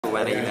no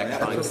any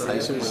electronic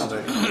devices.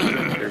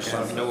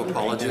 There's no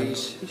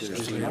apologies.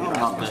 There's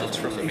draft minutes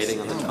from the meeting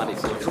on the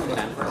 24th of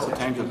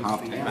September.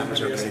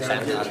 Members are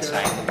consented and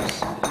signed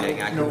as being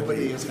accurate.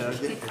 Nobody has heard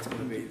it. It's going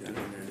to be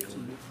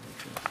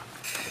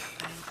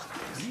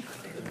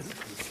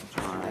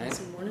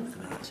Alright.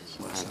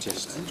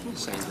 Just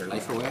signed their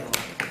life away.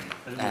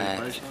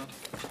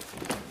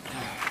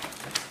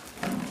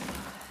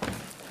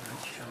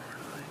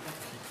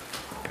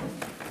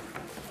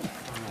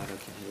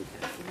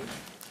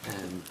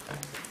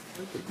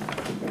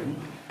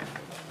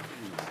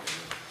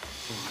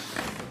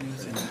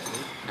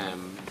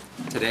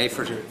 Today,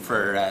 for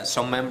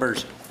some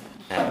members,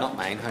 not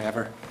mine,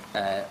 however,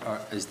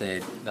 is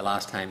the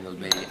last time they'll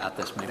be at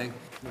this meeting,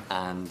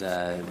 and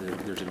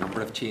there's a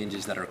number of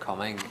changes that are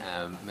coming.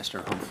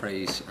 Mr.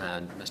 Humphreys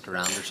and Mr.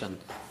 Anderson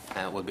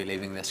will be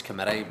leaving this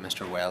committee.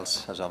 Mr.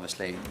 Wells has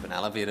obviously been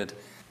elevated,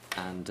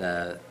 and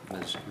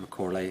Ms.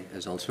 McCorley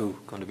is also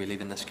going to be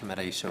leaving this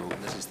committee. So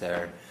this is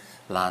their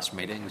last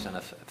meetings, and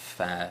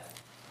if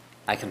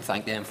I can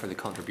thank them for the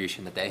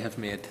contribution that they have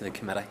made to the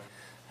committee.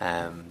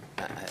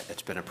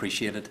 It's been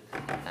appreciated.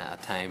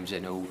 At times, I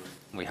know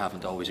we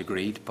haven't always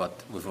agreed,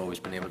 but we've always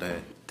been able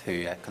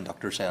to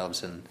conduct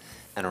ourselves in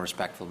a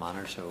respectful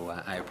manner. So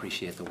I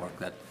appreciate the work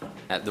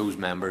that those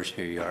members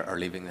who are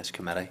leaving this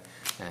committee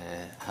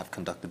have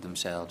conducted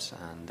themselves,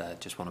 and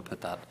just want to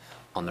put that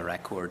on the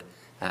record.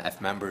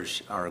 If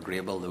members are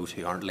agreeable, those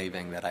who aren't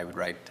leaving, that I would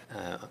write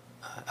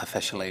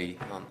officially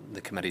on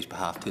the committee's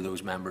behalf to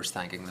those members,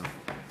 thanking them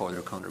for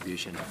their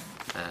contribution.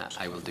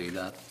 I will do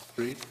that.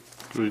 Agreed?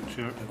 Agreed,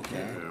 Chair.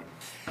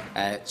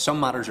 Okay. Some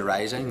matters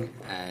arising.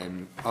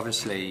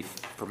 Obviously,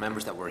 for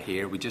members that were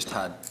here, we just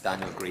had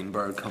Daniel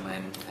Greenberg come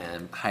in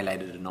and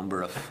highlighted a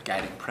number of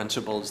guiding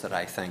principles that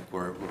I think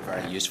were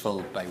very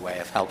useful by way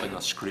of helping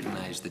us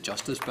scrutinise the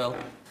Justice Bill.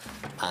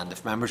 And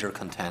if members are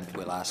content,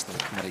 we'll ask the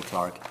committee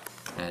clerk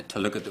to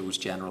look at those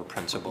general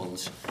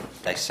principles,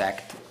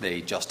 dissect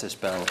the Justice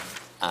Bill,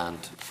 and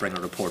bring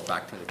a report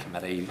back to the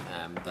committee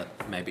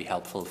that may be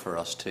helpful for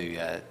us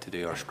to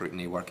do our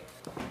scrutiny work.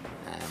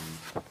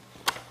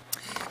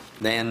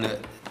 Then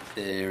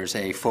there's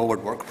a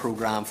forward work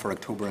programme for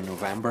October and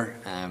November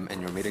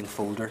in your meeting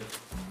folder.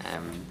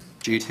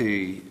 Due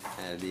to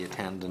the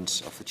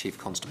attendance of the Chief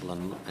Constable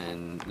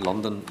in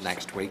London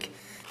next week,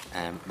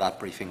 that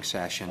briefing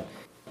session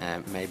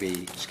may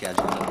be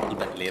scheduled a little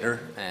bit later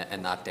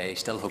in that day.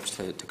 Still hopes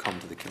to come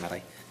to the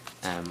committee,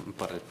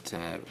 but it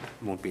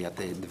won't be at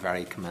the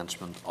very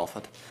commencement of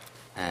it.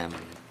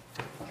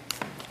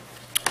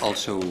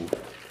 Also,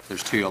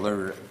 there's two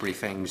other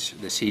briefings: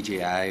 the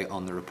CGI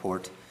on the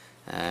report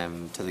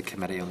to the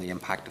Committee on the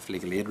Impact of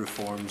Legal Aid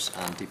Reforms,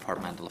 and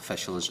departmental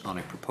officials on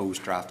a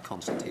proposed draft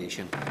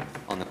consultation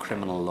on the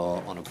criminal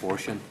law on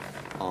abortion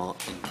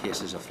in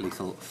cases of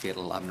lethal,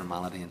 fatal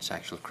abnormality and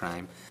sexual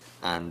crime,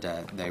 and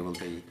they will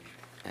be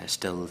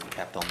still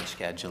kept on the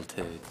schedule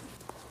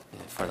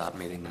for that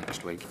meeting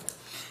next week.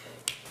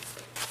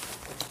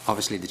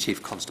 Obviously, the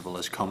Chief Constable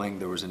is coming.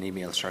 There was an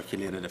email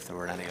circulated if there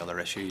were any other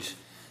issues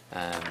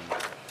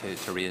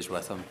to raise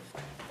with him.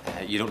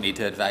 You don't need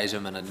to advise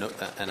him in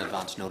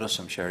advance notice.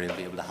 I'm sure he'll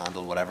be able to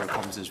handle whatever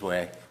comes his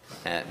way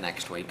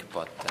next week.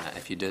 But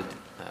if you did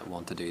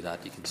want to do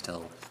that, you can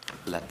still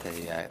let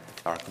the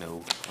clerk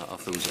know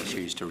of those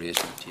issues to raise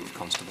with the Chief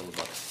Constable.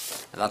 But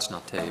that's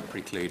not to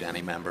preclude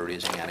any member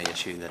raising any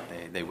issue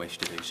that they wish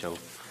to do so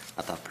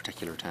at that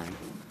particular time.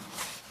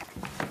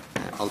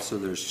 Also,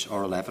 there's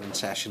oral evidence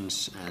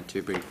sessions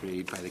to be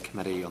agreed by the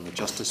Committee on the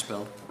Justice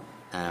Bill,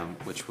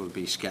 which will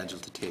be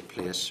scheduled to take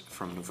place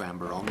from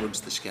November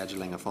onwards. The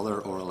scheduling of other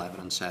oral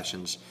evidence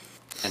sessions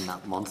in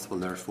that month will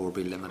therefore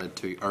be limited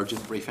to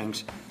urgent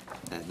briefings.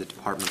 The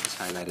Department has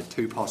highlighted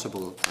two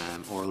possible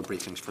oral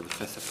briefings for the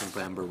 5th of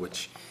November,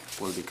 which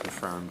will be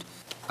confirmed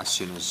as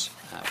soon as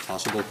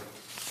possible.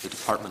 The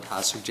Department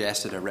has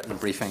suggested a written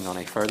briefing on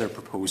a further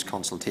proposed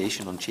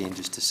consultation on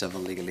changes to civil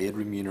legal aid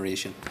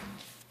remuneration,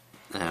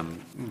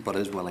 but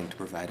is willing to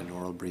provide an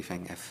oral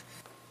briefing if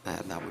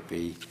that would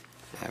be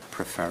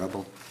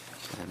preferable.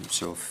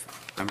 So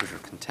if members are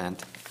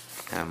content,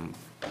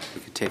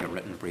 we could take a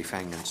written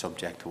briefing, and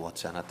subject to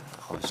what's in it,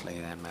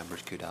 obviously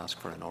members could ask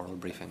for an oral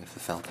briefing if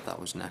they felt that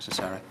was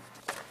necessary.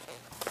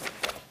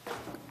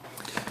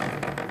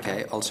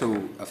 Okay. Also,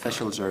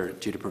 officials are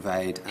due to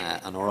provide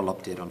an oral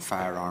update on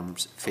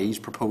firearms fees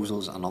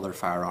proposals and other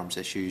firearms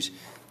issues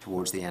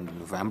towards the end of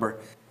November.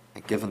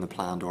 Given the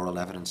planned oral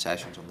evidence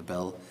sessions on the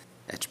bill,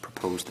 it's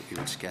proposed that we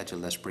would schedule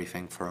this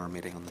briefing for our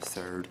meeting on the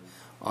 3rd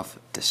of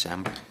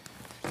December.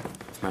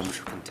 If members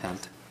are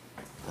content,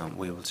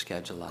 we will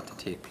schedule that to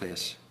take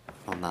place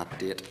on that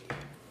date.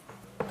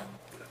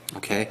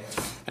 Okay.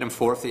 Item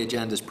 4 of the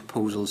agenda is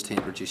proposals to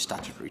introduce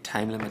statutory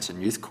time limits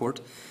in youth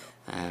court.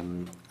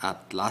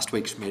 At last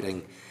week's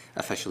meeting,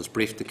 officials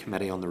briefed the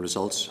committee on the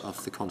results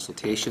of the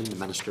consultation. The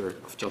Minister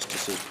of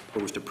Justice's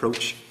proposed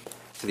approach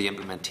to the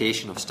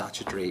implementation of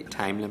statutory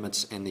time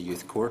limits in the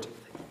youth court,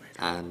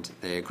 and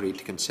they agreed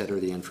to consider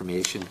the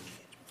information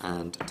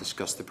and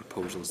discuss the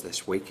proposals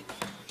this week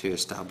to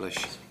establish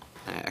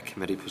a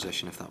committee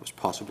position if that was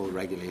possible.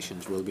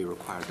 Regulations will be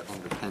required to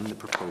underpin the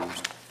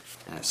proposed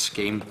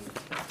scheme.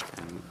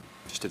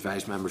 Just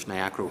advise members,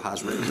 NIACRO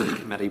has written to the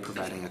committee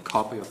providing a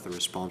copy of the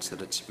response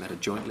that it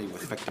submitted jointly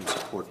with victim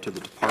support to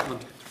the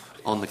department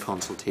on the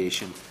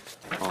consultation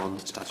on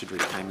statutory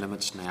time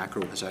limits.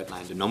 NIACRO has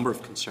outlined a number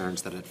of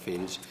concerns that it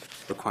feels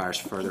requires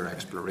further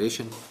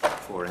exploration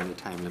before any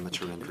time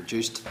limits are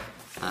introduced,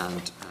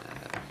 and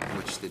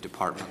which the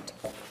department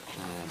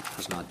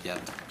has not yet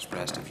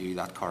expressed a view.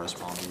 That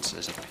correspondence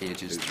is at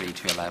pages 3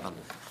 to 11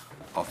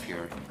 of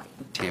your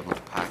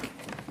tabled pack.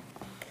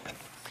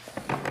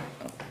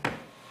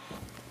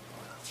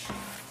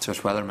 So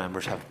it's whether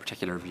members have a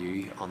particular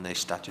view on the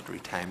statutory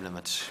time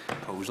limits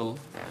proposal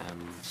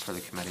for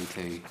the committee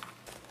to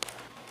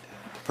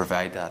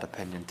provide that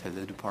opinion to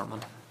the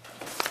department.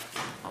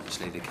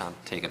 Obviously they can't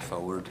take it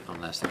forward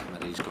unless the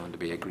committee is going to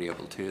be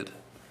agreeable to it.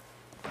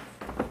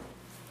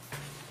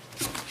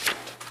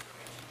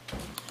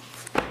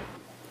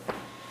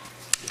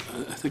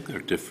 I think there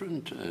are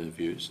different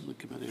views in the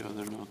committee, are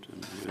there not?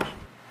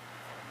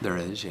 There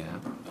is, yeah.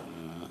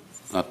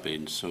 That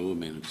being so, I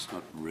mean, it's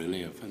not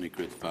really of any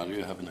great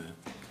value having a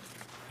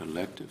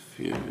collective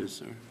view, is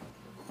there?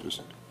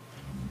 Just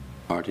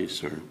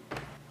parties will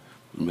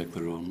make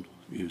their own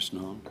views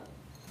known.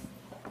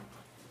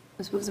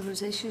 I suppose there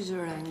was issues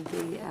around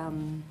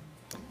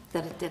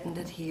that it didn't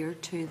adhere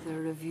to the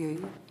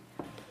review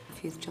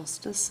of youth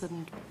justice,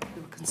 and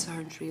there were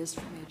concerns raised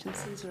from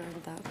agencies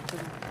around that,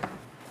 and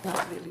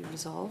not really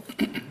resolved.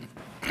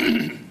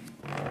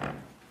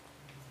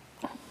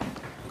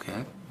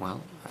 Okay,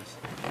 well,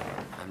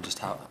 I'm just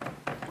happy.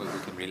 Well, we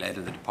can relay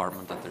to the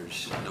department that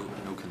there's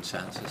no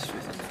consensus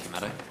within the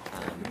committee.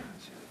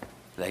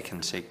 They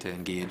can seek to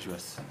engage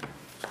with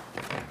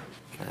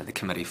the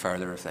committee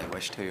further if they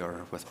wish to,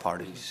 or with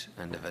parties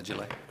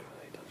individually,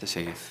 to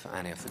see if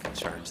any of the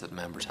concerns that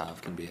members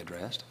have can be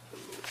addressed.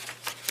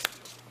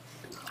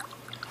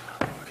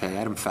 Okay,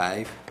 item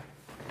 5.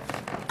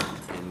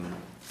 In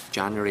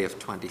January of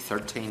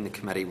 2013, the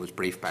committee was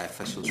briefed by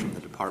officials from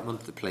the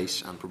department, the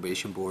police and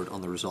probation board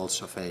on the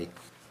results of a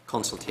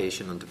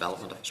consultation on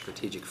development of a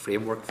strategic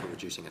framework for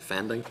reducing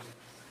offending.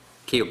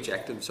 Key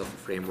objectives of the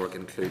framework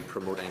include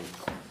promoting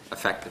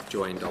effective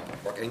joined-up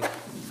working,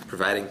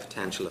 providing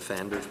potential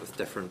offenders with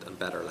different and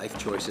better life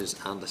choices,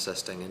 and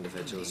assisting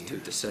individuals to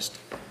desist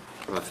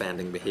from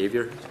offending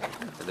behaviour.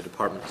 The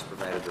department has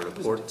provided a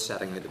report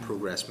setting out the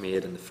progress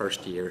made in the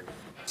first year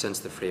since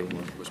the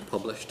framework was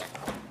published.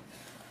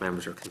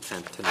 Members are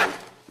content to note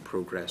the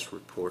progress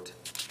report.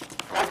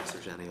 If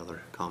there's any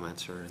other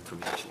comments or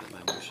information that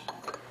members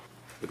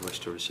would wish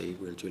to receive,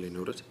 we'll duly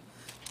note it.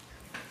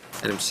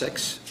 Item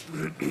 6.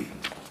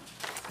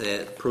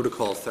 The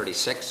Protocol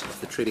 36 of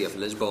the Treaty of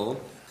Lisbon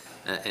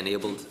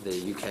enabled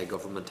the UK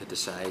Government to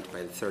decide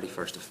by the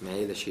 31st of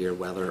May this year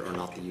whether or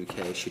not the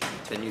UK should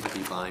continue to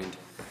be bound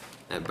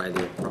by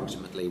the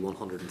approximately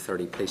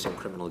 130 police and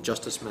criminal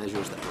justice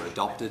measures that were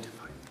adopted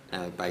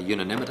by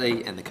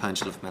unanimity in the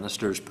Council of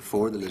Ministers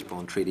before the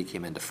Lisbon Treaty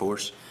came into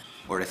force,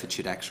 or if it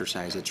should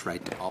exercise its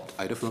right to opt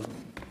out of them.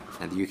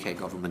 And the UK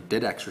Government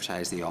did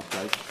exercise the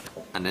opt-out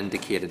and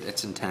indicated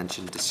its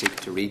intention to seek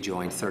to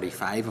rejoin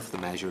 35 of the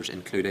measures,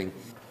 including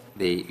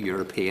the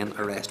European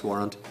arrest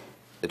warrant.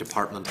 The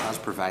Department has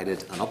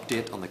provided an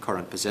update on the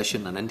current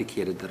position and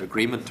indicated that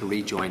agreement to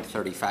rejoin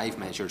 35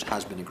 measures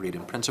has been agreed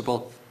in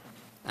principle.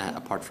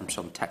 Apart from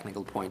some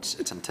technical points,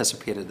 it's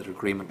anticipated that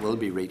agreement will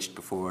be reached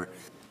before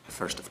the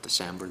 1st of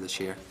December this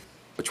year,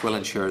 which will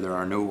ensure there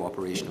are no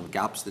operational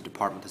gaps. The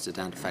Department has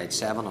identified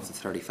 7 of the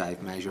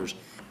 35 measures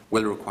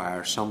will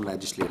require some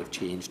legislative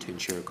change to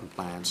ensure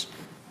compliance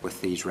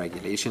with these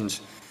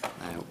regulations.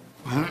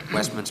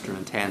 Westminster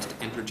intends to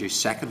introduce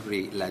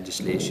secondary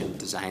legislation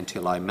designed to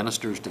allow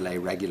ministers to lay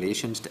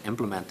regulations to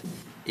implement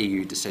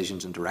EU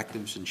decisions and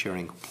directives,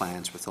 ensuring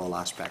compliance with all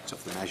aspects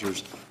of the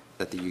measures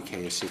that the UK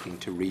is seeking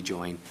to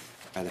rejoin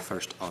by the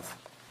 1st of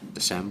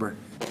December.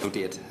 No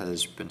date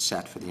has been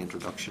set for the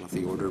introduction of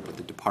the order, but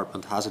the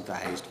Department has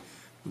advised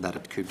that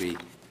it could be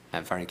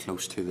very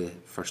close to the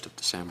 1st of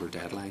December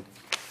deadline.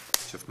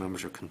 So if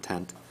members are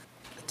content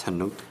to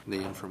note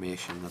the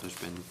information that has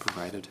been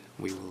provided,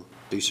 we will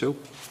do so.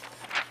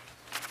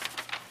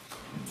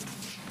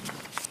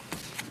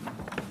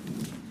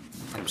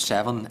 Item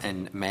 7.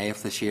 In May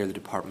of this year, the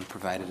Department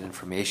provided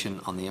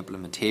information on the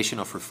implementation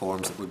of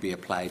reforms that would be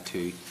applied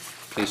to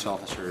police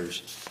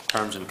officers'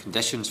 terms and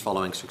conditions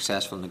following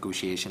successful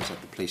negotiations at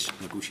the Police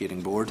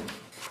Negotiating Board.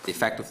 The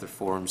effect of the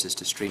reforms is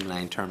to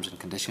streamline terms and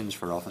conditions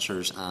for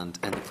officers and,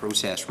 in the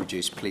process,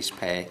 reduce police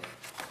pay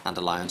and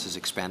allowances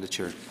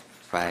expenditure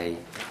by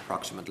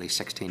approximately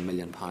 £16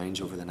 million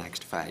over the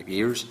next 5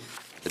 years.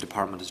 The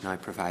Department has now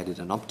provided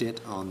an update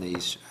on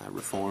these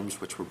reforms,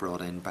 which were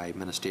brought in by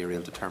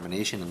ministerial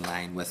determination in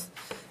line with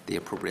the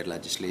appropriate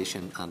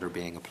legislation and are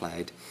being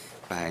applied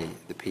by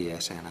the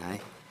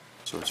PSNI.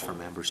 So it's for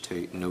members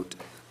to note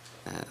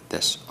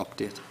this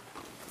update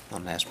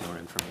unless more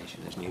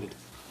information is needed.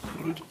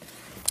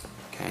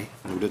 Okay,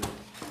 noted.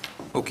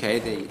 Okay,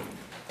 the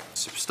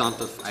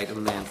substantive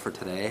item then for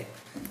today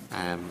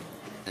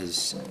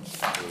is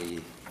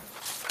the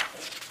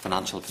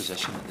financial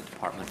position that the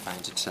department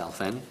finds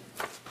itself in.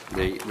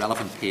 The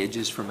relevant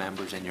pages for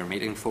members in your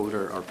meeting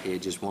folder are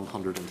pages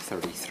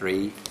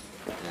 133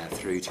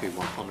 through to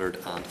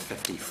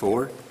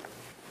 154.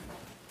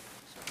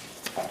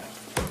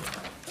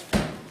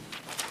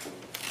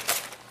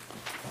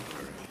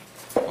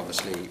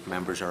 Obviously,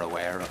 members are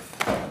aware of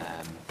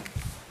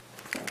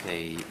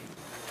the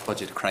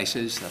budget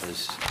crisis that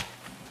is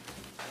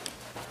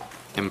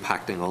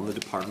impacting on the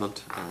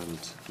department, and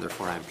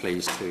therefore I'm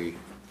pleased to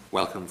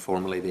welcome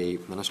formally the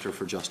Minister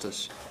for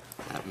Justice,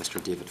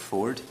 Mr David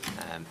Ford,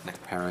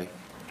 Nick Perry,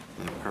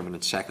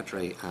 Permanent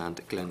Secretary,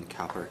 and Glyn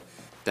Capper,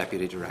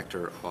 Deputy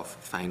Director of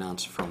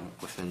Finance from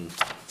within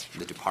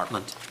the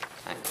department.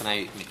 Can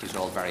I make you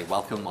all very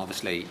welcome?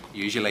 Obviously,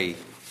 usually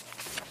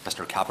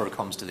Mr Capper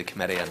comes to the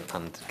committee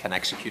and can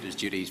execute his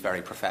duties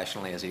very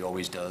professionally, as he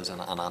always does,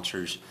 and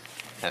answers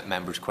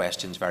members'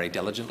 questions very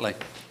diligently.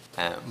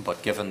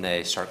 But given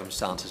the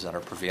circumstances that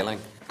are prevailing,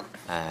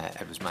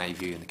 it was my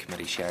view, and the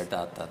committee shared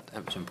that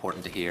it was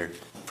important to hear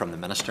from the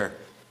Minister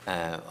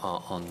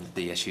on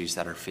the issues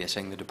that are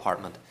facing the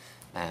department.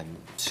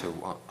 So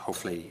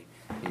hopefully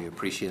you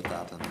appreciate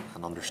that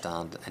and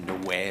understand in no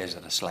way is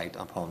it a slight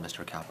upon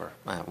Mr Capper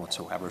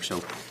whatsoever.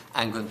 So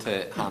I'm going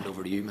to hand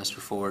over to you, Mr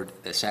Ford.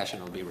 The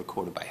session will be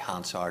recorded by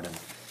Hansard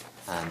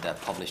and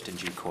published in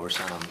due course,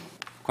 and I'm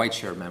quite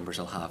sure members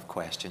will have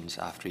questions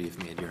after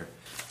you've made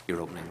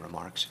your opening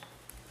remarks.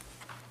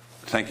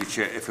 Thank you,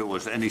 Chair. If it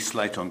was any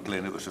slight on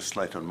Glyn, it was a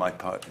slight on my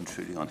part,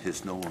 intruding on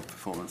his normal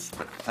performance.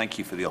 But thank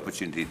you for the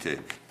opportunity to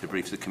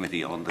brief the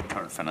committee on the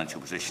current financial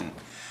position.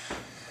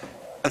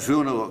 As we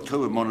all know,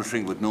 October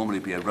monitoring would normally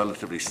be a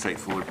relatively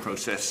straightforward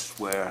process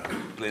where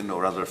Glyn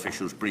or other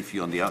officials brief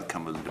you on the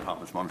outcome of the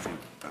department's monitoring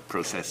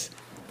process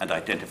and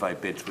identify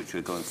bids which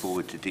are going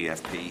forward to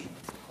DFP.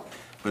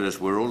 But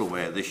as we're all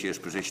aware, this year's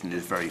position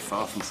is very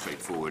far from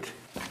straightforward,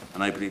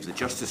 and I believe the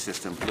justice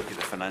system, looking at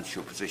the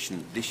financial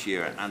position this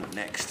year and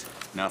next,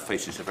 now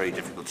faces a very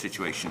difficult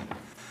situation.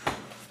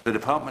 The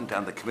department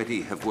and the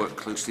committee have worked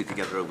closely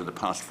together over the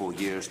past 4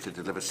 years to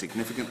deliver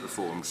significant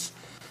reforms.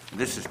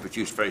 This has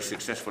produced very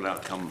successful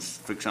outcomes,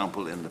 for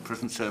example, in the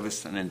prison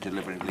service and in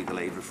delivering legal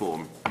aid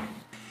reform.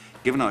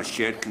 Given our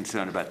shared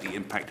concern about the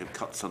impact of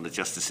cuts on the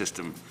justice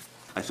system,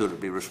 I thought it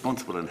would be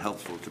responsible and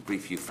helpful to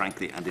brief you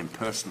frankly and in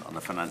person on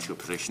the financial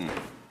position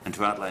and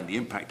to outline the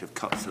impact of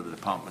cuts that the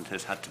department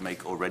has had to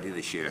make already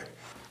this year.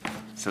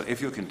 So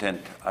if you're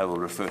content, I will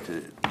refer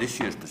to this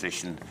year's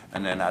position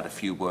and then add a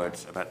few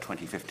words about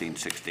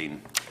 2015-16.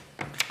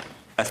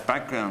 As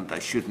background, I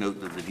should note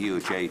that the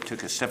DOJ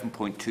took a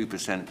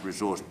 7.2%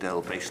 resource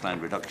DEL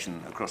baseline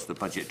reduction across the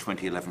budget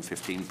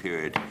 2011-15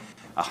 period,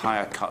 a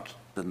higher cut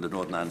than the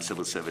Northern Ireland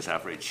Civil Service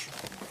average.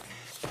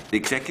 The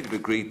Executive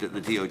agreed that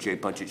the DOJ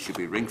budget should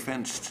be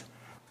ring-fenced,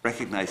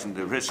 recognising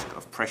the risk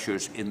of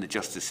pressures in the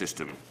justice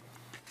system.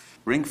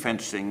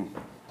 Ring-fencing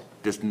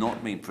does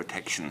not mean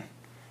protection.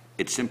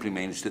 It simply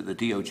means that the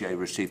DOJ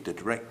received the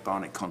direct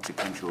Barnett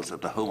consequentials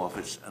of the Home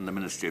Office and the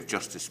Ministry of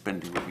Justice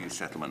spending review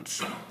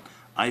settlements.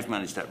 I've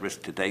managed that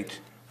risk to date,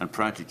 and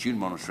prior to June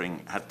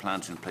monitoring, had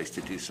plans in place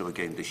to do so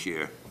again this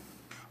year.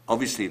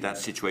 Obviously, that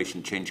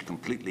situation changed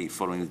completely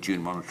following the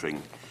June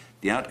monitoring,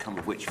 the outcome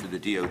of which for the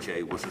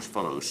DOJ was as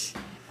follows.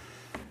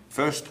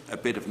 First, a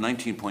bid of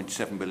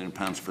 £19.7 billion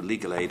for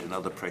legal aid and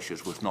other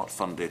pressures was not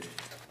funded.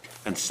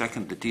 And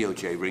second, the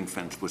DOJ ring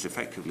fence was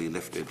effectively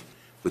lifted,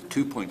 with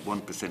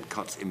 2.1%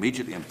 cuts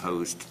immediately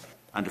imposed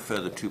and a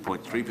further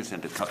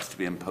 2.3% of cuts to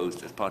be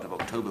imposed as part of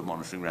October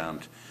monitoring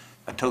round,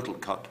 a total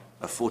cut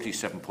of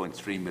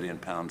 £47.3 million,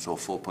 or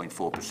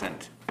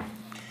 4.4%.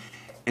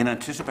 In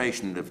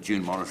anticipation of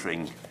June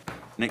monitoring,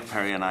 Nick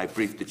Perry and I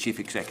briefed the chief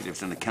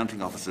executives and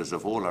accounting officers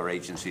of all our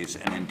agencies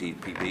and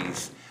indeed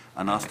PBs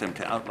and asked them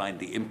to outline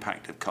the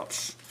impact of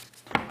cuts.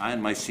 I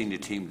and my senior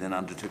team then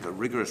undertook a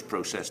rigorous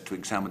process to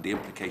examine the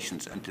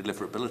implications and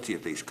deliverability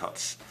of these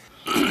cuts,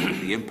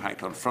 the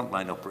impact on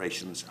frontline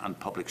operations and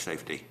public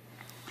safety.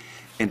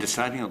 In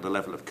deciding on the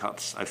level of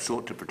cuts, I've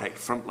sought to protect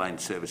frontline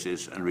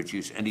services and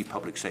reduce any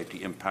public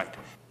safety impact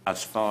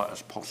as far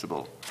as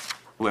possible.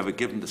 However,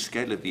 given the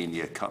scale of the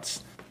in-year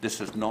cuts, this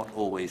has not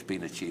always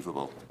been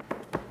achievable.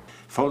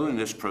 Following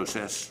this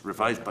process,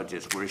 revised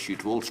budgets were issued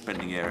to all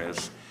spending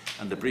areas,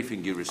 and the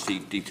briefing you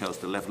received details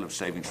the level of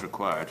savings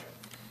required.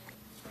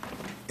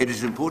 It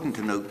is important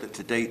to note that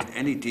to date,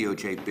 any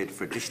DOJ bid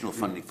for additional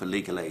funding for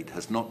legal aid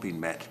has not been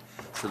met,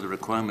 so the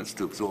requirements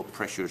to absorb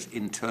pressures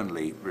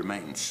internally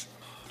remains.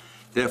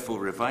 Therefore,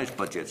 revised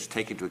budgets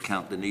take into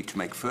account the need to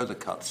make further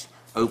cuts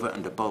over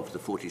and above the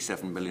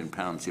 £47 million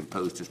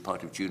imposed as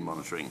part of June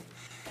monitoring.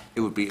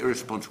 It would be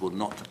irresponsible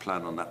not to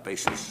plan on that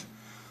basis.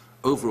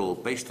 Overall,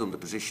 based on the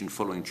position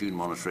following June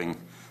monitoring,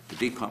 the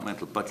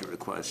departmental budget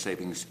requires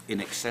savings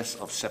in excess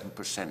of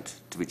 7%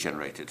 to be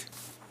generated.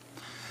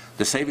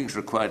 The savings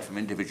required from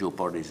individual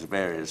bodies of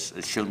areas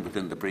is shown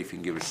within the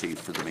briefing you received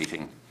for the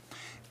meeting.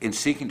 In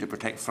seeking to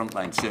protect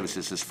frontline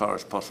services as far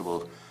as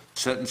possible,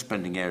 certain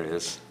spending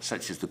areas,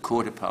 such as the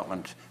Core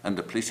Department and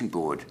the Policing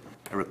Board,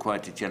 are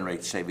required to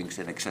generate savings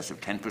in excess of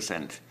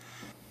 10%.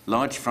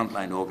 Large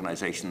frontline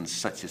organisations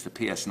such as the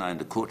PSNI and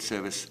the Court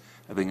Service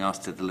are being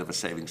asked to deliver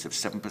savings of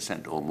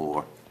 7% or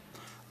more.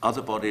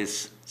 Other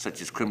bodies,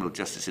 such as Criminal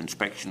Justice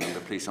Inspection and the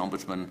Police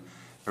Ombudsman,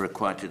 are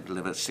required to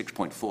deliver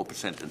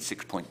 6.4% and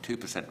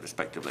 6.2%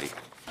 respectively.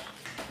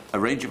 A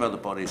range of other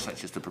bodies,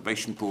 such as the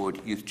Probation Board,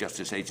 Youth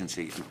Justice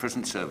Agency and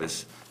Prison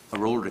Service,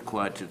 are all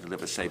required to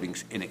deliver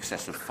savings in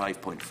excess of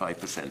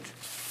 5.5%.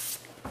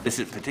 This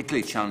is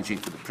particularly challenging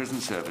for the Prison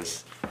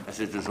Service, as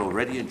it has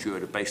already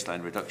endured a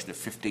baseline reduction of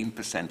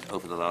 15%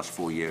 over the last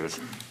 4 years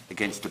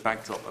against the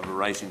backdrop of a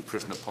rising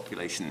prisoner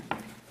population.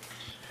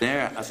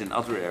 There, as in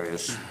other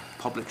areas,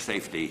 public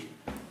safety,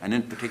 and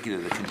in particular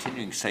the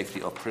continuing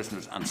safety of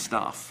prisoners and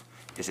staff,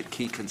 is a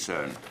key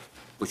concern,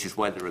 which is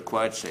why the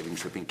required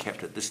savings have been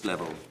kept at this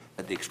level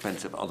at the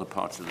expense of other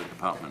parts of the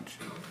department.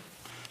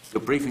 The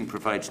briefing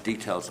provides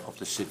details of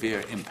the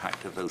severe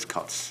impact of those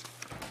cuts.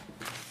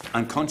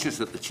 I'm conscious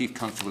that the Chief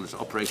Constable is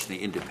operationally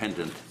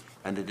independent,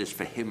 and it is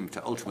for him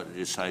to ultimately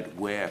decide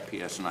where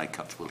PSNI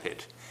cuts will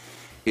hit.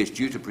 He is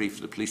due to brief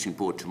the Policing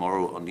Board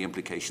tomorrow on the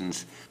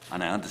implications,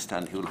 and I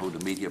understand he will hold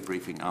a media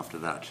briefing after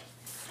that.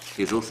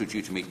 He is also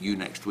due to meet you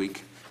next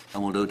week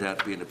and will no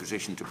doubt be in a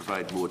position to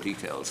provide more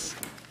details.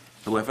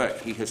 However,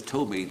 he has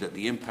told me that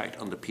the impact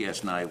on the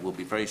PSNI will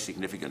be very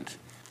significant.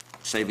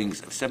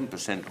 Savings of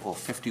 7% or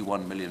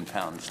 £51 million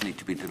need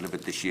to be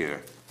delivered this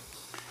year.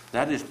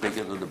 That is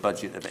bigger than the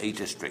budget of a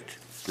district,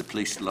 the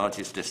police's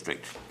largest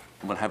district,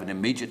 and will have an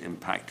immediate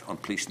impact on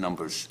police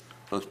numbers,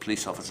 both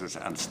police officers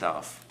and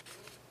staff.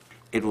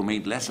 It will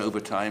mean less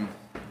overtime,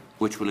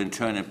 which will in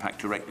turn impact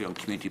directly on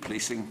community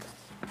policing,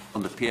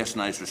 on the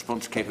PSNI's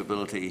response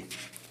capability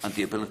and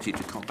the ability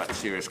to combat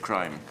serious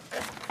crime.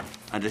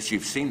 And as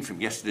you've seen from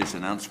yesterday's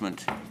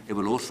announcement, it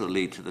will also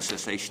lead to the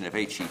cessation of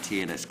HET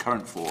in its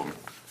current form,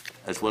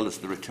 as well as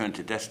the return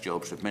to desk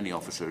jobs of many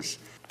officers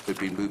who have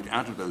been moved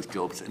out of those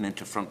jobs and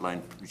into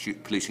frontline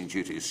policing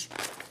duties.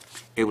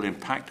 It will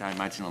impact, I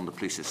imagine, on the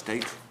police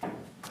estate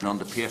and on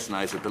the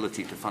PSNI's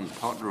ability to fund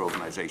partner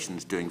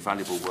organisations doing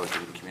valuable work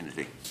in the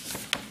community.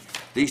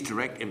 These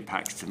direct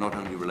impacts do not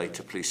only relate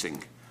to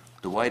policing.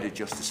 The wider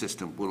justice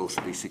system will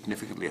also be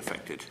significantly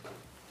affected.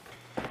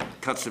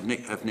 Cuts of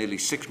nearly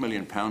 £6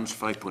 million,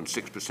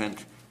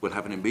 5.6%, will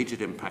have an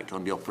immediate impact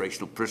on the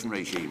operational prison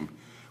regime,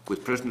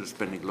 with prisoners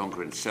spending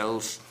longer in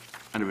cells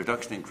and a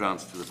reduction in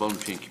grants to the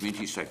voluntary and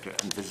community sector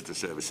and visitor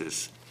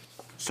services.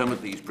 Some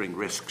of these bring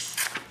risks.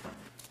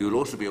 You will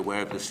also be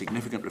aware of the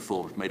significant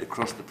reforms made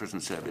across the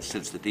prison service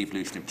since the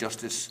devolution of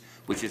justice,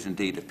 which is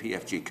indeed a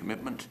PFG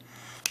commitment.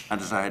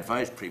 And as I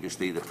advised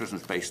previously, the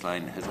prison's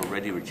baseline has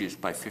already reduced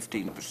by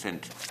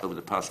 15% over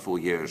the past 4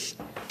 years.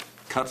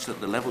 Cuts at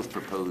the levels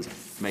proposed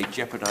may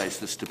jeopardise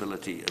the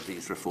stability of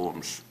these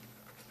reforms.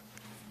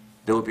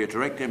 There will be a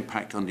direct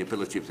impact on the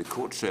ability of the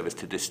court service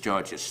to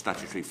discharge its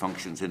statutory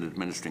functions in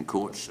administering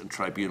courts and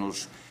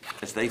tribunals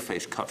as they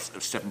face cuts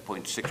of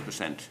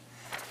 7.6%.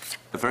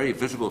 A very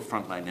visible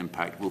frontline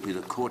impact will be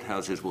that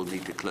courthouses will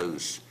need to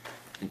close.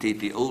 Indeed,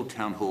 the old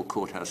Town Hall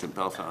Courthouse in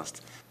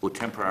Belfast will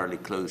temporarily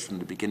close from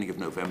the beginning of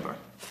November.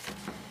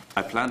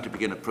 I plan to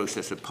begin a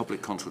process of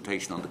public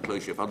consultation on the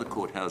closure of other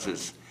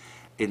courthouses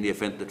in the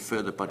event that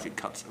further budget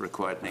cuts are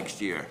required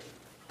next year.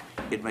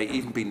 It may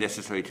even be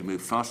necessary to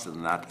move faster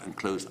than that and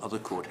close other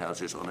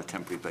courthouses on a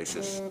temporary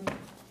basis.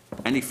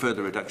 Any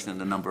further reduction in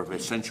the number of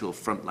essential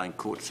frontline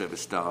court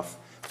service staff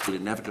will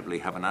inevitably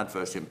have an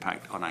adverse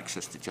impact on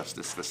access to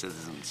justice for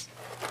citizens.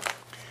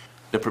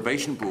 The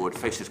Probation Board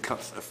faces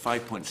cuts of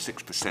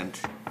 5.6%,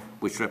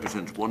 which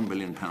represents £1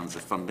 million of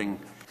funding,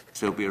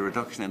 so there will be a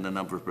reduction in the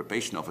number of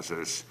probation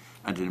officers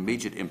and an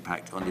immediate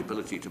impact on the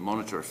ability to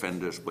monitor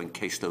offenders when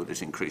caseload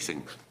is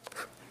increasing.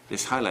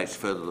 This highlights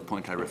further the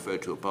point I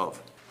referred to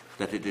above,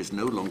 that it is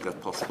no longer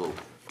possible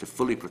to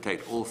fully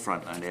protect all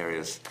frontline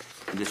areas,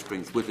 and this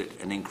brings with it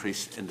an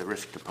increase in the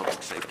risk to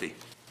public safety.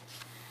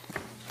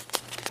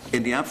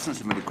 In the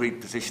absence of an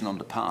agreed position on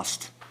the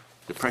past,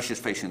 the pressures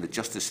facing the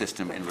justice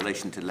system in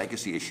relation to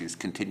legacy issues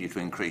continue to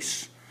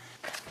increase.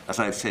 As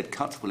I have said,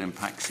 cuts will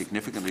impact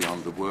significantly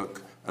on the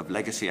work of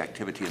legacy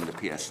activity in the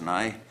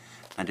PSNI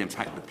and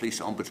impact the Police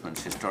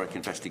Ombudsman's historic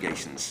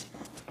investigations.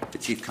 The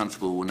Chief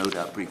Constable will no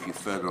doubt brief you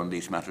further on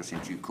these matters in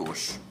due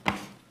course.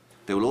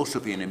 There will also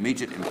be an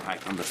immediate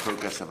impact on the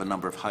progress of a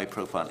number of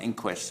high-profile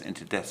inquests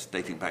into deaths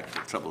dating back to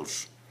the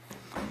Troubles.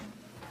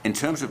 In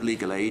terms of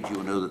legal aid, you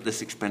will know that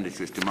this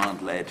expenditure is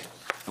demand-led,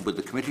 and with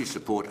the committee's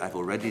support, I've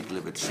already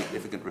delivered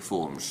significant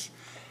reforms.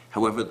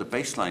 However, the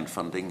baseline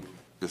funding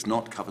does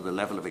not cover the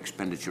level of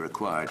expenditure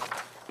required.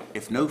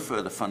 If no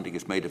further funding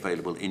is made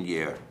available in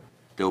year,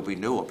 there will be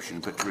no option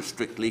but to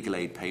restrict legal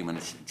aid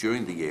payments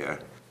during the year,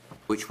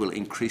 which will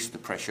increase the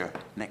pressure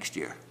next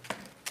year.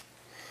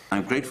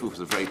 I'm grateful for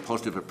the very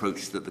positive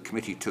approach that the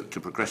committee took to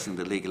progressing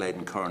the Legal Aid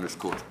and Coroner's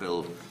Courts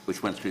Bill,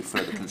 which went through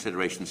further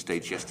consideration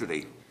stage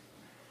yesterday.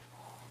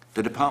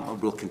 The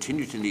Department will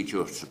continue to need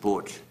your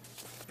support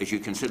as you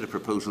consider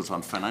proposals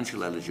on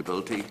financial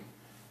eligibility,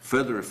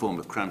 further reform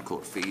of Crown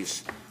Court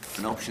fees,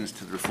 and options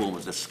to the reform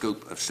of the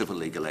scope of civil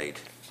legal aid.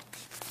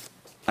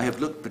 I have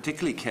looked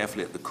particularly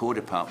carefully at the Core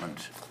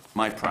Department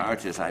My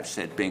priority, as I've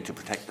said, being to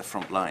protect the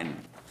front line.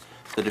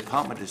 The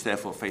department is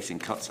therefore facing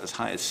cuts as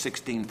high as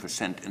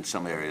 16% in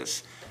some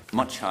areas,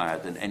 much higher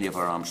than any of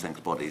our arm's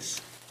length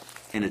bodies.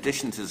 In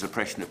addition to the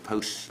suppression of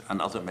posts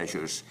and other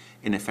measures,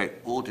 in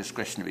effect, all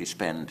discretionary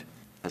spend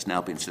has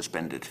now been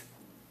suspended.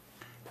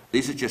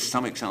 These are just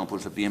some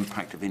examples of the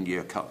impact of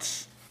in-year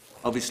cuts.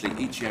 Obviously,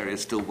 each area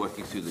is still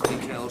working through the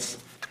details,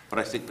 but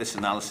I think this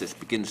analysis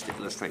begins to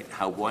illustrate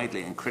how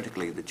widely and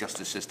critically the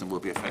justice system will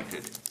be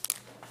affected.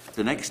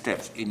 The next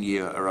steps in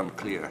year are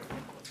unclear.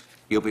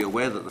 You'll be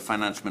aware that the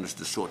Finance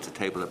Minister sought to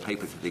table a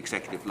paper to the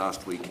Executive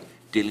last week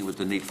dealing with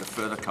the need for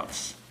further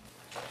cuts.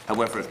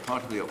 However, as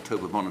part of the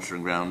October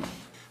monitoring round,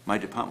 my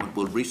department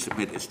will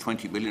resubmit its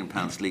 £20 million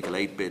legal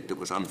aid bid that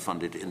was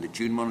unfunded in the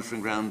June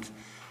monitoring round,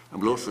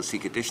 and will also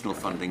seek additional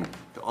funding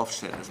to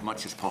offset as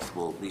much as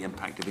possible the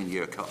impact of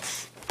in-year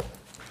cuts.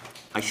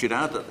 I should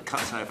add that the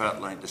cuts I have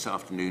outlined this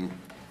afternoon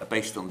are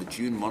based on the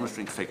June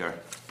monitoring figure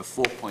of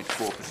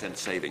 4.4%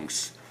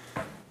 savings.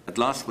 At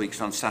last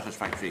week's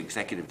unsatisfactory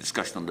executive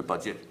discussion on the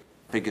budget,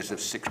 figures of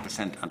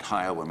 6% and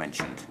higher were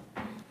mentioned.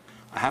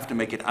 I have to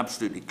make it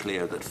absolutely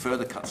clear that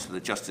further cuts to the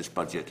justice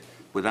budget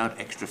without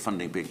extra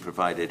funding being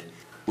provided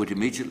would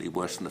immediately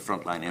worsen the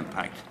frontline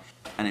impact,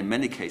 and in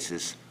many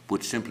cases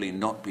would simply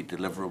not be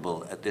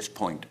deliverable at this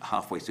point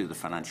halfway through the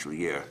financial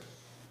year.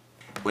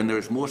 When there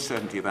is more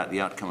certainty about the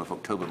outcome of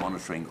October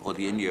monitoring or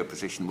the in-year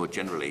position more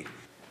generally,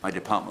 my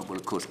department will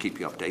of course keep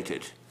you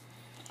updated.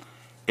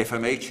 If I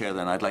may, Chair,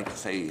 then I'd like to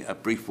say a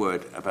brief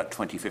word about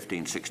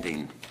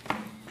 2015-16.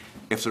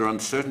 If there are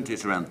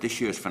uncertainties around this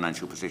year's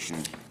financial position,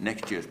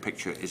 next year's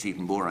picture is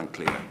even more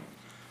unclear.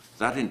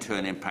 That in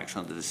turn impacts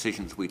on the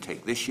decisions we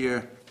take this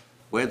year,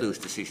 where those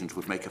decisions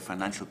would make a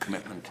financial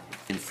commitment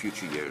in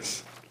future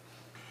years.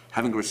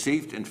 Having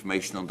received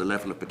information on the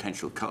level of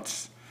potential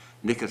cuts,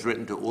 Nick has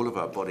written to all of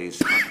our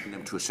bodies asking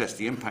them to assess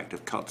the impact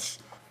of cuts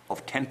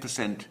of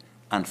 10%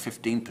 and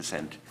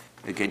 15%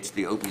 against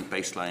the opening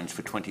baselines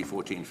for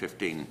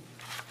 2014-15.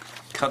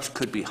 Cuts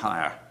could be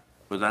higher,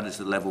 but that is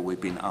the level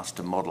we've been asked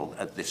to model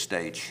at this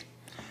stage.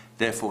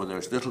 Therefore, there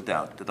is little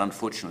doubt that,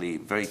 unfortunately,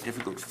 very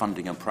difficult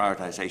funding and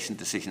prioritisation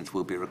decisions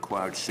will be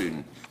required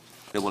soon.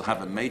 They will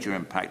have a major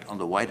impact on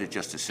the wider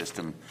justice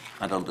system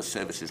and on the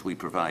services we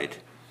provide.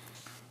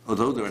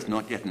 Although there is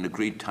not yet an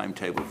agreed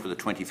timetable for the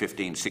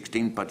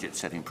 2015-16 budget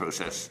setting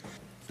process,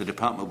 the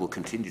Department will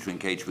continue to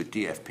engage with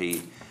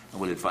DFP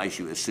and will advise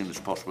you as soon as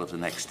possible of the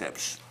next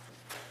steps.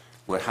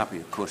 We're happy,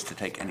 of course, to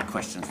take any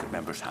questions that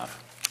members have.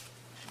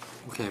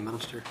 Okay,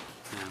 Minister.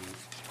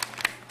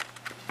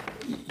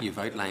 You've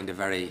outlined a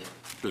very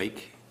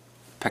bleak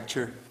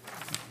picture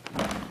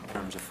in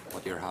terms of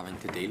what you're having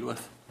to deal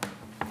with.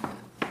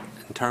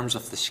 In terms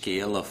of the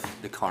scale of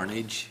the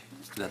carnage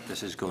that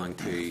this is going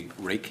to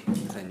wreak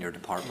within your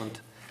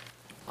department,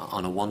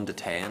 on a 1 to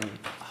 10,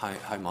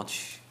 how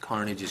much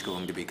carnage is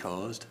going to be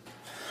caused?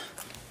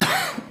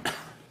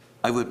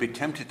 I would be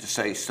tempted to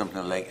say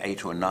something like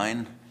 8 or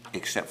 9,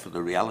 except for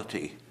the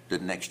reality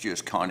that next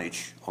year's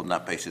carnage on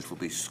that basis will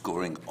be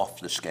scoring off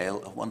the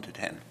scale of 1 to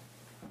 10.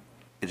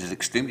 It is an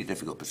extremely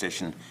difficult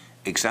position,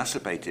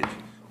 exacerbated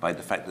by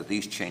the fact that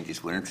these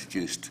changes were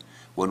introduced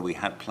when we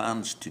had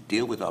plans to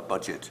deal with our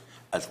budget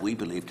as we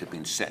believed had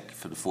been set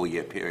for the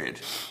 4-year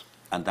period,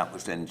 and that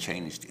was then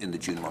changed in the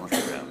June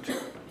monitoring round.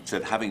 So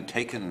that having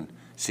taken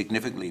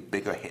significantly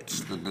bigger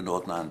hits than the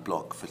Northern Ireland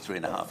bloc for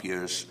 3.5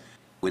 years,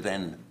 we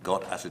then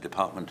got, as a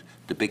department,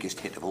 the biggest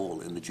hit of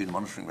all in the June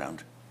monitoring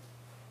round.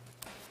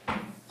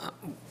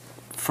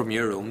 From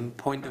your own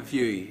point of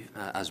view,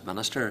 as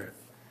Minister,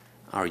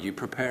 are you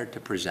prepared to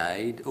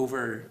preside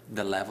over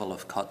the level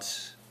of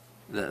cuts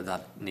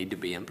that need to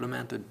be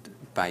implemented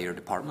by your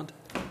department?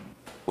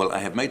 Well, I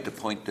have made the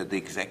point that the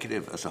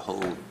Executive as a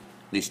whole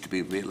needs to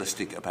be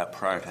realistic about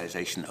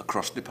prioritisation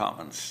across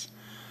departments,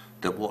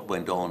 that what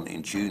went on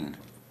in June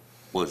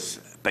was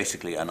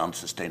basically an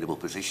unsustainable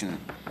position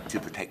to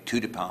protect 2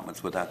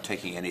 departments without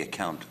taking any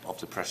account of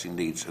the pressing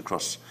needs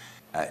across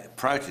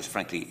priorities,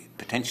 frankly,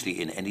 potentially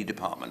in any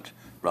department,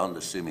 rather than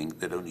assuming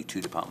that only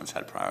 2 departments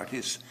had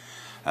priorities.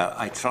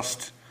 I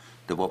trust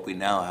that what we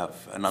now have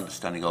an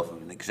understanding of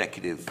an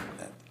executive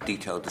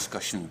detailed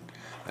discussion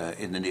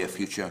in the near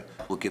future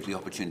will give the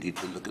opportunity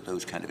to look at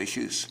those kind of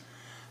issues.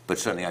 But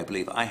certainly I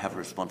believe I have a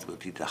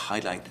responsibility to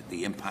highlight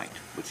the impact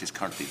which is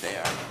currently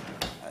there.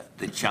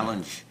 The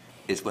challenge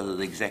is whether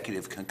the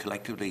executive can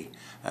collectively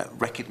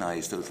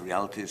recognise those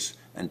realities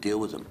and deal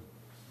with them.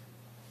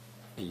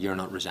 You're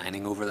not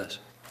resigning over this?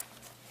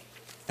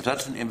 If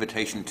that's an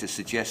invitation to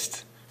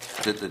suggest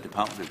that the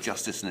Department of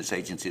Justice and its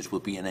agencies will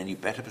be in any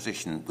better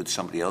position with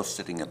somebody else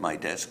sitting at my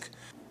desk,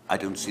 I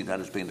don't see that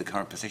as being the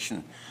current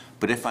position.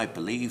 But if I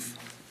believe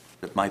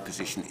that my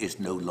position is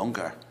no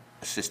longer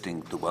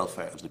assisting the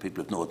welfare of the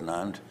people of Northern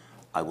Ireland,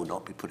 I will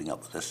not be putting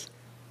up with this.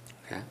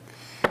 Okay.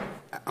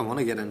 I want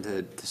to get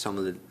into some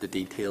of the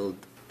detailed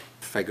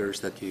figures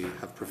that you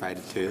have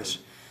provided to us.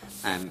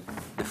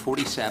 The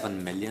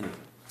 47 million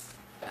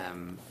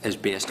is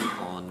based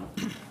on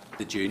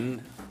the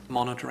June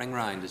monitoring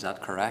round, is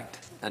that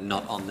correct? And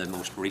not on the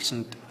most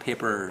recent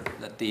paper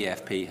that the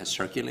EFP has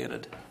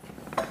circulated?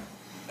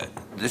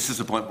 This is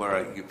the point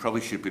where you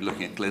probably should be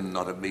looking at Glyn,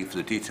 not at me, for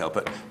the detail.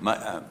 But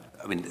I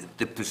mean,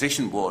 the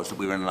position was that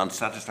we were in an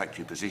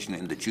unsatisfactory position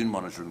in the June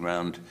monitoring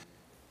round,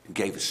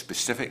 gave us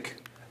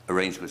specific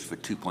arrangements for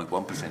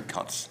 2.1%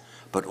 cuts,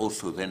 but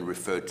also then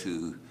referred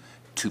to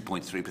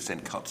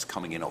 2.3% cuts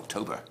coming in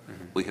October.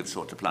 We have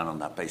sought to plan on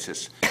that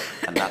basis,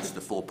 and that's the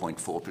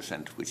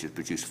 4.4%, which has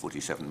produced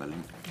 47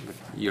 million.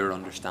 Your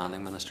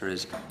understanding, Minister,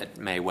 is it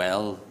may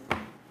well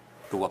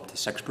go up to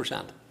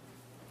 6%?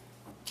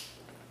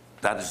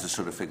 That is the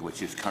sort of figure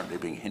which is currently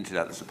being hinted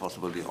at as a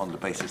possibility on the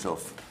basis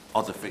of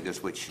other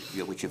figures which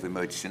have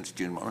emerged since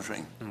June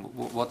monitoring.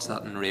 What's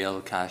that in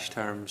real cash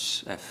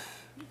terms?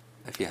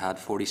 If you had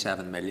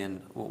 47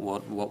 million,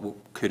 what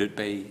could it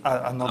be?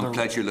 I'm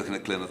glad you're looking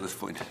at Glyn at this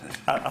point.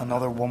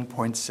 Another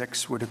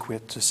 1.6 would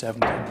equate to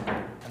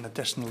an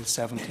additional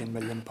 £17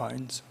 million.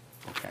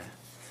 Okay.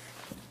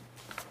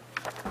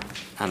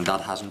 And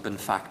that hasn't been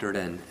factored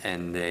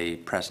in the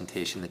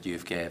presentation that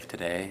you've gave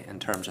today in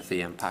terms of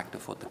the impact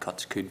of what the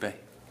cuts could be?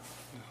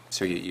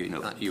 So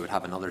you would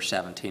have another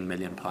 £17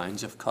 million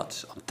of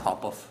cuts on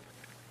top of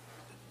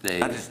the...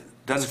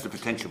 That is the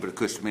potential, but of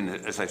course, I mean,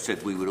 as I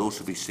said, we would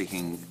also be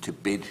seeking to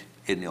bid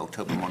in the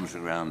October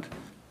monitoring round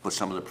for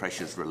some of the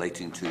pressures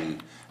relating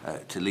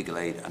to legal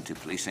aid and to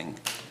policing.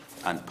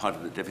 And part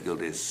of the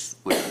difficulty is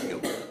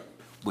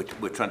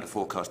we're trying to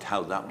forecast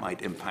how that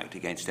might impact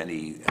against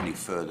any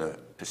further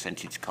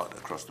percentage cut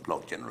across the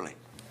bloc generally.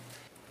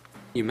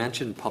 You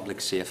mentioned public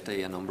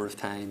safety a number of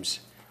times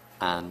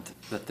and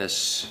that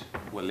this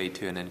will lead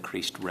to an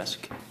increased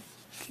risk.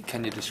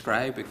 Can you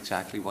describe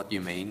exactly what you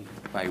mean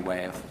by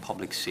way of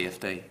public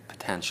safety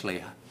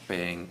potentially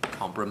being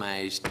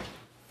compromised?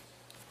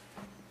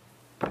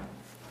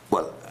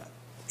 Well,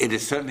 it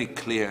is certainly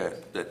clear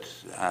that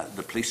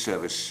the police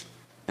service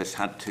has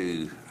had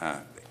to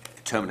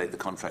terminate the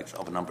contracts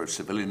of a number of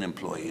civilian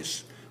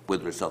employees,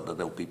 with the result that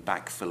there will be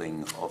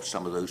backfilling of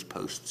some of those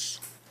posts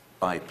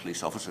by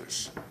police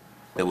officers.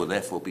 There will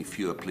therefore be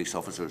fewer police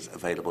officers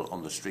available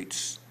on the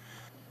streets.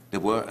 There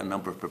were a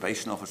number of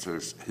probation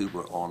officers who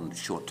were on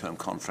short-term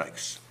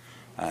contracts.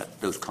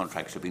 Those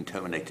contracts have been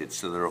terminated,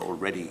 so there are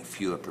already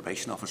fewer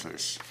probation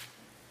officers.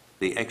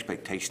 The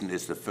expectation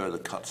is that further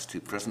cuts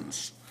to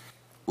prisons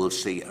will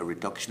see a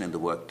reduction in the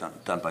work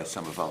done by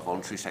some of our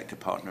voluntary sector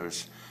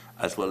partners,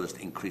 as well as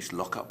increased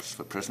lockups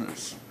for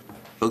prisoners.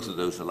 Both of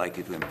those are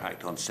likely to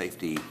impact on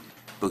safety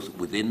both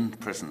within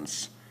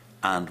prisons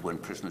and when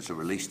prisoners are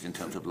released in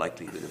terms of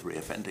likelihood of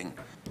reoffending.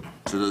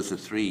 So those are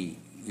three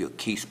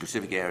key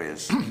specific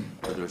areas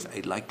where there is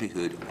a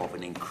likelihood of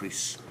an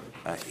increase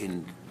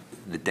in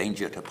the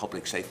danger to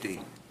public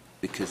safety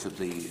because of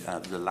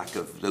the lack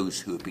of those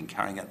who have been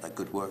carrying out that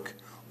good work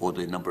or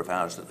the number of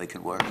hours that they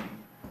can work.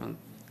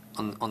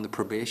 On the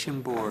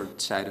probation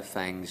board side of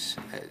things,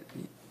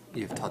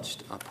 you've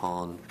touched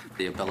upon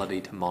the ability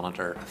to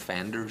monitor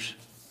offenders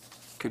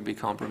could be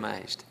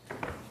compromised.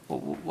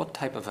 What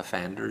type of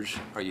offenders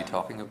are you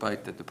talking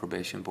about that the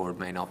probation board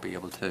may not be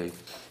able to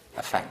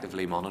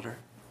effectively monitor?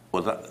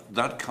 Well,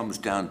 that comes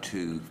down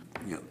to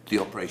the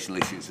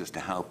operational issues as to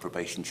how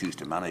probation choose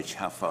to manage,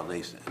 how far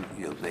they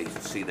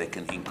see they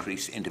can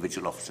increase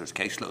individual officers'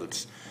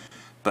 caseloads.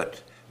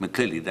 But I mean,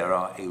 clearly there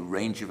are a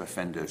range of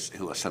offenders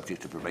who are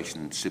subject to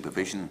probation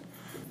supervision,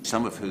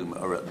 some of whom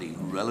are at the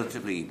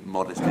relatively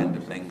modest end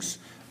of things,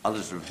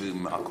 others of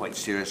whom are quite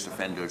serious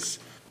offenders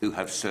who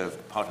have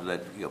served part of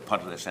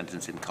their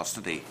sentence in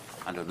custody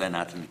and are then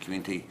out in the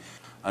community.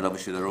 And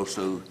obviously there are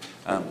also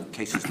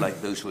cases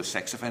like those who are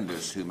sex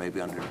offenders who may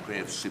be under a degree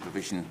of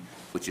supervision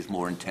which is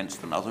more intense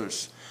than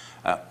others.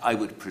 I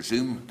would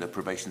presume the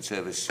probation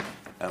service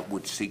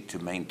would seek to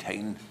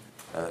maintain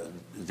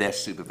their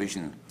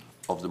supervision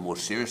of the more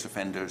serious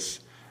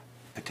offenders,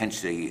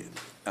 potentially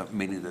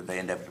meaning that they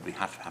inevitably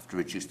have to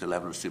reduce the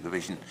level of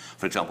supervision.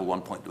 For example,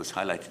 one point that was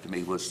highlighted to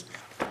me was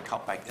a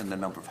cutback in the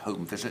number of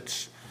home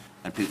visits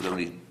and people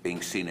only being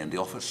seen in the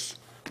office.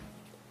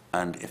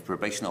 And if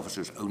probation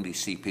officers only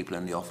see people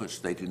in the office,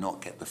 they do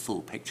not get the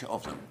full picture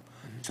of them.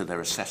 So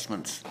their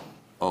assessments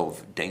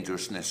of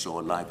dangerousness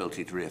or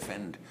liability to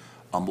reoffend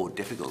are more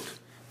difficult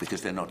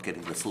because they're not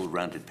getting the full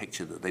rounded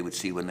picture that they would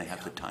see when they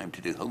have the time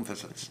to do home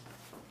visits.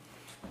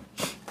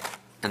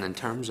 And in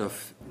terms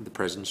of the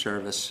prison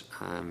service,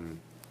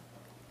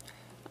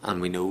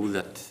 and we know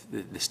that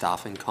the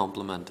staffing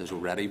complement is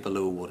already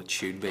below what it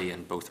should be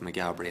in both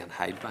Maghaberry and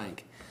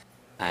Hydebank.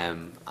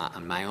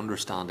 And my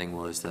understanding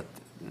was that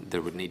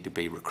there would need to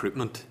be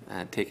recruitment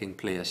taking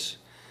place.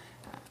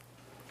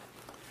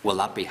 Will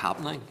that be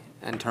happening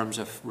in terms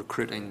of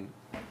recruiting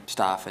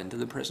staff into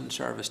the prison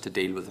service to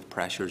deal with the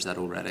pressures that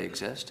already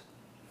exist?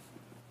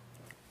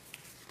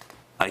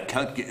 I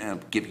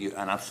can't give you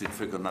an absolute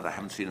figure on that. I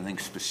haven't seen anything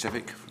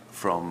specific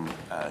from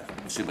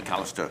Sue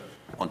McAllister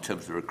on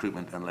terms of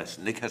recruitment unless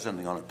Nick has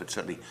something on it, but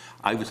certainly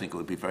I would think it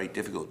would be very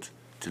difficult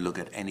to look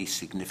at any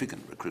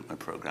significant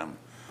recruitment programme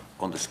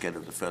on the scale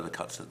of the further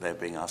cuts that they're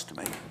being asked to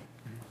make.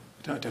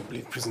 I don't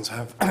believe prisons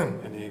have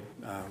any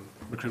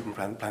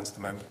recruitment plans at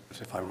the moment.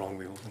 But if I'm wrong,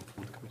 we will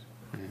inform the committee.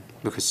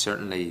 Because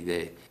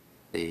certainly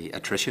the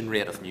attrition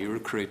rate of new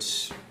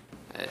recruits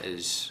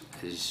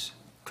is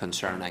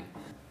concerning,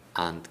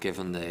 and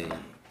given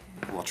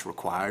what's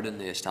required in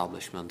the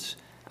establishments,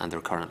 and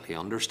they're currently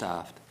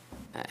understaffed,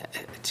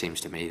 it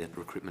seems to me that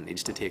recruitment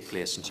needs to take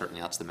place, and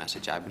certainly that's the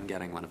message I've been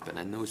getting when I've been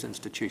in those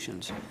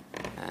institutions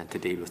to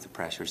deal with the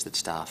pressures that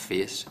staff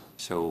face.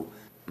 So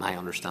my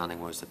understanding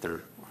was that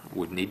there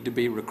would need to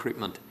be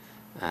recruitment,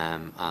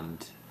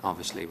 and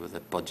obviously with the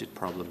budget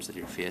problems that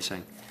you're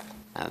facing,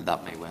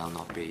 that may well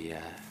not be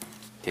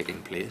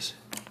taking place.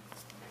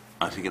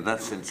 I think in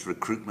that sense,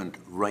 recruitment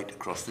right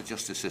across the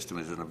justice system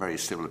is in a very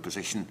similar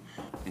position,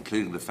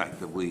 including the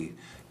fact that we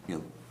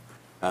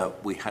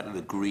had an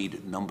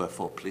agreed number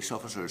for police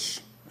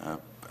officers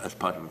as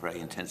part of a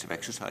very intensive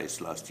exercise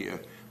last year,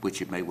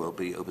 which it may well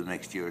be over the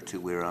next year or two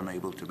we're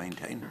unable to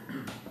maintain.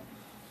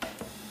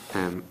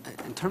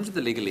 In terms of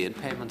the legal aid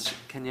payments,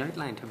 can you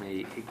outline to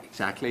me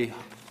exactly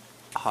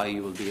how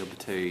you will be able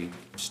to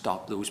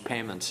stop those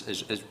payments?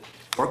 Is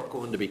work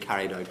going to be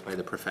carried out by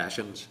the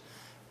professions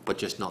but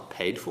just not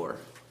paid for?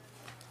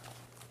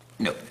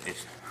 No.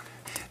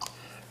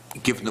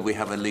 Given that we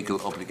have a legal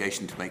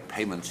obligation to make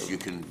payments, you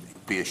can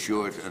be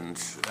assured,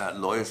 and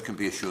lawyers can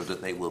be assured,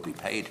 that they will be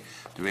paid.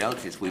 The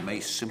reality is we may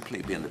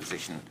simply be in the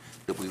position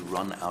that we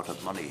run out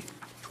of money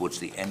towards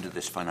the end of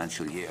this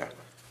financial year,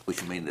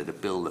 which would mean that a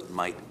bill that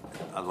might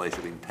otherwise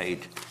have been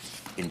paid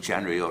in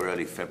January or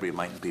early February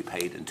mightn't be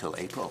paid until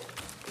April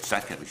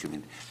 2nd, which would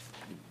mean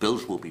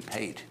bills will be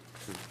paid.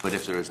 But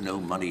if there is no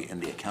money in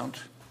the account,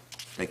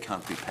 they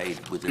can't be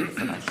paid within the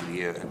financial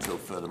year until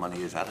further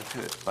money is added to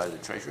it by the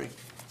Treasury.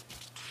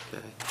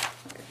 Okay.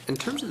 In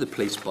terms of the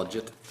police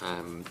budget,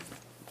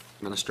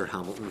 Minister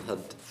Hamilton had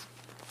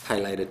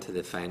highlighted to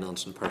the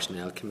Finance and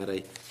Personnel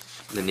Committee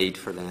the need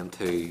for them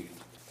to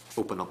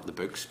open up the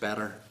books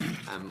better.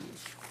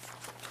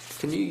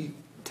 Can you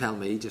tell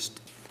me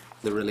just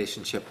the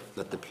relationship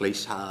that the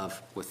police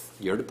have with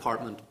your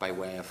department by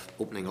way of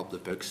opening up the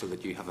books so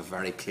that you have a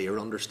very clear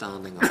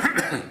understanding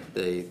of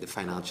the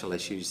financial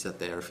issues that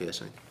they are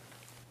facing?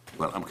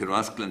 Well, I'm going to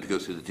ask Glenn to go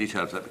through the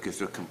details of that, because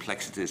there are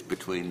complexities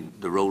between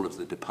the role of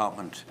the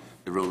department,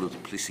 the role of the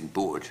policing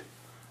board,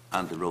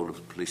 and the role of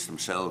the police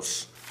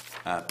themselves,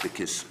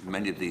 because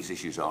many of these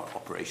issues are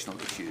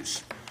operational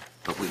issues.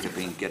 But we have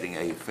been getting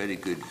a fairly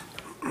good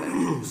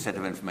set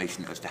of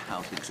information as to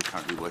how things are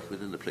currently working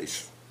within the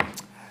police.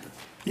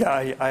 Yeah,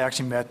 I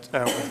actually met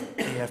with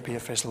DFP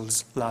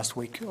officials last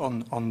week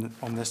on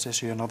this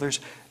issue and others.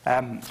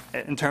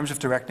 In terms of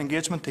direct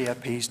engagement,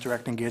 DFP's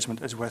direct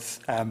engagement is with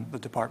the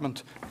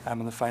department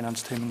and the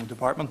finance team in the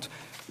department,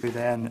 who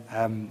then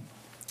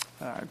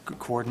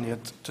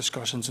coordinate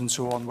discussions and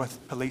so on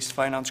with police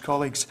finance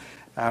colleagues.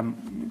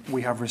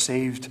 We have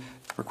received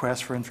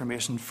requests for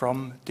information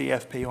from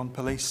DFP on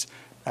police.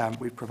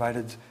 We've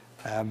provided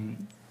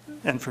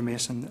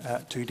information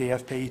to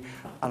DFP,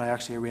 and I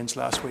actually arranged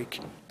last week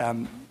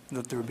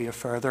that there would be a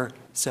further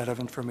set of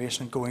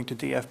information going to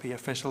DFP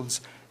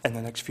officials in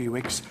the next few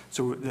weeks.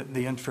 So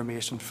the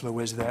information flow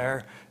is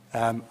there,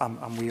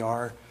 and we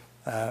are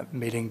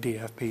meeting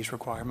DFP's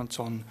requirements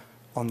on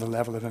the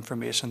level of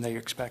information they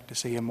expect to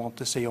see and want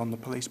to see on the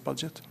police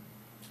budget.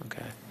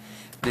 Okay.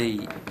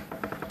 The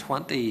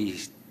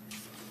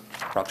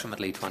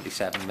approximately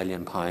 £27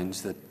 million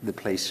that the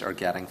police are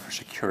getting for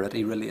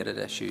security-related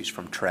issues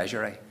from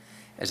Treasury,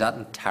 is that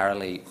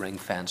entirely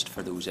ring-fenced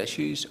for those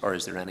issues, or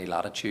is there any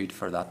latitude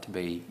for that to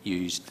be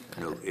used?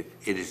 No, it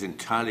is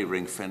entirely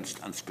ring-fenced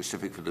and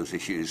specific for those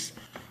issues,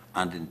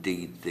 and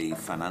indeed the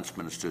Finance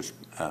Minister's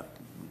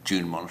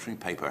June monitoring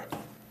paper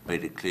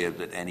made it clear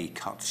that any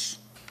cuts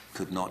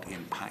could not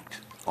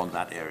impact on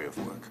that area of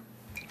work.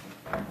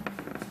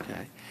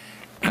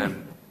 Okay.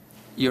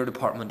 Your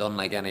department,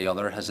 unlike any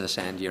other, has this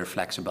end-year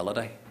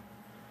flexibility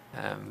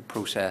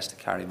process to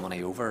carry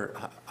money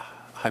over.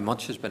 How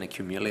much has been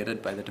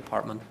accumulated by the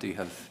department? Do you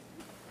have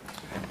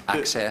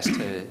access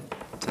to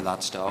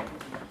that stock?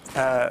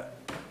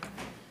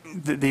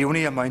 The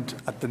only amount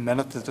at the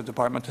minute that the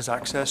department has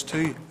access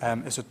to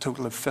is a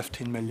total of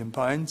 £15 million,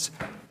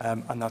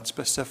 and that's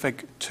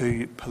specific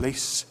to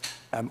police.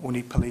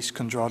 Only police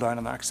can draw down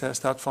and access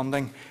that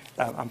funding,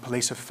 and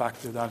police have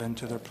factored that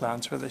into their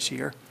plans for this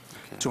year.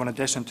 Okay. So in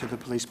addition to the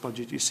police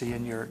budget you see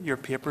in your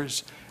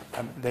papers,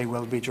 they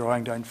will be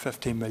drawing down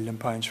 £15 million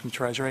from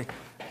Treasury,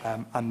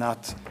 and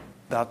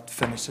that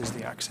finishes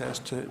the access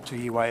to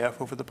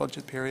EYF over the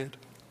budget period.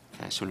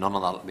 Okay, so none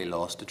of that will be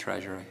lost to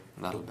Treasury?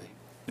 That'll be?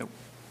 No.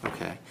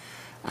 Okay.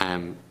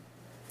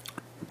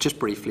 Just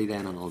briefly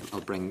then, and I'll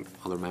bring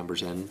other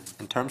members in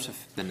terms of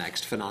the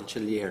next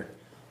financial year,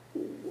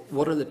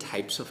 what are the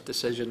types of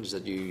decisions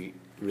that you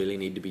really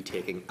need to be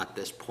taking at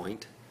this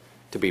point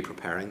to be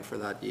preparing for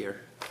that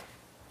year?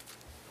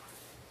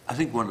 I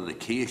think one of the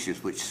key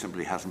issues which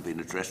simply hasn't been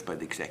addressed by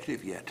the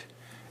Executive yet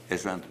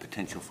is around the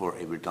potential for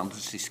a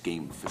redundancy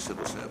scheme for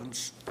civil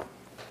servants.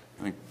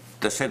 I mean,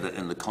 they said that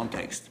in the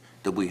context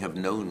that we have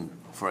known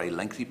for a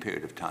lengthy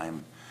period of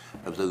time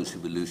of those who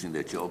were losing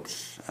their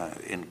jobs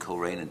in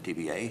Coleraine and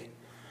DBA.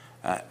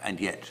 And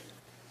yet,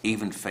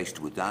 even faced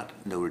with that,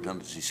 no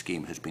redundancy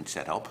scheme has been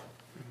set up.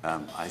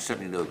 I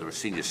certainly know there are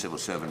senior civil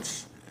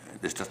servants,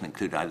 this doesn't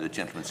include either the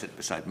gentleman sitting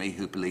beside me,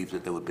 who believe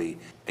that there would be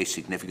a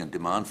significant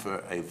demand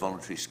for a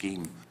voluntary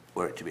scheme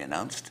were it to be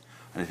announced.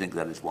 And I think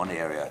that is one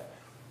area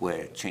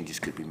where changes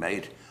could be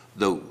made,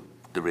 though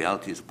the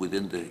reality is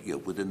within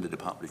the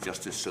Department of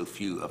Justice, so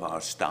few of our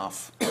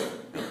staff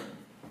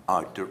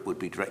would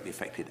be directly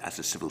affected as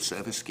a civil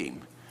service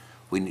scheme.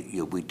 We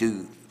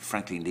do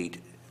frankly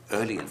need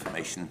early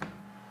information.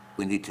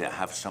 We need to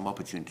have some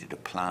opportunity to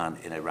plan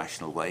in a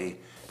rational way,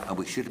 and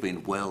we should have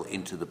been well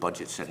into the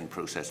budget setting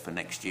process for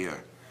next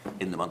year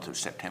in the month of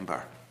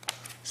September,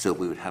 so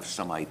we would have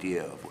some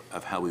idea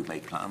of how we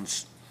make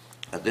plans.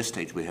 At this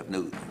stage, we have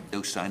no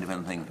sign of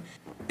anything.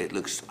 It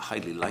looks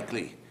highly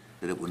likely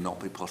that it will not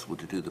be possible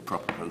to do the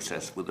proper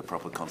process with the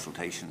proper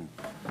consultation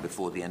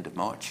before the end of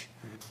March,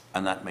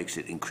 and that makes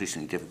it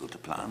increasingly difficult to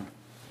plan.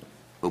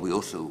 But we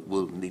also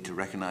will need to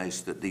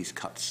recognise that these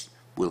cuts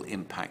will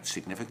impact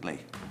significantly.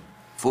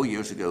 4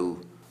 years ago,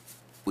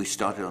 we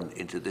started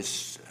into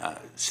this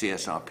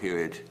CSR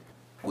period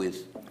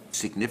with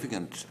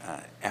significant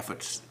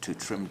efforts to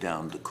trim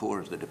down the core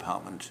of the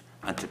department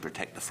and to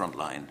protect the front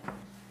line,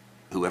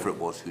 whoever it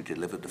was who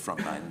delivered the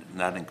front line. And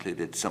that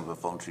included some of our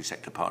voluntary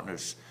sector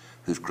partners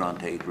whose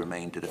grant aid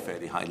remained at a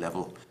fairly high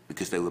level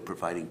because they were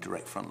providing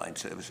direct frontline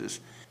services.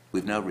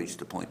 We've now reached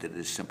the point that it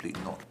is simply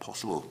not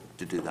possible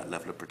to do that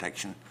level of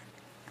protection.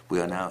 We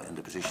are now in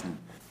the position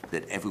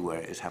that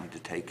everywhere is having to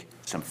take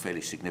some fairly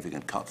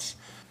significant cuts.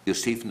 You'll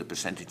see from the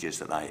percentages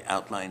that I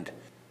outlined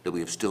that we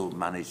have still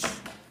managed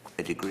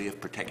a degree of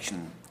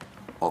protection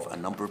of a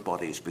number of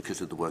bodies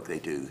because of the work they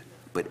do,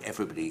 but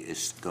everybody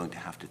is going to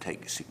have to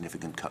take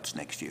significant cuts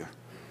next year.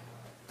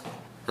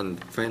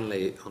 And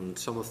finally, on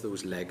some of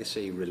those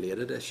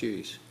legacy-related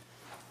issues,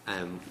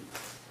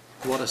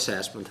 what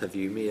assessment have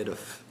you made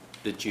of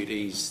the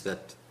duties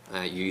that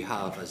you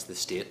have as the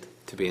state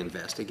to be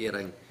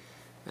investigating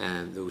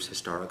those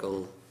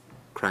historical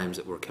crimes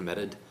that were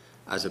committed,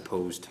 as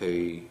opposed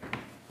to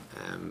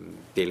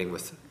dealing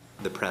with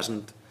the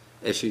present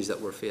issues that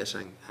we're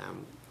facing?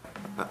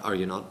 Are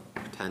you not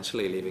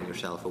potentially leaving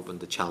yourself open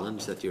to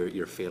challenge that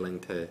you're failing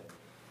to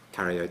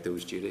carry out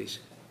those duties?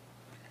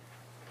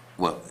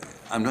 Well,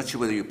 I'm not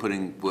sure whether you're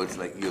putting words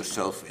like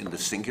yourself in the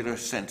singular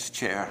sense,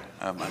 Chair.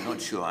 I'm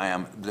not sure I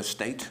am the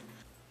state.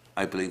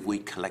 I believe we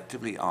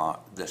collectively are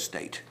the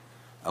state,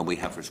 and we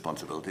have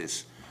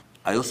responsibilities.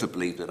 I also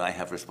believe that I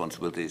have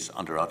responsibilities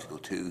under Article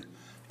 2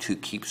 to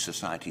keep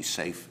society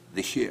safe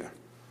this year.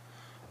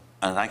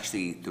 And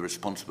actually, the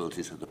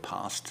responsibilities of the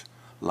past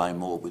lie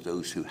more with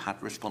those who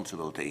had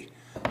responsibility,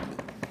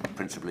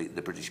 principally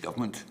the British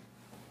government.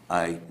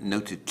 I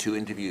noted 2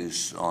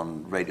 interviews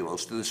on Radio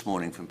Ulster this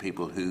morning from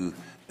people who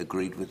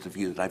agreed with the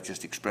view that I've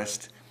just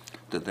expressed,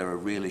 that there are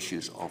real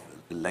issues of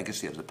the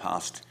legacy of the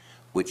past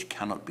which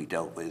cannot be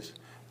dealt with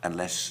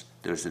unless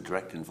there is a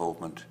direct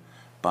involvement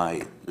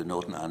by the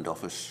Northern Ireland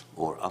Office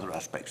or other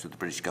aspects of the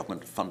British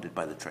government funded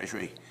by the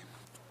Treasury,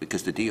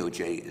 because the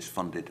DOJ is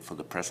funded for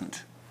the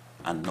present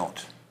and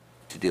not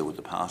to deal with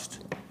the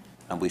past.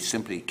 And we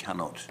simply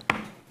cannot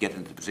get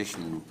into the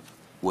position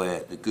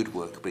where the good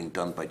work being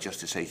done by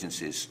justice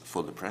agencies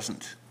for the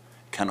present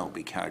cannot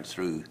be carried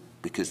through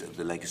because of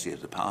the legacy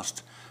of the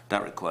past.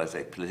 That requires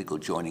a political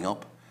joining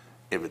up.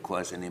 It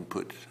requires an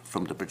input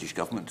from the British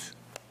government.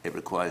 It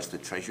requires the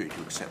Treasury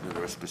to accept that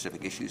there are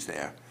specific issues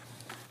there.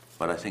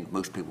 But I think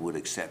most people would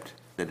accept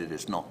that it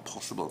is not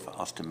possible for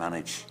us to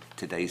manage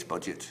today's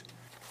budget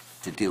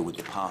to deal with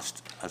the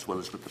past as well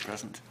as with the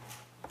present.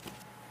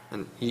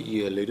 And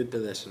you alluded to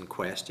this in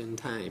question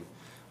time.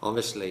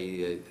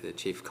 Obviously, the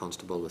Chief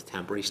Constable with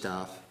temporary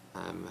staff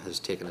has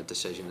taken a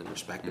decision in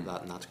respect of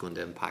that, and that's going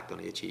to impact on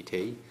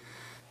HET.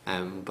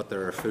 But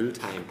there are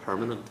full-time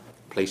permanent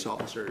police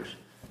officers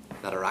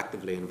that are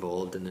actively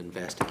involved in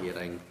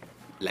investigating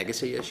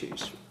legacy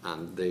issues.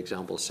 And the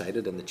example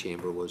cited in the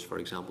Chamber was, for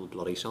example,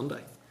 Bloody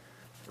Sunday,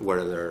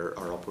 where there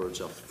are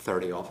upwards of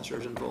 30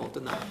 officers involved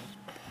in that.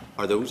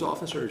 Are those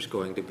officers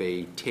going to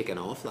be taken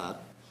off that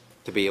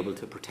to be able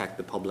to protect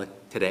the public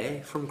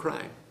today from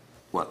crime?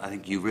 Well, I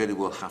think you really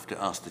will have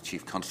to ask the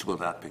Chief Constable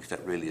that, because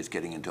that really is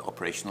getting into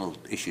operational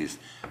issues.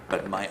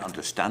 But my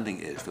understanding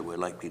is that we're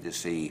likely to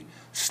see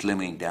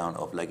slimming down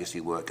of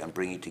legacy work and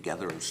bringing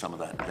together of some of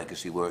that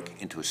legacy work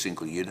into a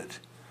single unit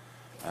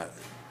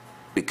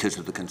because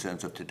of the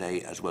concerns of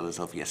today as well as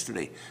of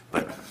yesterday.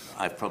 But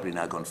I've probably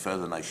now gone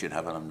further than I should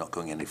have, and I'm not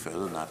going any further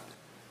than that.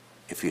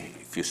 If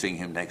you're seeing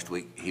him next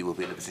week, he will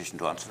be in a position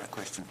to answer that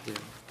question. Yeah.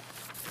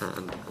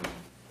 And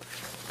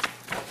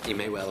he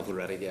may well have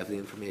already gave the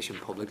information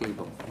publicly,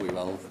 but we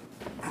will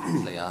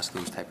ask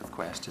those type of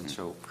questions.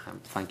 So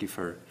thank you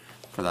for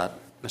that.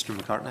 Mr.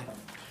 McCartney.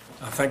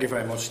 Thank you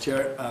very much,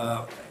 Chair.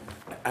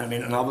 I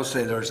mean, and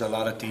obviously there's a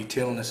lot of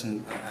detail in this,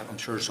 and I'm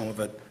sure some of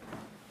it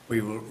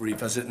we will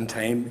revisit in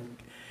time.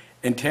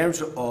 In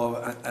terms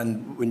of,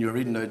 and when you were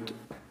reading out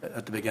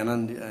at the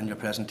beginning in your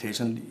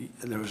presentation,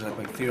 there was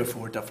about 3 or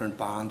 4 different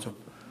bands of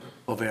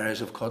of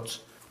areas of cuts.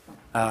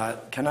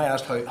 Can I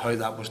ask how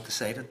that was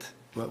decided,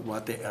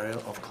 what the area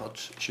of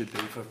cuts should be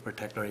for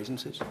particular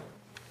agencies?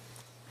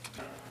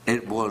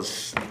 It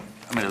was,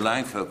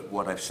 allowing for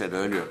what I've said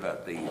earlier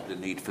about the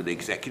need for the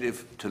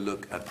executive to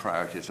look at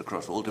priorities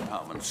across all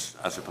departments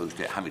as opposed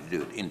to having to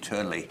do it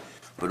internally.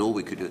 But all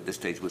we could do at this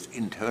stage was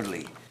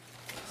internally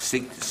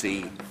seek to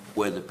see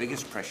where the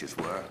biggest pressures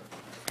were,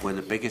 where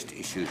the biggest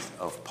issues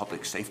of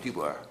public safety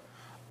were,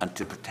 and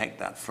to protect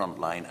that front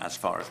line as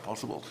far as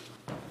possible.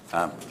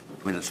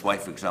 That's why,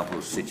 for example,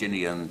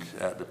 Sijini and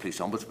the Police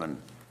Ombudsman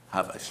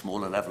have a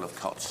smaller level of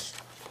cuts.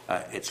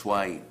 It's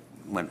why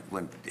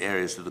when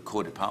areas of the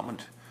core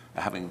department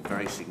are having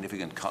very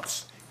significant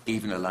cuts,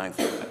 even allowing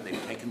for that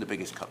they've taken the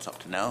biggest cuts up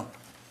to now,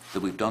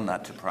 that we've done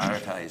that to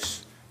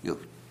prioritise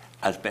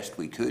as best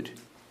we could.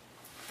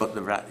 But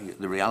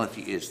the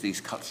reality is these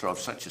cuts are of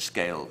such a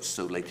scale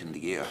so late in the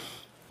year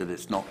that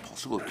it's not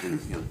possible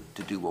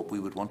to do what we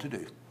would want to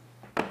do.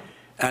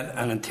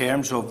 And in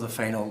terms of the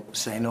final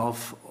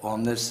sign-off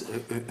on this,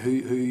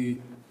 who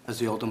has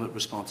the ultimate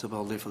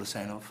responsibility for the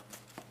sign-off?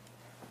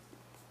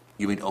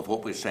 You mean of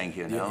what we're saying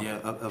here now? Yeah,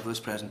 of this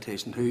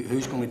presentation.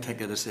 Who's going to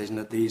take a decision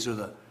that these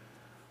are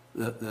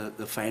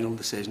the final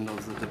decision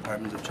of the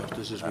Department of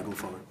Justice as we go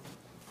forward?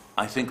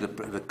 I think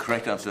the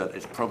correct answer to that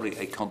is probably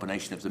a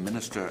combination of the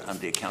Minister and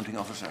the Accounting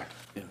Officer.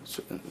 Yeah,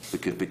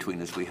 because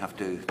between us we have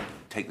to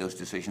take those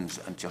decisions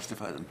and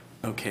justify them.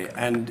 Okay,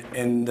 and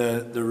in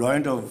the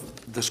round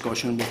of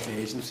discussion with the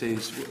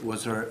agencies,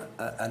 was there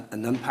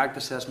an impact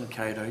assessment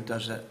carried out?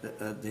 Does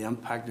the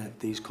impact that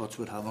these cuts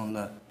would have on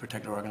the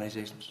particular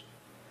organisations?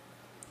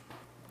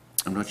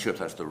 I'm not sure if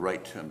that's the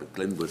right term, but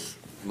Glyn was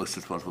most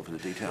responsible for the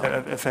detail.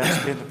 If I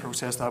explain the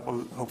process, that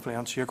will hopefully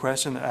answer your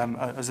question.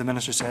 As the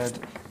Minister said,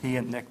 he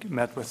and Nick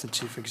met with the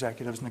Chief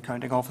Executives and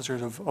Accounting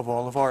Officers of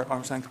all of our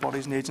arm's-length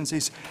bodies and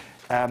agencies.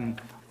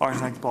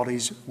 Arm's-length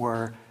bodies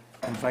were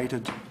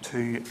invited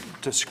to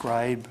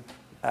describe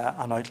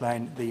and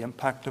outline the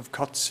impact of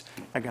cuts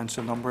against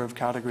a number of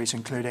categories,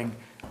 including,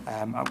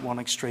 at one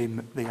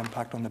extreme, the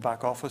impact on the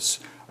back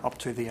office, up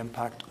to the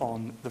impact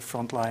on the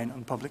front line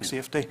and public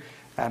safety.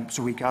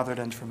 So we gathered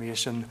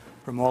information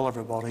from all of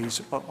our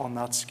bodies on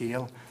that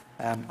scale,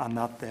 and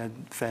that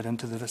then fed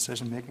into the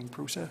decision-making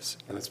process.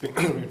 And it's been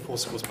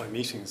reinforced, of course, by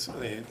meetings.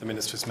 The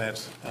ministers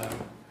met,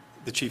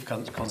 the Chief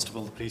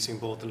Constable, the Policing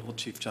Board, the Lord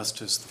Chief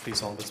Justice, the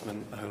Police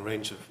Ombudsman, a whole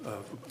range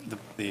of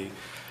the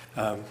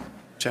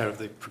Chair of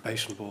the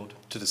Probation Board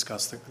to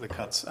discuss the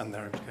cuts and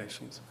their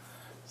implications.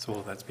 So all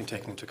of that's been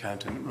taken into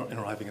account in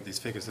arriving at these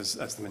figures.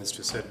 As the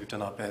Minister said, we've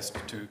done our best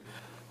to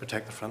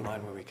protect the front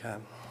line where we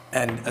can.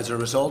 And as a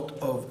result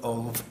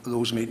of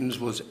those meetings,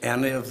 was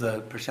any of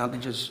the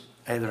percentages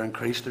either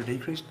increased or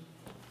decreased?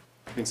 There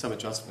have been some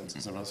adjustments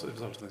as a result of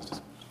those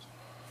discussions.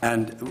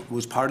 And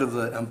was part of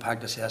the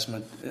impact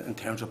assessment in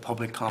terms of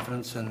public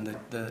confidence in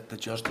the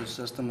justice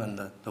system and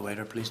the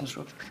wider policing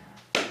structures?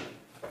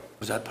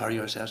 Was that part of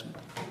your assessment?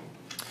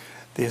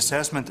 The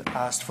assessment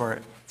asked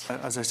for,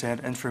 as I said,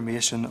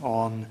 information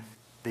on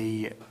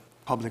the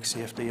public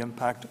safety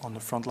impact, on the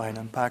frontline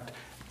impact,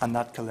 and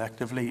that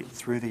collectively,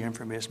 through the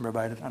information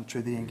provided and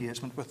through the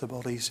engagement with the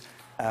bodies,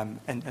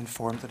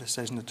 informed the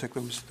decision that took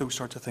those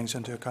sorts of things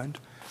into account.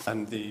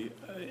 And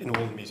in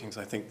all the meetings,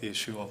 I think the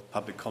issue of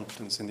public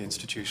confidence in the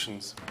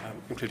institutions,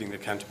 including the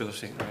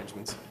accountability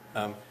arrangements,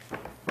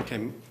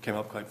 came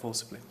up quite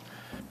forcibly.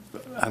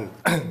 And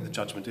the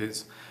judgment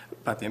is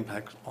about the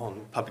impact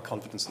on public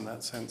confidence in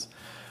that sense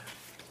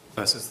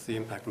versus the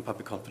impact on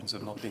public confidence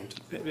of not being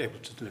able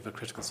to deliver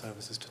critical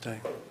services today.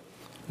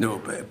 No,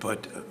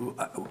 but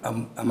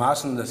I'm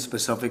asking the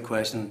specific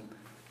question,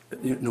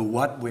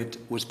 what weight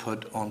was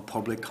put on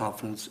public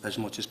confidence as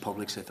much as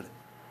public safety?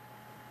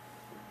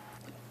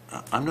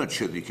 I'm not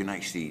sure that you can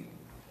actually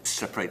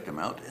separate them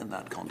out in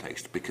that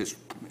context, because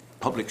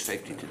public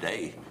safety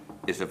today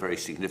is a very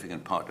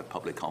significant part of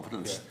public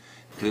confidence.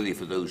 Yeah. Clearly,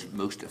 for those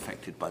most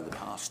affected by the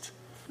past,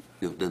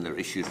 then there are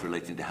issues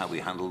relating to how we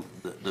handle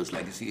those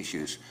legacy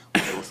issues,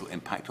 which also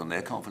impact on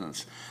their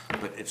confidence.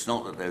 But it's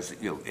not that there's,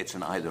 it's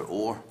an either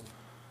or.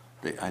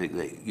 I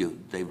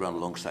think they run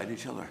alongside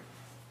each other.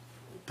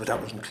 But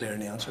that wasn't clear in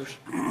the answers.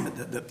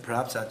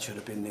 Perhaps that should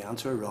have been the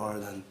answer, rather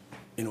than,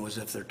 as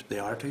if they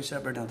are two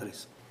separate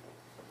entities.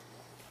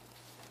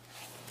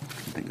 I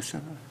think so.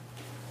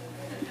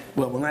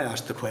 Well, when I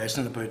asked the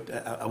question about,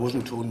 I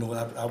wasn't told no,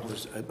 that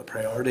was a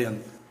priority,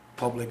 and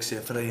public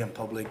safety and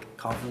public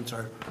confidence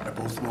are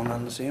both one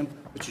and the same,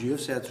 which you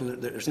have said. So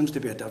there seems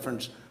to be a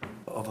difference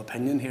of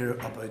opinion here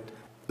about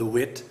the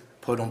weight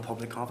put on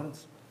public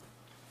confidence.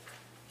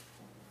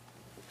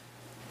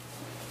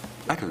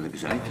 I don't think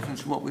there's any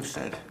difference in what we've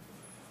said.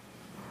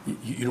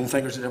 You don't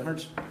think there's a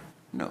difference?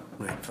 No.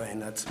 Right, fine.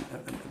 That's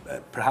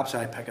perhaps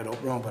I pick it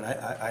up wrong, but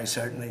I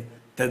certainly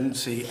didn't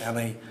see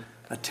any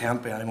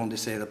attempt by anyone to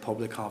say that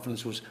public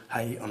confidence was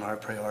high on our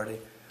priority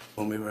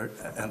when we were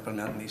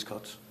implementing these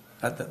cuts.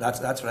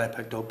 That's what I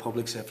picked up.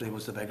 Public safety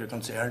was the bigger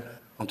concern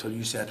until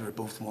you said they were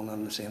both one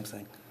and the same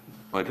thing.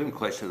 Well, I didn't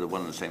quite say they're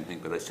one and the same thing,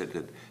 but I said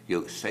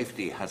that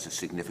safety has a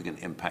significant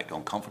impact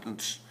on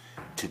confidence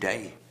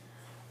today.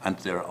 And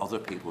there are other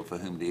people for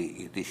whom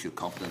the issue of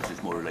confidence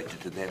is more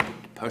related to their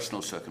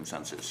personal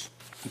circumstances.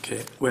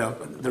 Okay. Well,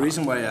 the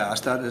reason why I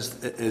asked that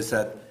is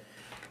that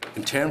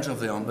in terms of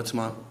the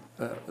Ombudsman,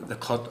 the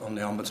cut on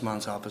the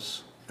Ombudsman's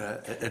office,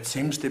 it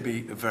seems to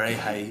be very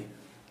high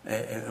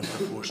in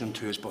proportion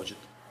to his budget.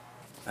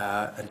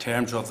 In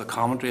terms of the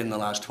commentary in the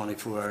last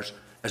 24 hours,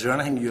 is there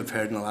anything you have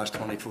heard in the last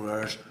 24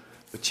 hours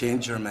that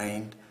changed your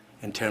mind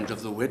in terms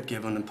of the weight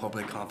given in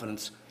public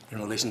confidence in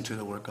relation to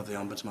the work of the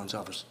Ombudsman's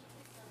office?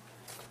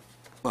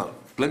 Well,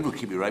 Glenn will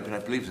keep you right, but I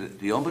believe that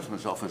the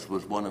Ombudsman's Office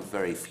was one of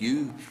very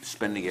few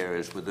spending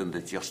areas within the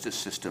justice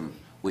system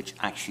which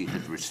actually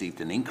had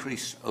received an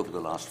increase over the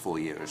last 4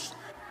 years,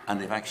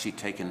 and they've actually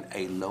taken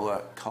a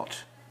lower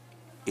cut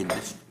in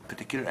this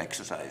particular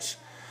exercise.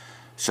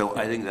 So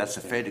I think that's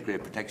a fair degree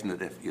of protection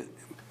that if you...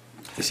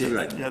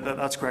 Right. Yeah,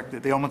 that's correct.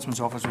 The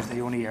Ombudsman's Office was the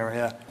only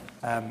area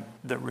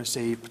that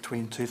received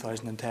between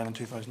 2010 and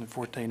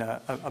 2014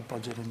 a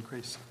budget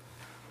increase.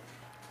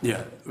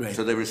 Yeah, right.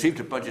 So they received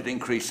a budget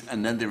increase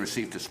and then they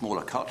received a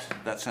smaller cut.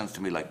 That sounds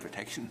to me like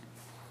protection.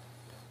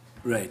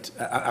 Right.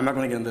 I'm not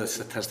going to get into the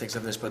statistics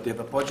of this, but they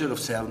have a budget of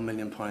 £7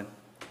 million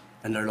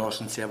and they're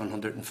losing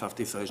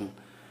 750,000.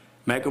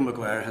 Michael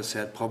Maguire has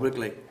said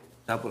publicly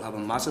that will have a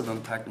massive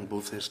impact on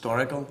both the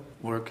historical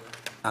work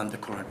and the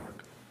current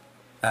work.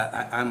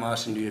 I'm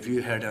asking you if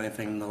you heard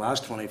anything in the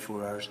last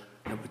 24 hours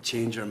that would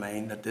change your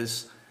mind that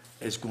this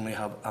is going to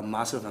have a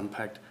massive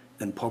impact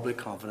in public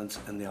confidence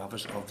in the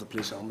office of the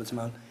Police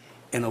Ombudsman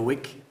in a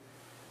week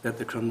that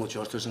the Criminal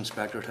Justice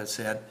Inspectorate has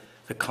said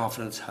the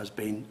confidence has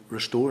been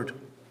restored,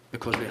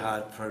 because we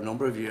had for a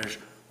number of years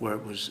where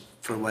it was,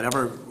 for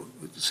whatever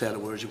set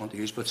of words you want to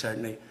use, but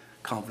certainly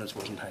confidence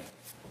wasn't high.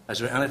 Is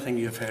there anything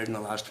you've heard in the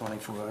last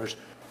 24 hours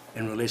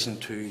in relation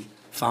to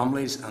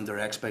families and their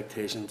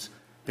expectations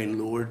being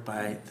lowered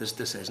by this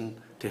decision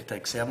to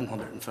take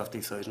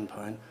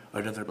 £750,000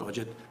 out of their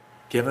budget,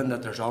 given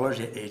that there's other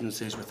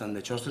agencies within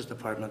the Justice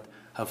Department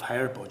have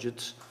higher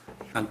budgets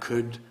and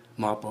could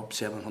mop up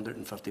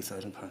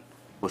 £750,000?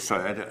 Well,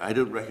 sorry, I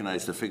don't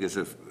recognise the figures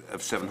of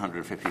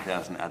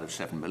 750,000 out of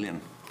 7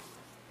 million.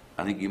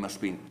 I think you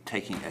must be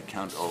taking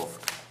account of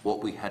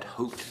what we had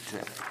hoped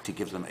to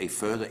give them a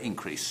further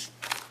increase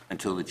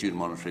until the June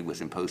monitoring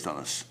was imposed on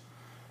us.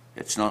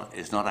 It's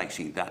not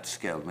actually that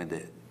scale. I mean,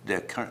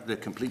 the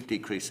complete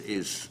decrease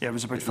is... Yeah, it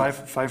was about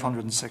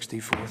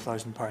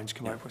 £564,000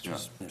 come out, which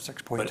was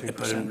 6.2%.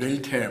 But in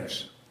real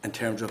terms, in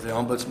terms of the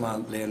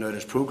Ombudsman laying out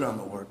his programme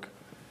of work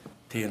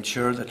to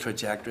ensure the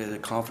trajectory, the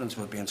confidence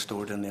would be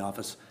installed in the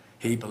office,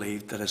 he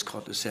believed that his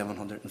cut is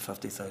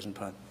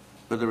 £750,000.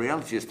 But the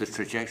reality is the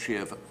trajectory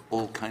of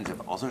all kinds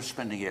of other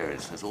spending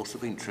areas has also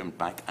been trimmed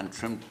back, and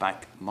trimmed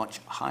back much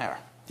higher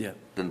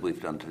than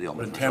we've done to the Ombudsman.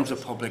 But in terms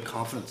of public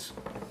confidence,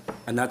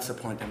 and that's the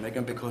point I'm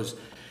making, because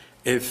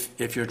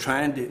if you're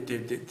trying to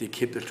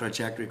keep the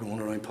trajectory going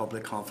around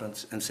public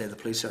confidence in, say, the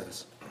police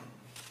service,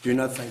 do you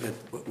not think that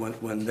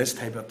when this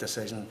type of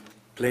decision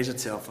plays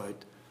itself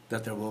out,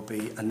 that there will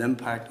be an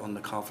impact on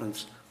the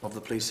confidence of the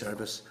police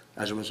service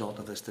as a result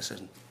of this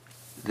decision?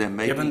 There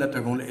may Given that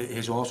they're going to,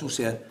 he's also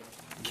said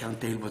he can't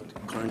deal with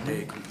current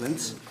day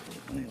complaints,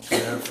 so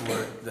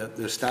therefore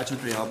the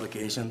statutory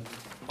obligation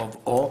of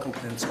all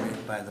complaints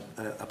made by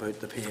about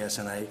the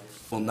PSNI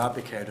will not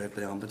be carried out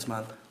by the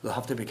Ombudsman. They'll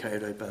have to be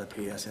carried out by the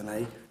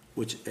PSNI,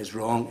 which is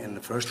wrong in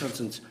the first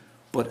instance,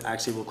 but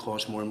actually will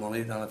cost more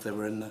money than if they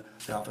were in the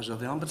office of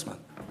the Ombudsman.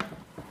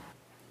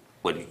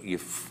 Well,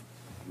 you've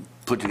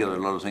put together a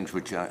lot of things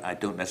which I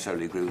don't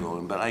necessarily agree with,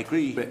 Owen, but I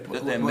agree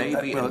that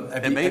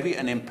there may be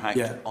an impact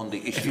on the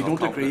issue of confidence. If you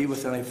don't agree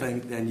with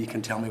anything, then you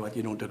can tell me what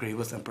you don't agree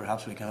with, and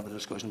perhaps we can have a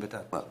discussion about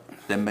that. Well,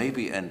 there may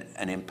be an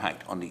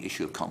impact on the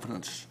issue of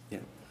confidence. Yeah.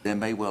 There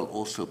may well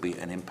also be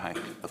an impact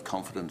of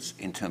confidence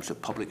in terms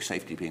of public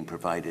safety being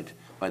provided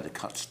by the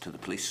cuts to the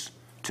police,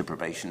 to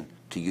probation,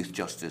 to youth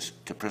justice,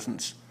 to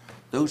prisons.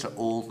 Those are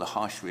all the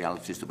harsh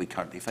realities that we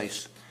currently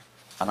face.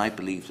 And I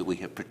believe that we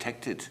have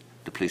protected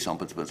the Police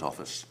Ombudsman's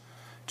Office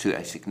to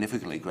a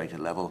significantly greater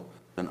level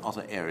than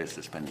other areas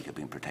of spending have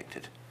been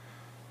protected.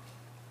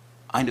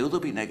 I know there'll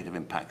be negative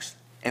impacts.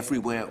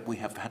 Everywhere we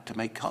have had to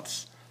make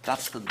cuts.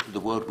 That's the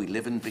world we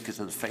live in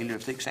because of the failure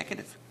of the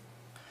executive.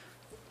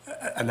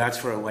 And that's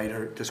for a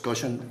wider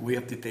discussion. We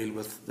have to deal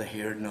with the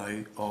here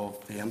now of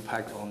the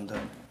impact on the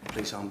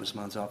Police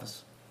Ombudsman's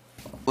Office.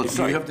 Well,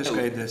 sorry, you have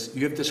described this.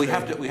 You have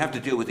described we have to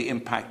deal with the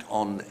impact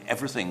on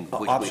everything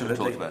which we have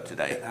talked about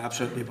today.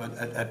 Absolutely, but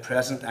at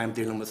present I'm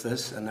dealing with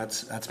this, and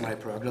that's my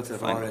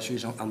prerogative. There are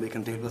issues, and we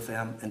can deal with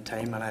them in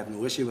time, and I have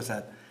no issue with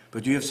that.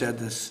 But you have said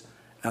this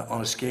on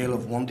a scale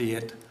of 1 to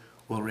 8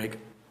 will rate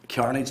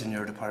carnage in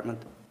your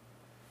department.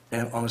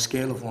 On a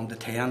scale of 1 to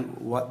 10,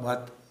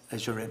 what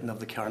is your rating of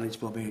the carnage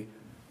will be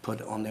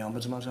put on the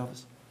Ombudsman's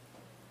Office?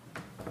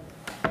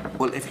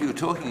 Well, if you were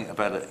talking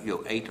about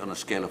 8 on a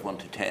scale of 1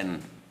 to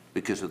 10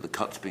 because of the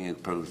cuts being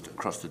imposed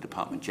across the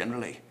department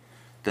generally,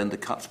 then the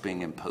cuts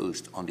being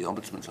imposed on the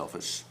Ombudsman's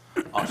Office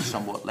are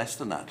somewhat less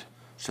than that.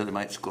 So they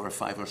might score a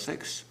 5 or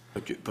 6.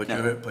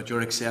 But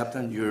you're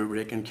accepting, you're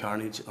raking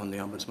carnage on the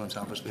Ombudsman's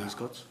Office with these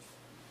cuts?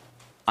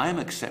 I am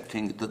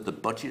accepting that the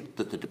budget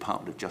that the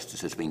Department of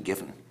Justice has been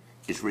given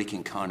is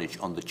wreaking carnage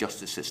on the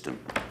justice system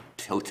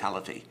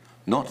totality,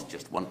 not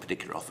just one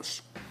particular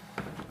office.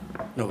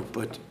 No,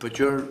 but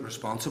you're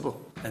responsible,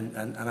 and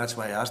that's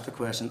why I asked the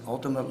question.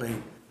 Ultimately,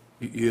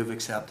 you have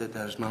accepted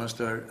that as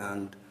Minister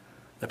and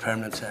the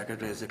Permanent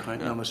Secretary as the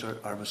Accounting Officer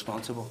are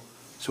responsible.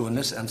 So in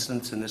this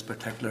instance, in this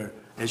particular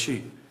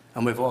issue,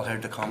 and we've all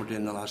heard the commentary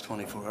in the last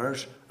 24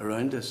 hours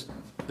around this,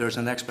 there's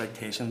an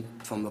expectation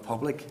from the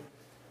public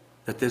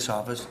that this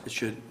office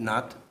should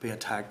not be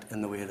attacked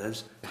in the way it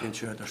is to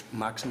ensure there's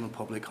maximum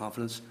public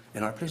confidence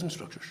in our policing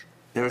structures.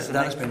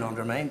 That has been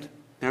undermined.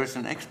 There is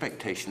an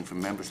expectation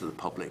from members of the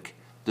public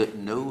that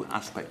no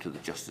aspect of the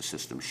justice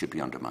system should be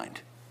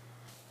undermined.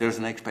 There is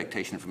an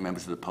expectation from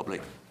members of the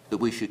public that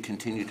we should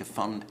continue to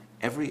fund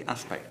every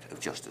aspect of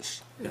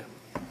justice. Yeah.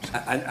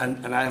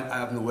 And I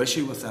have no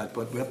issue with that,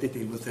 but we have to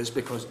deal with this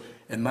because,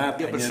 in my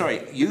opinion... Yeah, but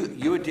sorry,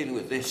 you are dealing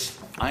with this.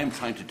 I am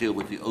trying to deal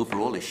with the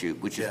overall issue,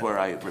 which is where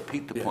I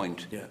repeat the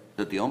point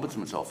that the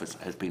Ombudsman's Office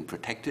has been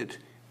protected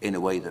in a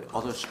way that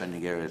other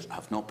spending areas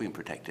have not been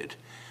protected,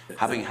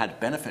 having had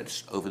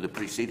benefits over the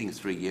preceding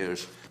 3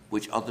 years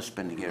which other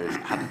spending areas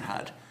hadn't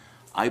had.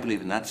 I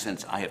believe in that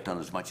sense I have done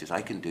as much as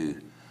I can do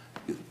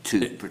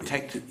to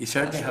protect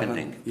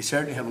spending. You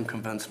certainly haven't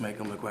convinced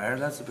Michael Maguire,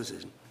 that's the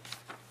position.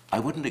 I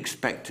wouldn't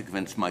expect to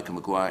convince Michael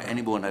Maguire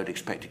any more than I would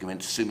expect to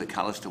convince Sue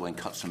McAllister when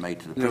cuts are made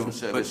to the prison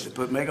service.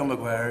 But Michael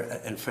Maguire,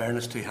 in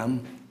fairness to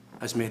him,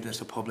 has made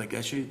this a public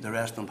issue. The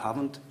rest of them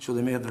haven't. So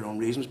they may have their own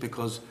reasons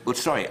because... Well,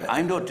 sorry,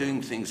 I'm not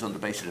doing things on the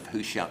basis of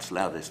who shouts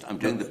loudest. I'm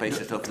doing the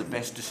basis of the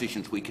best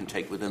decisions we can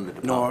take within the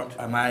department.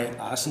 Nor am I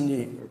asking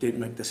you to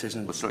make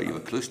decisions. Well, sorry, you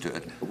were close to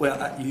it.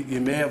 Well, you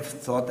may have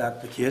thought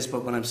that the case,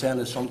 but what I'm saying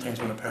is sometimes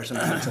when a person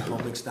takes a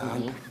public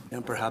stand,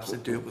 then perhaps they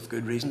do it with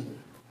good reason.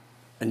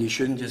 And you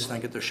shouldn't just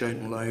think that they're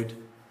shouting loud,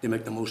 they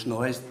make the most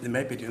noise. They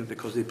might be doing it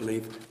because they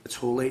believe it's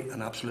wholly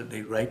and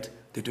absolutely right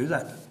to do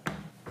that.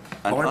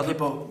 And other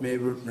people may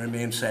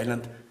remain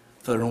silent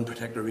for their own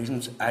particular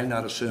reasons. I'll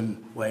not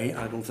assume why, and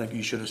I don't think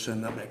you should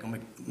assume that, Michael.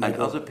 And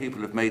other people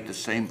have made the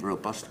same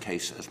robust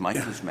case as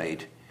Michael has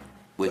made,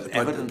 with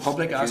evidence the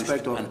public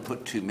aspect of and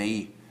put to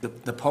me.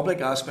 The public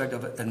aspect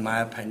of it, in my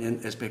opinion,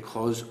 is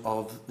because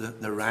of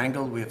the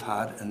wrangle we've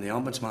had in the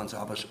Ombudsman's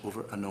Office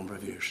over a number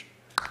of years.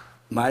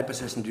 My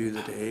position to you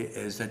today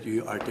is that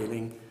you are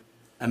dealing,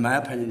 in my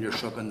opinion, you're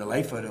sucking the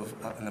life out of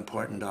an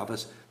important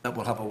office that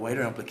will have a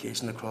wider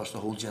implication across the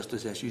whole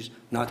justice issues,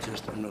 not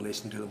just in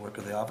relation to the work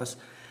of the office.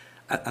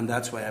 And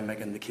that's why I'm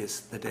making the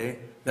case today.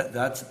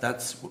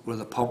 That's where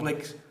the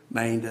public's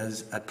mind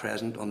is at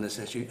present on this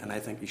issue, and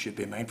I think you should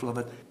be mindful of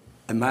it.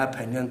 In my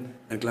opinion,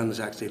 and Glenn has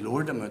actually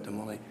lowered the amount of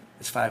money,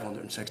 it's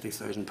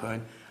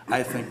 £560,000.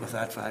 I think with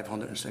that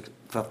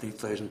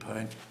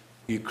 £550,000,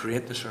 you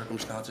create the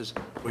circumstances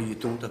where you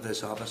don't have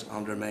this office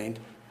undermined.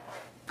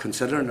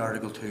 Considering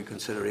Article 2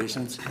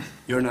 considerations,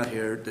 you're not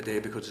here today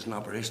because it's an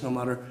operational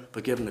matter,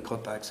 but given the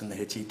cutbacks in the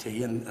HET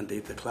and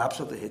indeed the collapse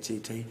of the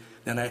HET,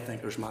 then I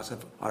think there's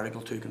massive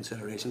Article 2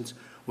 considerations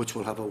which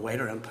will have a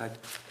wider impact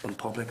on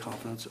public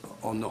confidence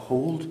on the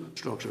whole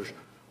structures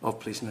of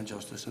policing and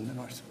justice in the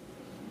North.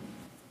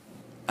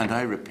 And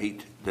I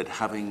repeat that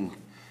having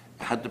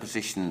had the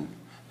position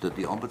that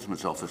the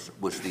Ombudsman's Office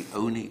was the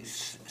only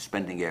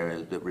spending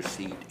area that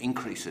received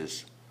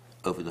increases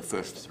over the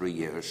first 3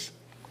 years,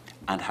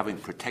 and having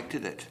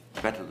protected it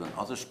better than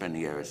other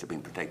spending areas have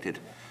been protected,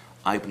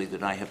 I believe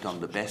that I have done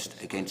the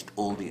best against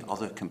all the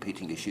other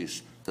competing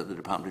issues that the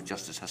Department of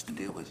Justice has to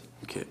deal with.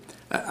 Okay.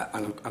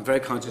 And I'm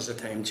very conscious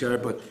of time, Chair,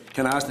 but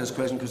can I ask this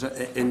question? Because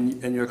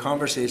in your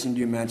conversation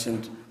you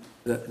mentioned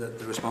the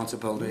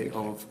responsibility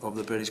of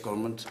the British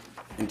government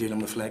in dealing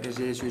with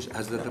legacy issues.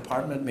 Has the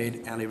department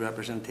made any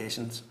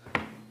representations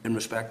in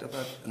respect of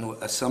that? You know,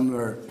 a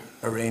similar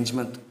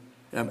arrangement.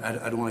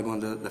 I don't want to go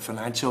into the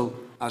financial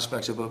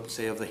aspects of it,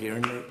 say of the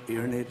hearing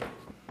aid,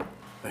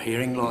 a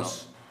hearing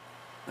loss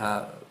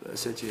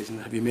situation.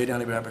 Have you made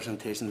any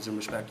representations in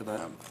respect of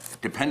that?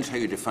 Depends how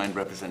you define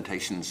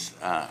representations.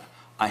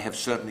 I have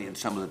certainly, in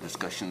some of the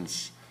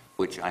discussions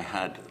which I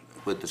had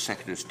with the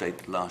Secretary of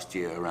State last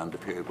year around the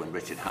period when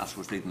Richard Haas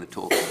was leading the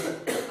talk,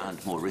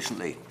 and more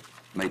recently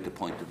made the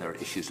point that there are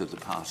issues of the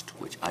past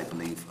which I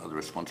believe are the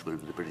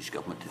responsibility of the British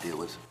government to deal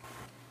with.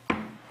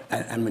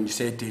 And when you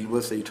say deal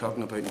with, are you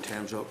talking about in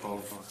terms of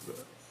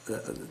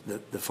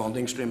the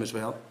funding stream as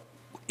well?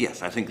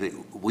 Yes, I think that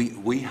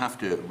we have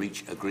to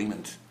reach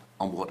agreement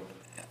on what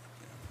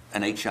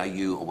an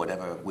HIU or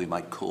whatever we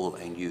might call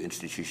a new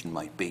institution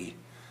might be.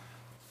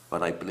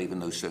 But I believe in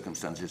those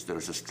circumstances there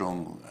is a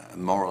strong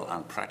moral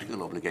and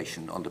practical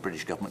obligation on the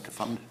British government to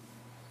fund.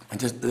 And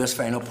just this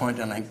final point,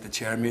 and I think the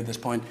Chair made this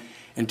point,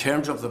 in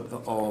terms of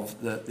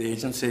the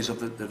agencies of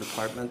the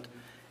department,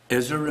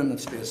 is there room and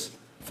space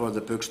for the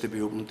books to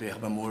be open to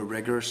have a more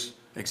rigorous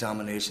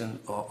examination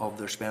of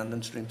their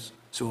spending streams,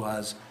 so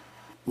as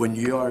when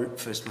you are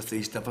faced with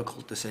these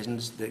difficult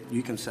decisions that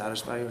you can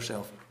satisfy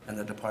yourself in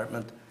the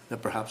department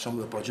that perhaps some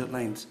of the budget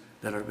lines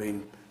that are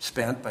being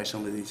spent by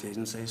some of these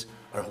agencies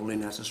are wholly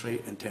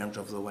necessary in terms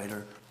of the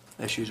wider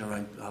issues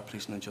around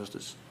policing and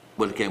justice?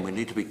 Well, again, we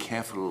need to be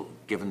careful,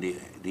 given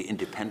the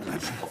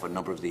independence of a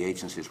number of the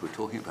agencies we're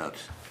talking about,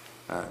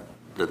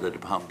 that the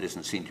department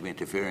doesn't seem to be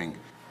interfering.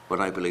 But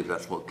I believe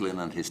that's what Glyn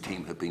and his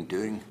team have been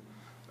doing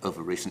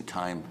over recent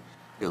time,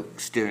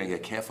 steering a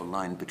careful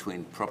line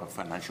between proper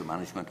financial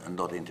management and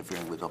not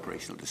interfering with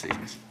operational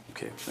decisions.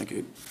 Okay, thank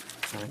you.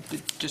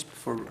 Just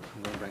before I'm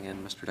going to bring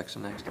in Mr.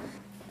 Dixon next,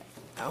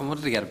 I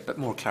wanted to get a bit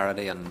more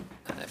clarity on,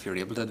 if you're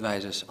able to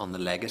advise us, on the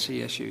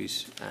legacy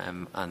issues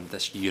and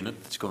this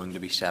unit that's going to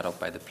be set up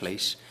by the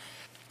police.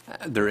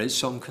 There is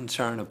some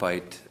concern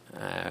about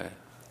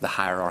the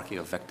hierarchy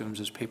of victims,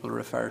 as people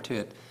refer to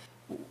it.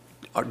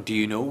 Do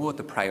you know what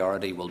the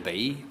priority will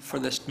be for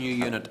this new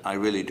unit? I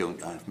really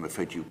don't. I'm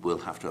afraid you will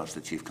have to ask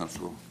the Chief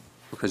Constable.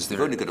 Because We've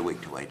only got a week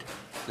to wait.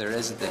 There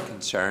is the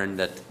concern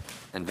that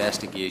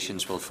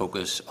investigations will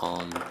focus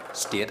on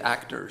state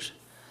actors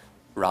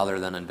rather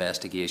than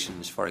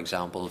investigations, for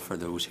example, for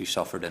those who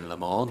suffered in Le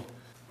Mans.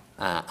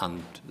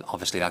 And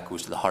obviously that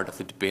goes to the heart of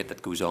the debate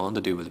that goes on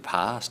to do with the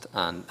past.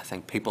 And I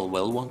think people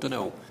will want to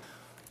know,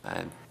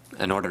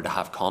 in order to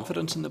have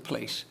confidence in the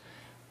police,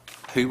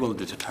 who will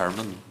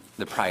determine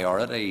the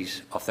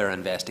priorities of their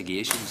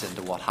investigations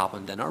into what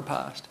happened in our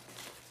past.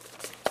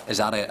 Is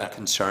that a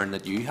concern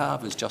that you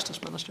have as Justice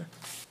Minister?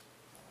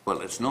 Well,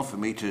 it's not for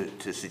me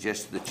to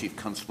suggest to the Chief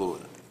Constable,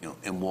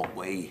 in what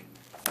way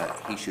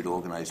he should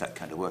organise that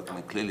kind of work. I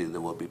mean, clearly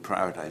there will be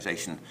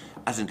prioritisation,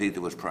 as indeed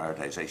there was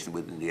prioritisation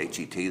within the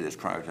HET, there's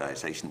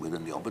prioritisation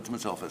within the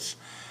Ombudsman's Office.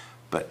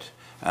 But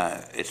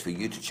it's for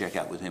you to check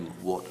out with him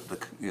what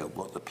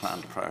the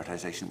planned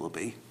prioritisation will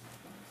be.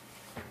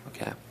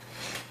 Okay.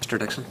 Mr.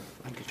 Dixon.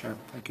 Thank you, Chair.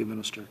 Thank you,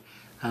 Minister.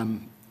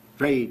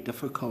 Very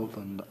difficult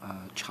and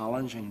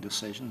challenging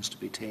decisions to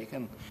be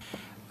taken.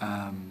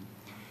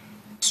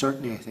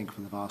 Certainly, I think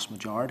for the vast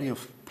majority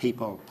of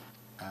people,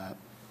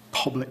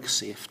 public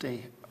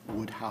safety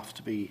would have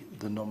to be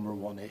the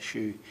 #1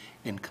 issue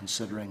in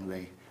considering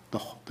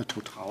the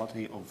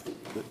totality of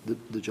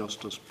the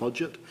justice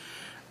budget.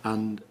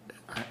 And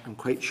I'm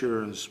quite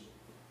sure, as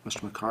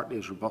Mr. McCarthy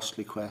has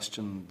robustly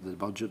questioned the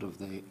budget of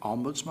the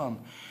Ombudsman,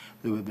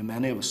 there would be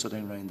many of us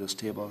sitting around this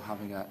table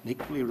having an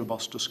equally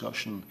robust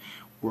discussion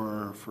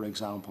were, for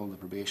example, the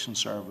probation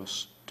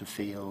service to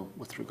fail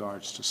with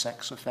regards to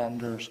sex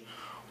offenders,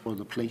 or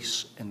the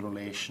police in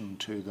relation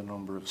to the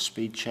number of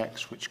speed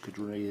checks, which could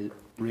lead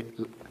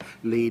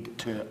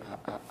to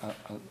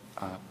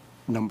a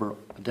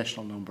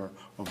additional number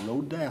of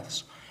road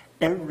deaths.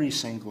 Every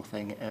single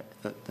thing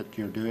that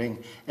you're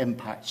doing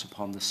impacts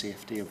upon the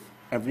safety of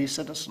every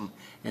citizen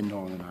in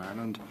Northern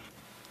Ireland.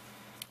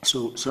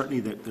 So certainly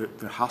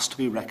there has to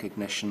be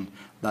recognition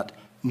that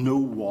no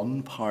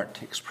one part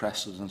takes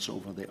precedence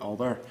over the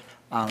other,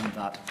 and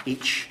that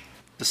each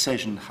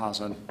decision has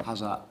an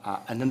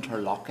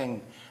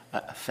interlocking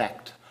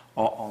effect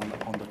on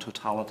the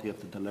totality of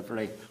the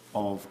delivery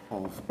of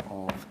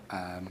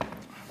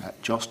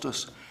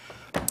justice.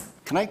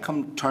 Can I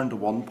turn to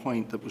one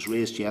point that was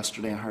raised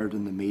yesterday and heard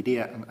in the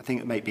media? And I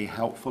think it might be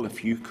helpful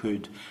if you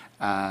could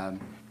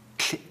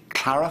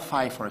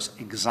clarify for us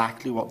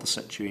exactly what the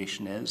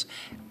situation is.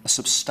 A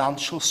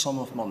substantial sum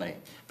of money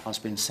has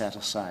been set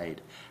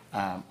aside.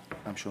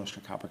 I'm sure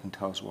Mr. Capper can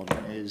tell us what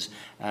it is,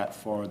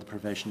 for the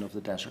provision of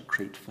the Desert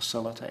Creek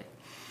facility.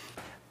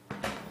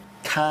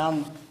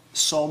 Can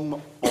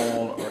some,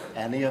 all, or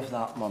any of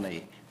that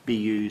money be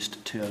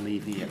used to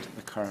alleviate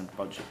the current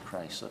budget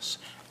crisis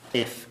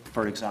if,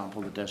 for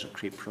example, the Desert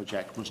Creek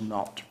project was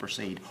not to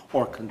proceed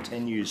or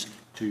continues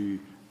to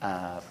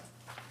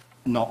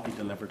not be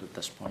delivered at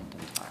this point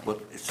in time?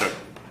 Well, sir,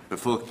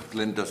 before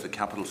Glyn does the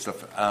capital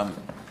stuff,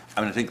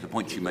 I think the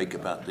point you make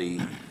about the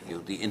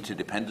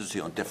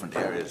interdependency on different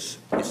areas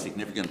is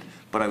significant.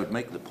 But I would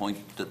make the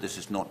point that this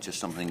is not just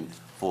something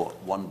for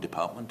one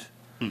department.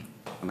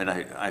 I mean,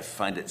 I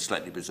find it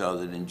slightly bizarre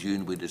that in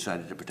June we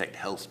decided to protect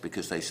health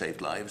because they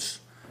saved lives,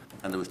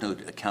 and there was no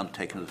account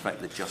taken of the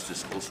fact that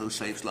justice also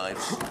saves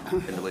lives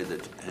in the way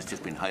that has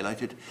just been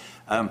highlighted.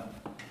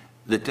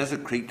 The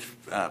Desert Creek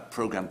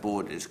Programme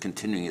Board is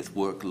continuing its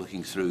work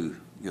looking through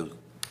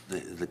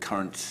the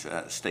current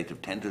state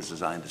of tenders,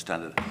 as I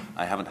understand it.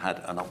 I haven't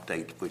had an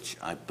update, which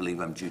I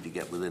believe I'm due to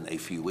get within a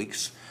few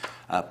weeks.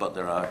 But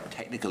there are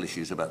technical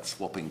issues about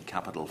swapping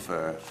capital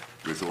for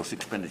resource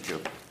expenditure,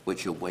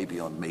 which are way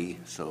beyond me.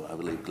 So I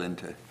will leave Glyn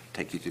to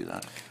take you through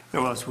that.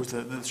 Well, I suppose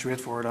the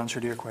straightforward answer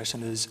to your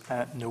question is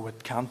no,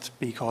 it can't,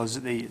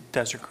 because the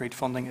Desert Creek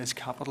funding is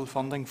capital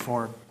funding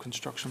for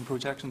construction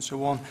projects and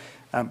so on.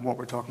 What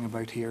we're talking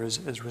about here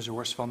is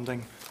resource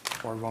funding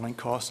for running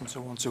costs and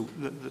so on. So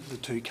the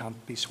two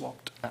can't be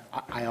swapped.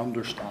 I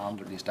understand,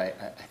 or at least I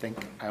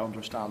think I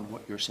understand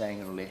what you're saying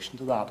in relation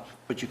to that,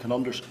 but you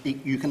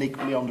can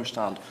equally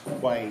understand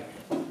why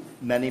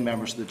many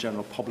members of the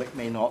general public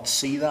may not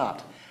see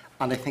that.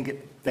 And I think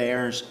it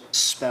bears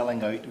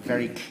spelling out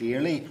very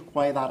clearly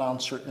why that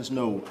answer is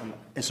no. And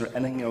is there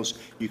anything else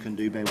you can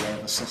do by way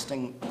of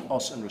assisting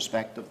us in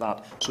respect of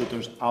that, so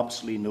there's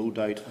absolutely no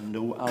doubt and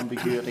no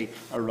ambiguity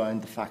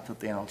around the fact that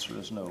the answer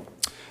is no?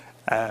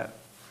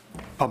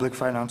 Public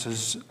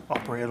finances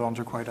operate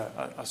under quite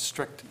a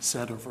strict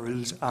set of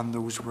rules, and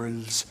those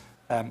rules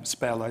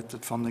spell out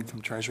that funding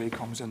from Treasury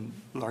comes in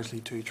largely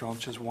two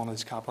tranches. One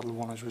is capital,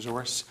 one is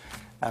resource,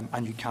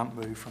 and you can't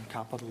move from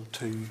capital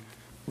to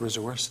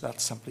resource.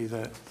 That's simply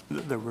the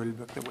rule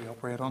book that we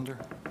operate under.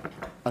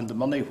 And the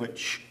money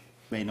which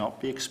may not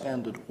be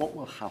expended, what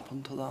will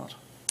happen to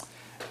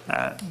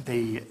that?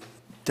 The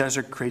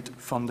Desert Crete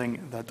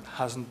funding that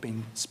hasn't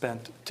been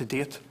spent to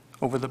date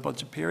over the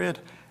budget period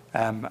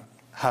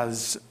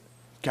has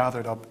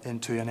gathered up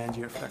into an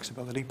end-year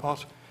flexibility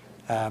pot,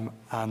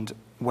 and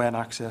when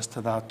access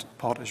to that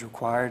pot is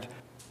required,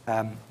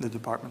 the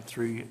department,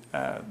 through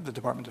the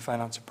Department of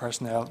Finance and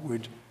Personnel,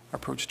 would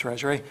approach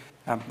Treasury.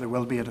 There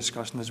will be a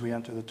discussion as we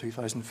enter the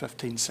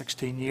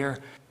 2015-16 year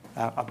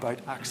about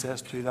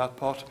access to that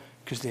pot,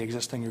 because the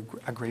existing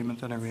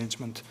agreement and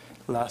arrangement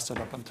lasted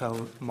up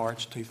until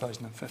March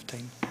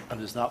 2015.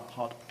 And is that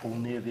pot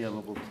only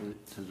available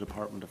to the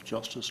Department of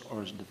Justice,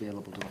 or is it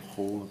available to the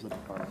whole of the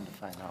Department of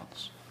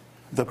Finance?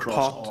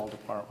 Across all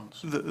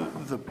departments?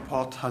 The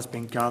pot has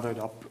been gathered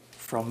up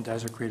from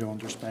Desert Crete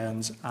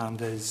underspends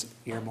and is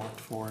earmarked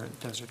for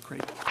Desert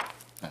Crete.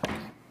 Okay,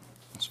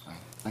 that's fine.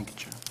 Thank you,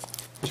 Chair.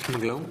 Mr.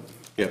 McGlone?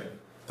 Yeah,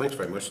 thanks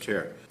very much,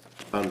 Chair.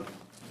 And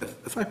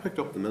if I picked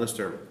up the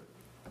Minister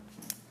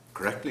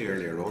correctly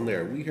earlier on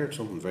there, we heard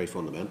something very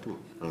fundamental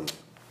and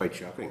quite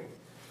shocking.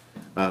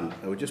 And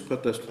I would just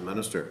put this to the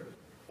Minister.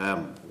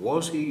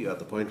 Was he at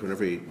the point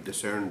whenever he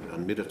discerned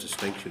and made a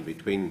distinction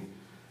between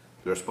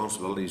the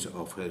responsibilities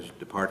of his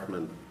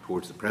department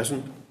towards the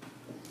present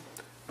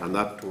and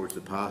that towards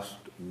the past,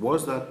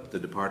 was that the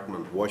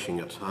department washing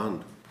its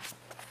hand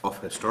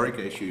of historic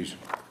issues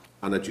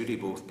and a duty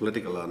both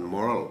political and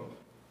moral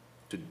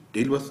to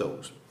deal with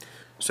those,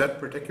 set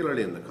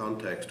particularly in the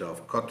context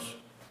of cuts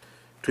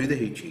to the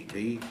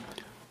HET,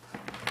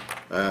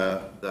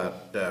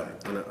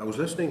 and I was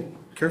listening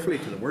carefully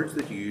to the words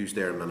that you used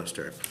there,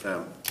 Minister.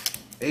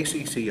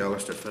 ACC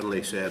Alistair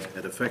Finlay said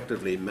it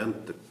effectively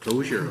meant the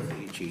closure of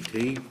the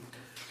HET.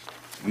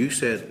 You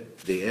said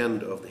the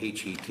end of the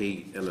HET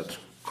in its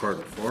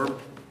current form,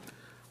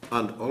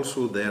 and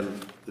also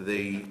then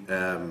the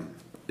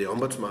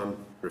Ombudsman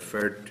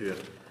referred to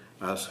it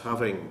as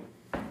having,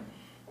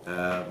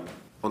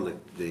 on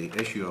the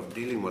issue of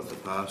dealing with the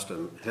past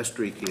and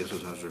history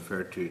cases, has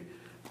referred to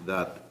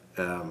that,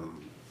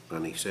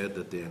 and he said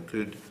that they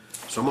include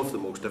some of the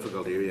most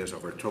difficult areas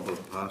of our troubled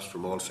past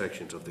from all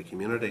sections of the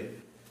community,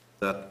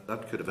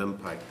 that could have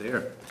impact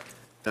there.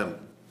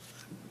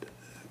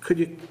 Could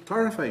you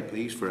clarify,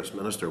 please, for us,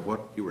 Minister,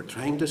 what you were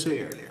trying to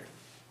say earlier?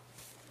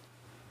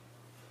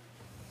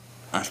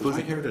 I suppose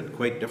I heard it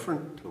quite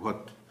different to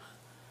what,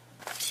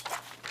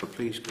 but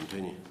please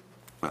continue.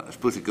 Well, I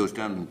suppose it goes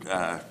down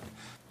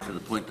to the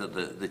point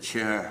that the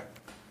Chair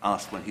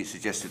asked when he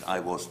suggested I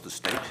was the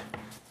state.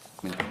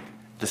 I mean,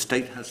 the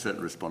state has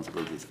certain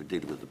responsibilities for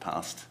dealing with the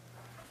past.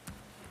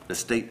 The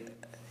state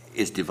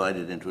is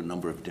divided into a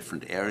number of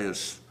different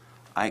areas.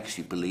 I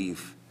actually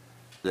believe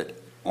that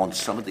on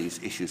some of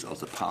these issues of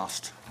the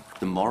past,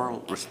 the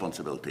moral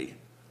responsibility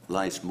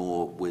lies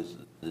more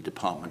with the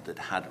department that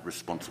had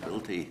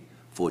responsibility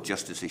for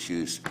justice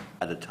issues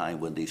at a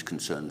time when these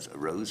concerns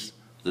arose,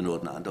 the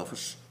Northern Ireland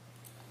Office.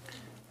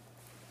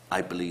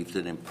 I believe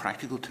that in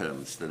practical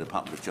terms, the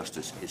Department of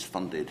Justice is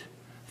funded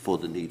for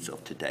the needs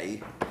of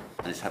today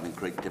and is having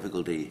great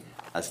difficulty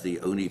as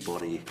the only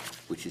body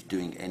which is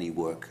doing any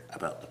work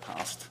about the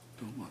past.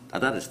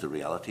 And that is the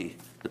reality.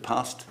 The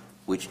past,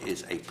 which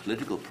is a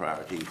political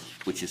priority,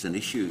 which is an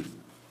issue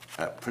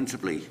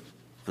principally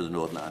for the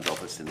Northern Ireland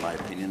Office, in my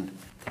opinion,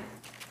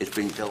 is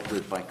being dealt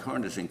with by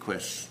coroner's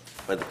inquests,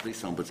 by the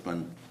Police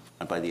Ombudsman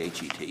and by the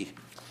HET.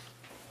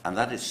 And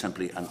that is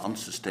simply an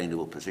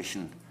unsustainable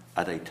position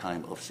at a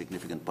time of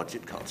significant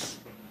budget cuts.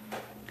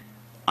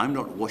 I'm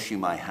not washing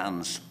my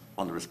hands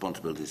on the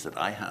responsibilities that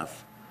I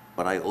have,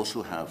 but I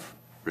also have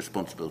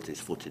responsibilities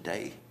for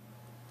today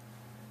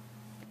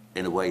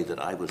in a way that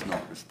I was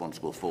not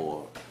responsible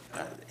for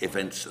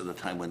events at the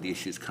time when the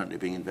issues currently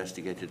being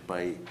investigated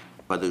by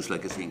those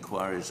legacy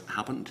inquiries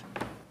happened.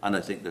 And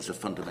I think there's a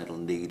fundamental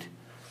need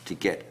to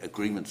get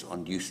agreements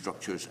on new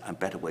structures and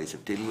better ways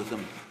of dealing with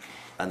them.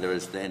 And there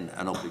is then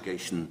an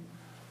obligation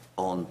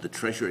on the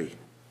Treasury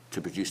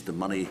to produce the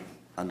money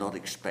and not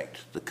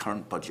expect the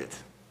current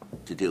budget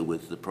to deal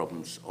with the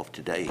problems of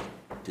today,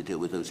 to deal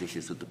with those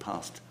issues of the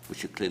past,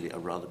 which are clearly a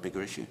rather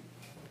bigger issue.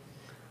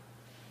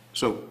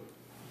 So,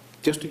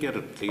 just to get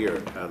it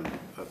clear, and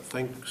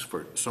thanks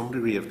for some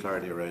degree of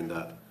clarity around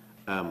that,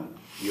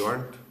 you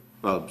aren't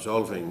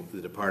absolving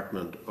the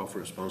department of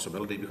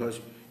responsibility, because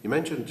you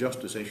mentioned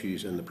justice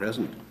issues in the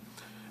present.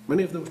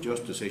 Many of those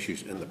justice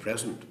issues in the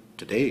present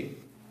today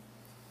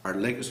are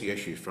legacy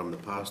issues from the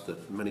past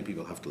that many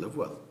people have to live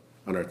with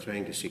and are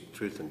trying to seek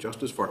truth and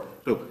justice for.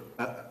 So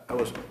I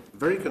was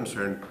very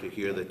concerned to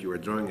hear that you were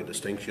drawing a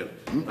distinction,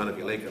 and if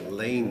you like, a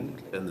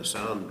line in the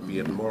sand, be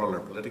it moral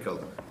or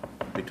political,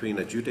 between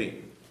a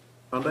duty.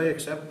 And I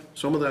accept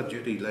some of that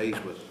duty lies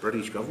with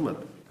British government.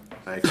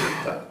 I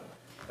accept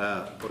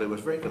that. But I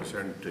was very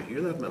concerned to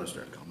hear that,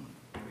 Minister.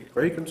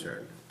 very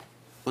concerned.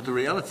 But the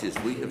reality is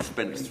we have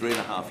spent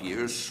 3.5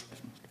 years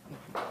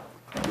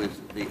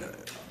with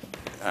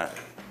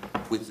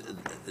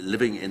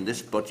living in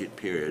this budget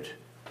period,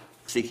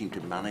 seeking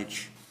to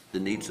manage the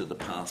needs of the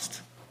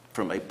past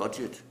from a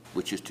budget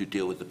which is to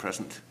deal with the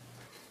present.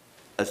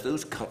 As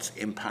those cuts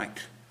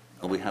impact,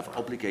 and we have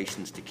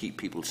obligations to keep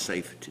people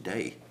safe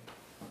today,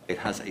 it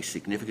has a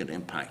significant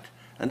impact.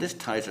 And this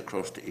ties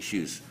across to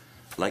issues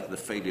like the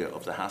failure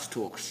of the Haas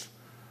talks,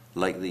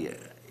 like the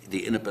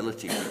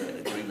inability to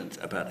get agreement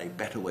about a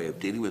better way of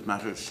dealing with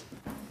matters.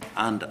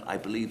 And I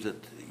believe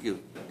that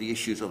the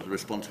issues of the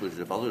responsibilities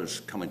of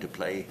others come into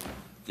play.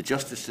 The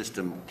justice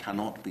system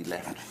cannot be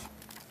left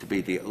to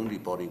be the only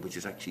body which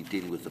is actually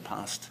dealing with the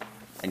past,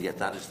 and yet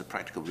that is the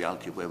practical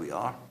reality of where we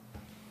are.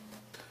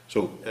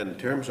 So in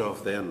terms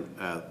of then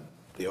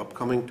the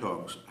upcoming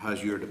talks,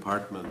 has your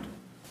department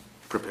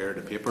prepared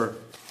a paper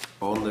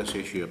on this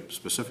issue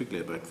specifically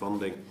about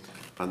funding,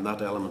 and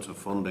that element of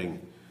funding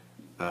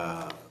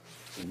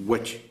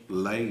which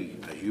lie,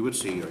 as you would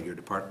see, or your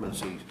department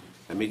sees,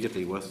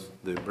 immediately with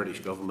the British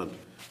government?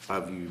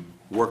 Have you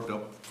worked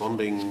up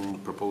funding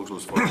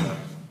proposals for that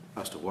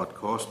as to what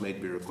cost may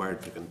be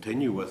required to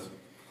continue with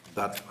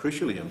that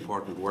crucially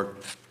important work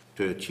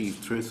to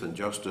achieve truth and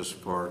justice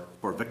for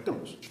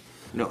victims?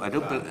 No, I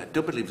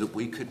don't believe that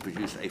we could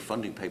produce a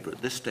funding paper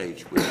at this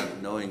stage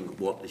without knowing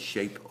what the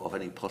shape of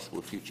any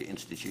possible future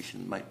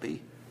institution might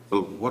be.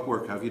 Well, what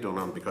work have you done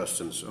on? Because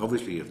since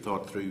obviously you've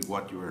thought through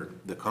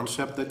the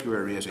concept that you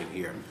are raising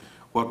here,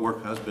 what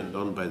work has been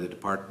done by the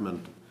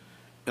department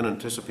in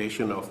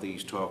anticipation of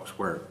these talks,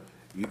 where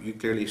you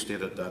clearly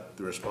stated that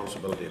the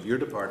responsibility of your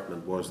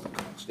department was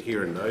the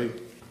here and now,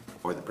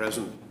 or the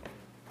present,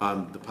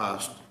 and the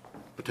past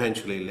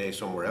potentially lay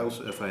somewhere else,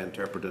 if I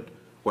interpreted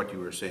what you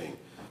were saying.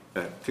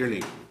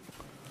 Clearly,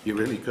 you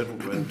really couldn't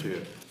go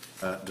into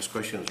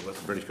discussions with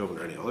the British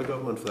government or any other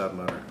government for that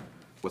matter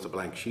with a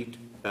blank sheet.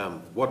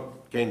 What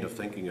kind of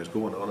thinking is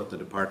going on at the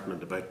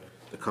department about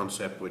the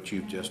concept which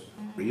you've just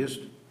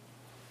raised?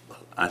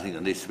 I think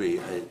there needs to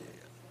be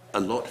a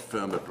lot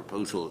firmer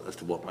proposal as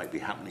to what might be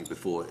happening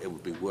before it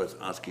would be worth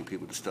asking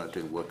people to start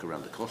doing work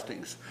around the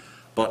costings.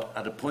 But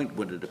at a point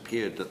when it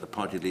appeared that the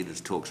party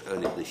leaders' talks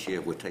earlier this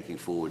year were taking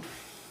forward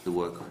the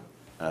work,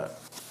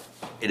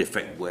 in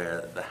effect,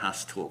 where the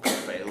Haas talks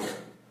failed,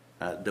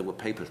 there were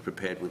papers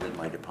prepared within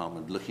my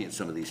department looking at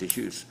some of these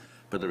issues.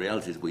 But the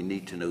reality is we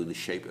need to know the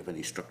shape of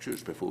any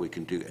structures before we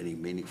can do any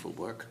meaningful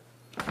work.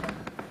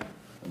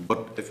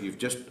 But if you've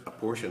just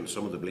apportioned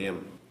some of the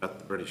blame at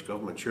the British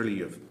government, surely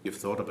you've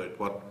thought about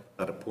what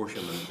that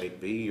apportionment might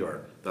be,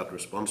 or that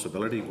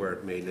responsibility where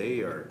it may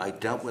lay, or... I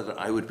doubt whether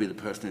I would be the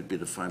person who'd be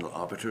the final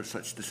arbiter of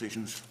such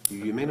decisions.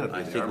 You may not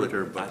be the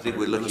arbiter, but I think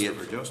we're looking at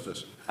for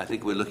justice. I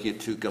think we're looking at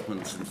 2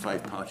 governments and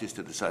 5 parties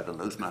to decide on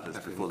those matters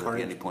before there'll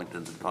be any point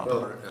in the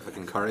department. Well, if I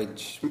can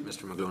encourage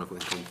Mr McGlone, if we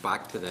can come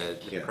back to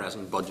the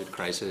present budget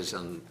crisis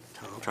and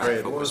try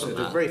to focus on It's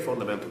that. a very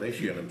fundamental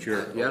issue, and I'm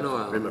sure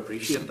I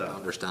appreciate that. I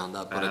understand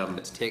that, but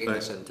it's taking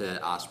us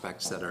into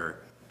aspects that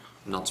are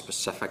not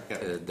specific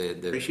to the...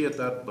 Appreciate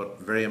that, but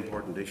very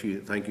important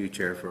issue. Thank you,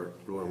 Chair, for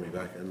throwing me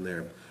back in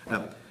there.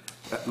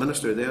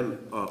 Minister, then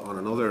on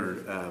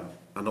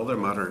another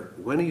matter,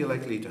 when are you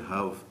likely to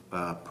have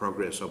a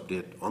progress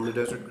update on the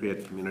Desert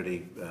Crate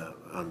community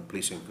and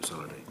policing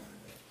facility?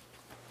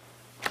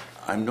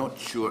 I'm not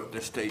sure at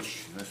this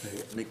stage.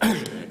 Nick,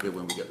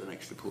 when we get the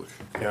next report.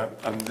 Yeah,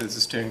 there's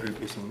a steering group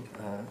meeting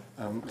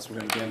at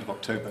the end of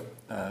October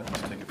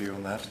to take a view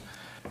on that.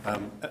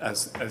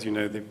 As you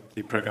know,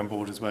 the programme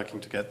board is working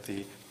to get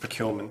the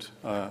procurement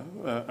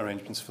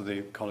arrangements for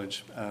the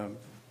college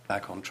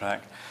back on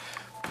track.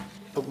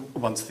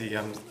 Once the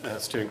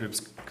steering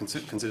group's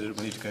considered,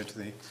 we need to go to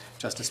the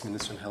Justice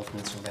Minister and Health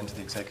Minister and then to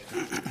the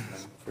Executive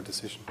for a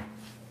decision.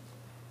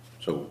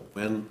 So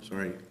when?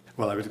 Sorry.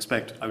 Well, I would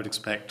expect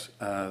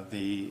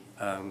the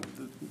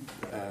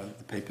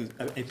paper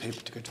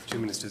to go to the 2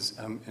 ministers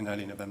in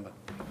early November.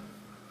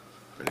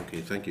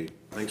 Okay, thank you.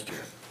 Thanks,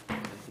 Chair.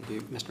 Thank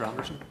you. Mr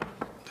Anderson.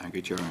 Thank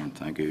you, Chair, and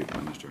thank you,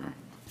 Minister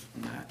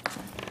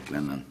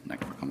Glynn and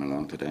Nick, for coming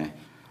along today.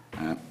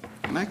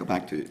 Can I go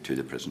back to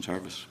the prison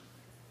service?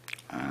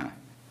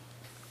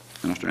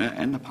 Minister,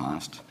 in the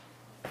past,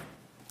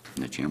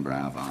 in the Chamber,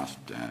 I have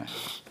asked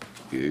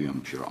you,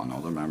 I'm sure, and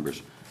other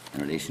members in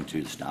relation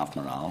to the staff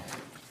morale,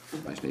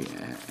 especially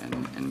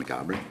in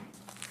Maghaberry.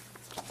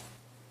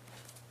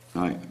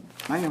 Now,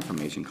 my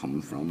information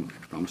coming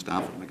from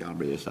staff at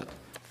Maghaberry is that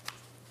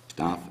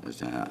staff is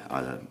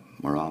the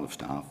morale of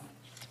staff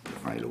is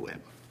very low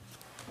ebb.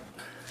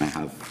 I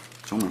have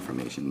some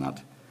information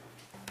that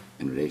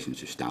in relation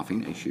to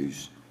staffing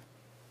issues,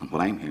 and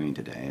what I'm hearing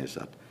today is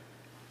that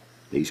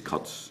these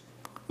cuts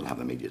will have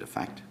immediate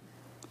effect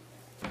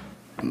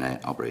in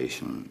the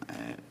operation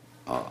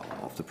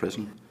of the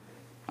prison,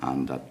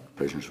 and that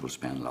prisoners will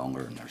spend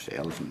longer in their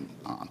cells and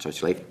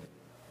such like,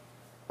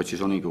 which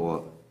is only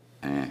going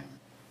to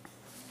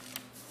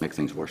make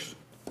things worse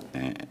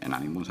in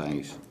anyone's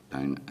eyes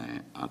down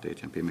at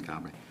HMP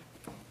Maghaberry.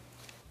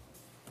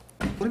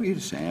 What have you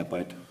to say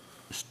about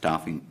the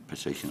staffing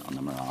position on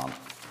the morale,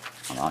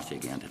 I'll ask you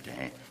again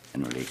today,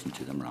 in relation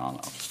to the morale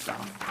of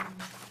staff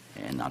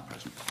in that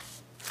prison.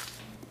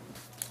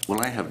 Well,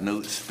 I have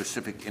no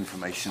specific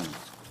information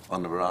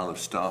on the morale of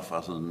staff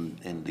other than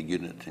in the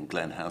unit in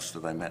Glen House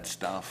that I met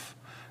staff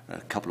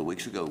a couple of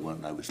weeks ago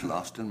when I was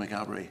last in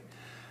Maghaberry,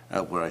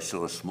 where I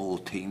saw a small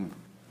team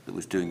that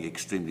was doing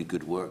extremely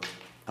good work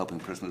helping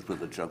prisoners with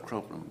the drug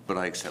problem. But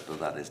I accept that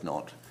that is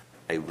not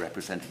a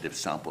representative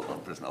sample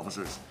of prison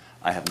officers.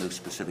 I have no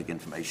specific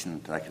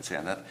information that I can say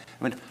on that.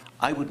 I mean,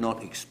 I would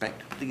not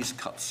expect these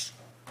cuts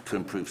to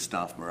improve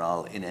staff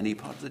morale in any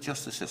part of the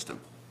justice system.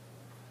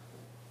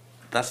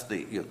 That's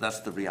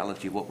the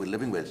reality of what we're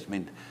living with. I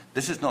mean,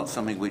 this is not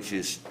something which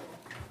is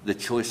the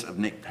choice of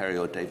Nick Perry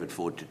or David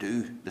Ford to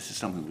do. This is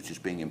something which is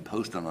being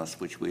imposed on us,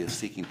 which we are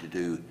seeking to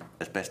do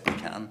as best we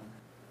can.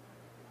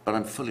 But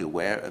I'm fully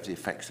aware of the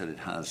effects that it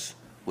has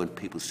when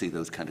people see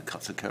those kind of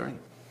cuts occurring.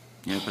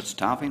 Yeah, but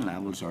staffing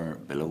levels are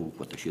below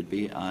what they should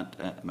be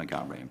at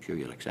Maghaberry. I'm sure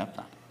you'll accept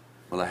that.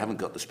 Well, I haven't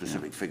got the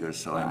specific figures,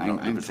 so I'm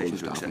not in a position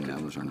to accept staffing it.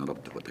 levels are not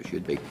up to what they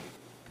should be.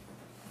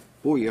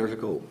 4 years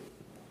ago,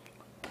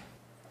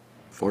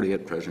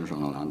 48 prisoners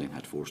on a landing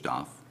had 4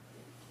 staff.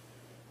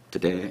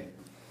 Today,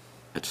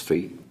 it's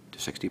 3 to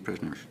 60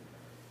 prisoners,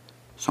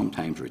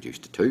 sometimes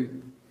reduced to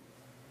 2,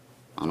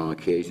 and on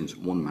occasions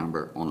 1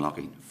 member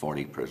unlocking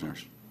 40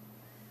 prisoners.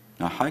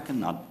 Now, how can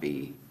that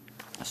be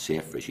a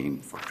safe regime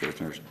for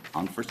prisoners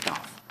and for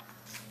staff?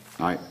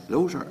 Now,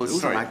 those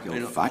are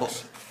accurate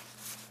facts.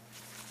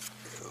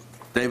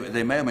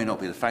 They may or may not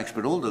be the facts,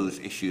 but all those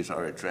issues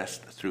are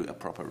addressed through a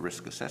proper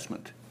risk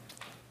assessment.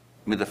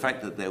 I mean, the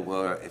fact that there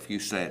were, if you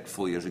said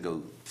 4 years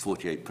ago,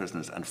 48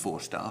 prisoners and 4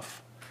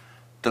 staff,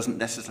 doesn't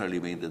necessarily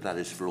mean that that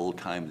is for all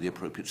time the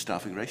appropriate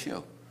staffing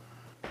ratio.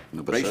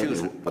 No,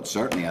 but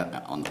certainly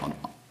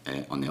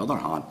on the other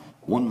hand,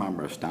 1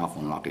 member of staff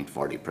unlocking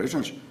 40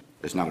 prisoners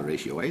is not a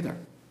ratio either.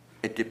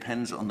 It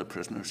depends on the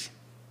prisoners.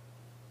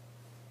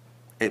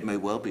 It may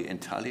well be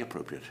entirely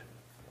appropriate.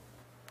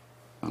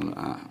 Well,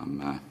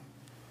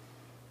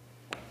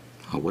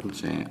 I wouldn't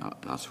say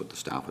that's what the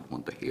staff would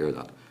want to hear,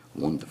 that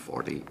 1 to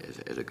 40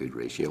 is a good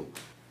ratio.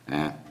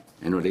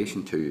 In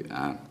relation to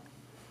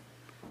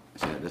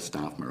the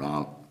staff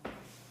morale,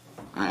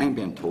 I'm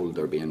being told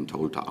they're being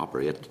told to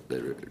operate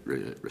the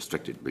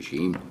restricted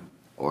regime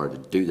or to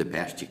do the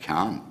best you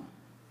can.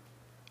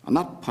 And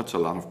that puts a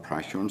lot of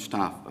pressure on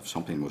staff if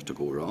something was to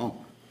go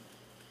wrong.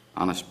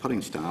 And it's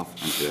putting staff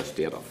into a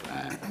state of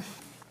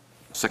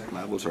sick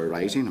levels are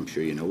rising. I'm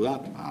sure you know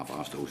that. I've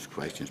asked those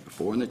questions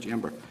before in the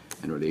chamber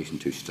in relation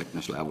to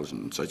sickness levels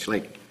and such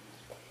like.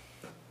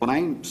 What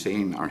I'm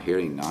seeing or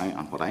hearing now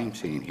and what I'm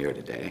seeing here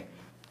today,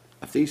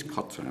 if these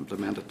cuts are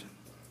implemented,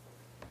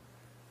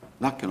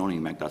 that can only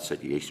make that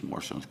situation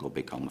worse and it's going to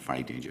become a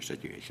very dangerous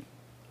situation.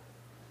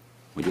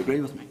 Would you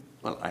agree with me?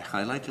 Well, I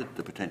highlighted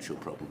the potential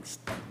problems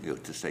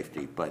to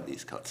safety by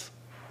these cuts.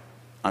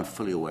 I'm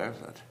fully aware of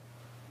that.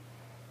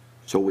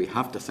 So we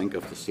have to think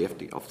of the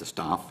safety of the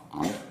staff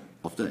and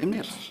of the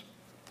inmates.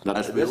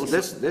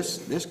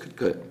 This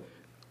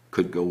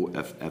could go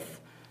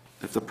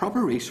if the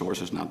proper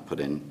resources not put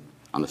in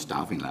on the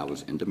staffing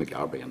levels into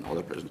Maghaberry and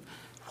other prisons.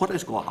 What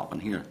is going to happen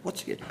here?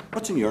 What's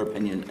in your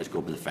opinion is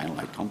going to be the final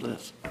outcome to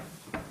this?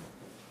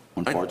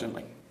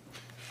 Unfortunately,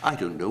 I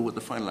don't know what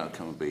the final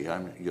outcome will be.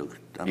 I'm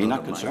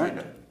not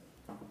concerned.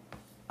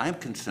 I'm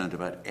concerned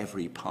about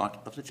every part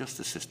of the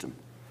justice system.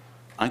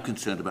 I'm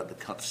concerned about the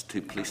cuts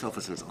to police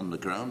officers on the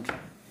ground.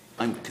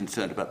 I'm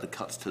concerned about the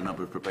cuts to the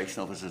number of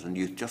probation officers and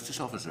youth justice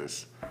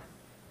officers.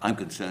 I'm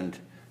concerned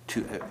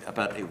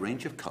about a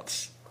range of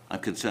cuts. I'm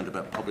concerned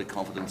about public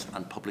confidence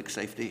and public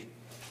safety.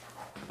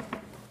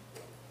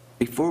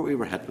 Before we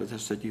were hit with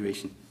this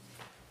situation,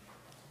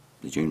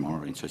 the June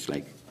Morrow and such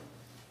like,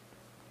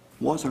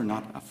 was there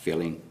not a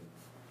feeling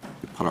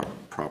to put a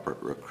proper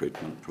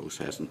recruitment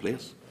process in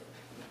place?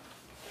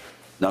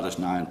 That is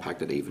now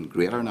impacted even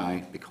greater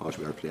now because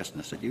we are placed in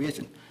this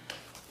situation.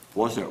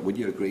 Would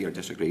you agree or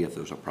disagree if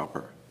there was a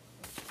proper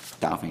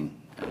staffing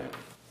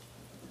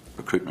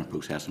recruitment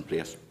process in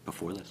place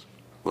before this?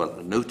 Well,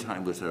 at no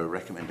time was there a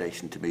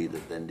recommendation to me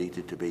that there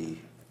needed to be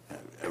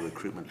a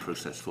recruitment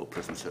process for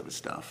prison service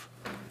staff.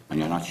 And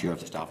you're not sure if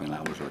the staffing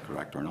levels are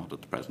correct or not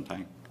at the present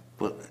time?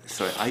 Well,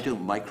 sorry, I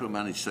don't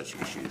micromanage such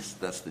issues.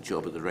 That's the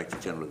job of the Director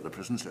General of the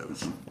Prison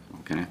Service.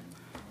 Okay.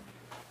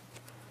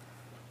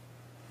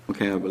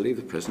 Okay, I will leave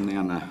the prison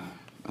then.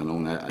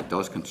 Alone, it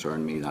does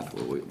concern me that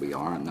we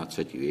are in that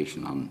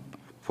situation and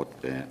what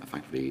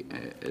effectively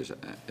is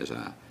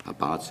a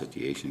bad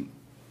situation,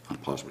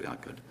 and possibly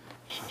that could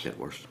get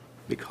worse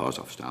because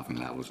of staffing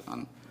levels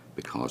and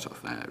because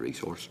of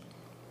resource.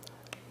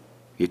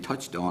 You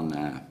touched on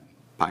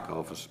back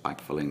office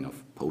backfilling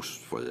of posts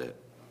for the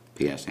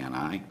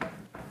PSNI.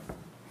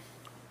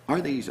 Are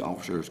these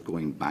officers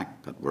going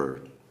back that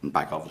were in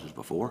back offices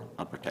before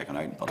that were taken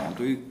out and put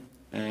onto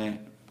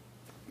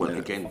well,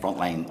 again,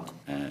 frontline?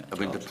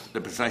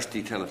 The precise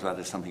detail of that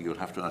is something you'll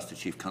have to ask the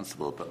Chief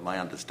Constable, but my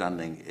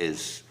understanding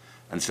is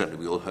And certainly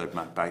we all heard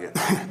Matt Baggett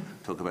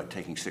talk about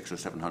taking 600 or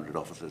 700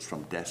 officers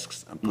from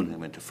desks and putting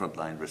them into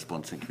frontline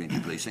response and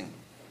community policing.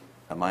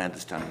 And my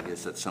understanding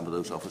is that some of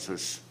those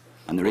officers...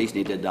 And the reason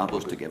he did that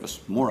was to give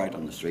us more out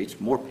on the streets,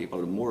 more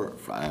people, more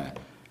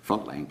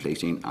frontline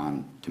policing,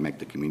 and to make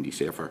the community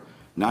safer.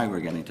 Now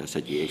we're getting to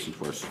situations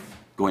where it's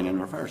going in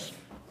reverse.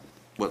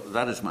 Well,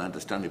 that is my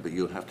understanding, but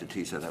you'll have to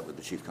tease that out with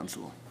the Chief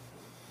Constable.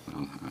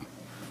 Well,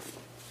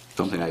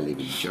 something I leave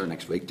in the chair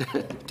next week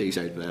to tease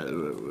out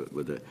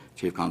with the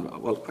Chief Constable.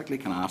 Well, quickly,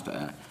 can I ask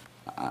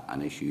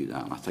an issue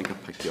that I think I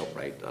picked you up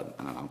right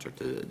in an answer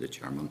to the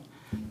chairman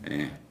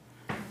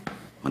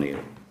when he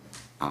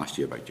asked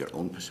you about your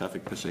own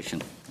specific position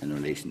in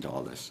relation to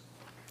all this.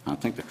 And I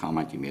think the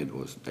comment you made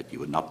was that you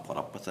would not put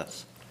up with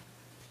this.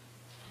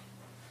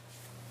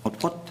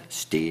 At what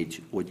stage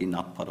would you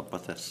not put up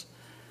with this?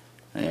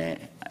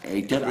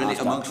 He did really,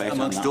 ask that question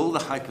amongst all the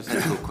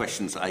hypothetical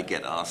questions I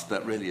get asked,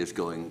 that really is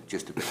going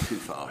just a bit too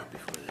far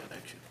before the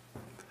election.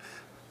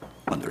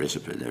 Well, there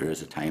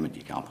is a time that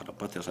you can't put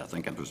up with this. I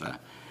think it was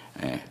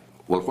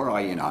well, where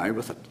are you now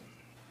with it?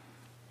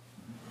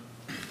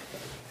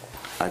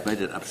 I've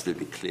made it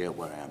absolutely clear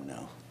where I am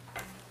now.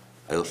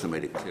 I also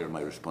made it clear in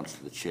my response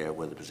to the Chair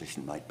where the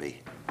position might be.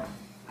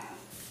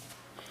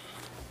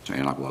 So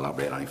you're not going to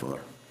elaborate any further?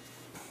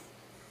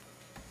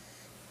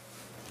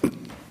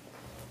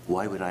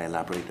 Why would I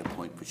elaborate a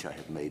point which I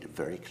have made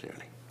very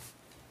clearly?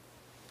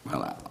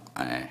 Well,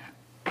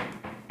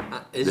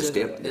 the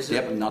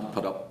statement not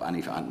put up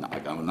any, I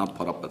will not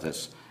put up with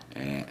this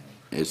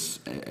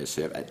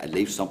it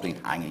leaves something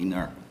hanging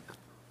there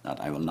that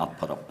I will not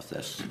put up with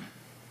this.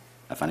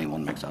 If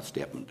anyone makes that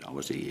statement,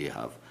 obviously you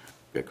have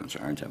great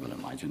concerns, I will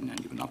imagine, and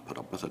you will not put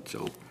up with it.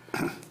 So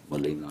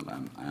we'll leave that.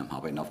 I am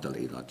happy enough to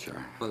leave that,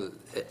 Chair. Well,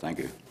 thank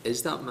you.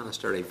 Is that,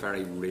 Minister, a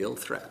very real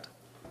threat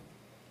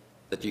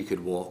that you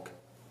could walk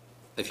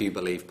if you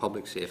believe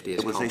public safety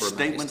is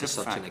compromised to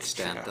such an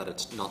extent that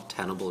it's not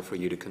tenable for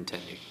you to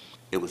continue?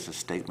 It was a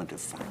statement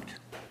of fact.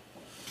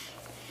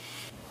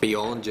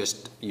 Beyond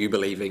just you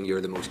believing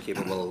you're the most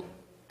capable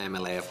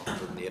MLA of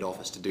 108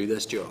 office to do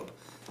this job,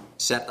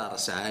 set that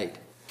aside.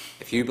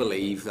 If you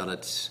believe that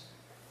it's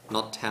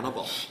not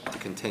tenable to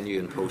continue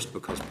in post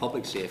because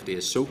public safety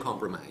is so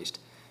compromised,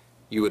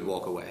 you would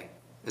walk away.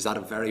 Is that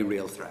a very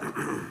real threat?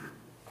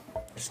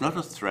 It's not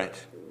a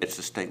threat, it's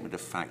a statement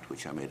of fact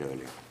which I made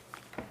earlier.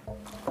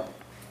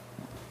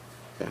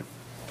 Okay.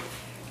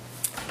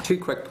 2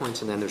 quick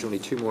points and then there's only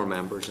 2 more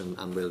members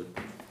and we'll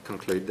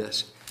conclude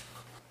this.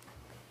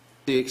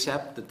 Do you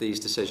accept that these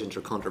decisions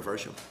are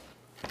controversial?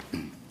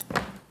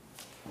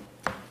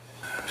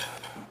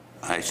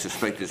 I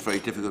suspect it's very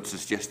difficult to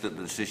suggest that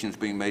the decisions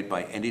being made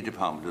by any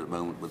department at the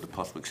moment, with the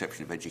possible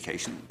exception of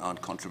education,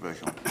 aren't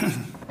controversial.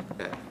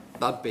 Okay.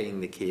 That being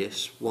the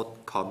case,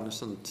 what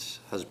cognizance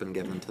has been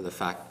given to the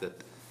fact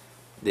that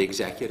the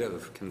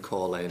executive can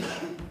call in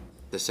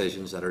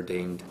decisions that are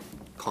deemed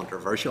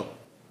controversial,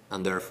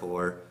 and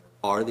therefore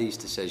are these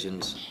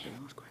decisions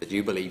that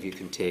you believe you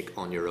can take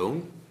on your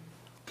own,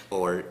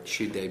 or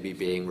should they be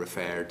being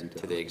referred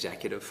to the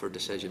executive for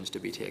decisions to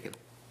be taken?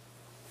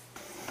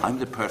 I'm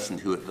the person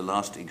who at the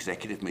last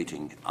executive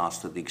meeting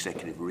asked that the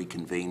executive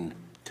reconvene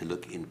to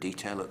look in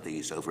detail at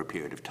these over a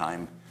period of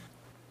time,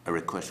 a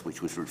request which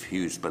was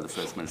refused by the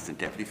First Minister and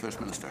Deputy First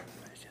Minister.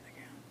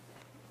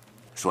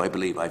 So I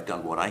believe I've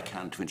done what I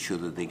can to ensure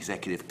that the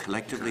executive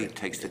collectively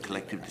takes the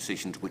collective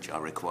decisions which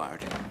are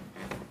required.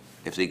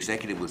 If the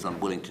executive was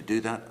unwilling to do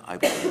that, I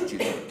would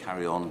duty to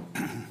carry on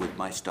with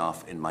my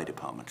staff in my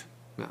department.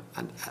 Yeah,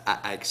 and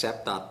I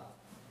accept that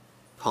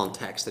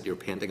context that you're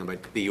painting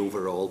about the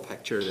overall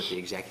picture that the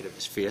executive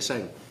is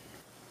facing,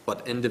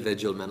 but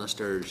individual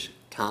ministers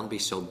can be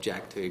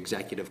subject to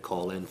executive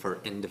call-in for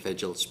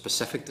individual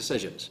specific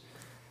decisions.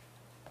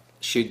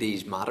 Should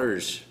these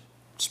matters,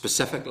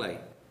 specifically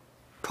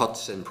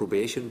cuts in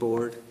probation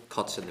board,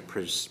 cuts in the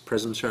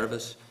prison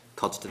service,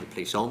 cuts to the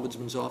police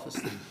ombudsman's office,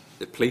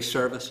 the police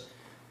service,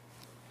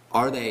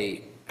 are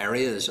they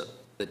areas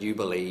that you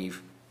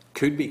believe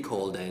could be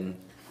called in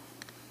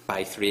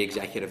by 3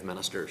 executive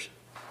ministers,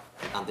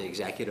 and the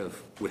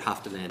executive would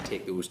have to then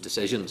take those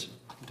decisions?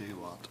 Do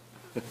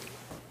what?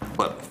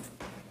 Well,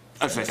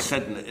 as I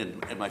said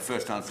in my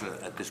first answer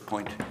at this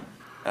point,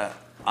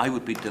 I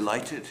would be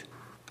delighted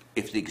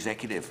if the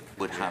executive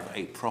would have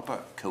a proper,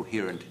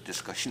 coherent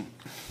discussion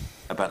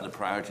about the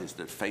priorities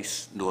that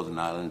face Northern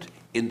Ireland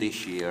in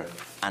this year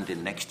and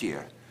in next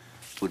year,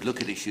 would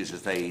look at issues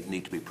as they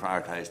need to be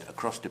prioritised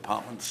across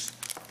departments,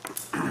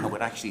 and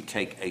would actually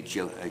take a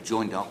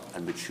joined up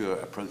and mature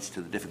approach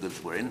to the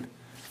difficulties we're in.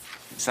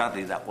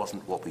 Sadly, that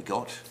wasn't what we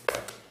got.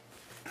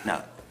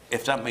 Now,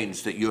 if that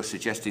means that you're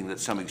suggesting that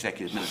some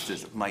executive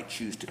ministers might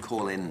choose to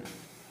call in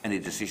any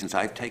decisions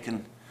I've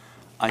taken,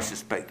 I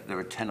suspect there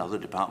are 10 other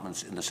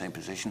departments in the same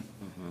position.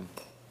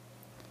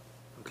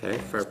 Okay,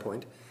 fair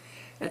point.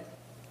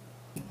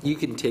 You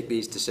can take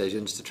these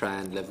decisions to try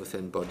and live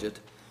within budget,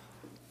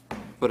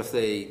 but if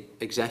the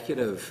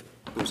executive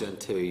goes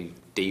into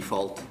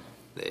default,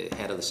 the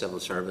head of the civil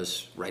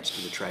service writes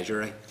to the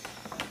Treasury,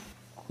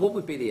 What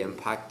would be the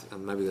impact,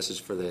 and maybe this is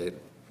for the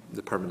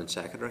Permanent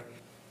Secretary,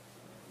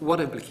 what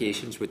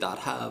implications would that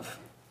have?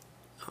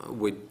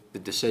 Would the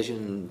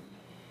decision,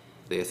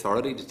 the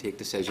authority to take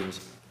decisions,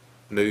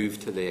 move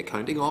to the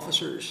accounting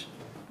officers,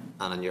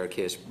 and in your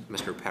case,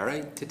 Mr.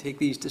 Perry, to take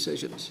these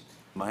decisions?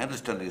 My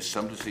understanding is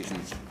some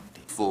decisions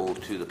fall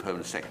to the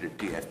Permanent Secretary of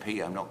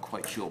DFP. I'm not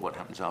quite sure what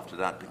happens after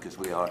that because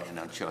we are in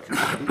uncharted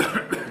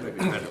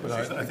waters.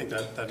 Well, I think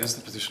that is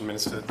the position,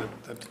 Minister,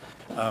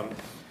 that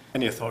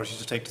any authority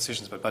to take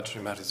decisions about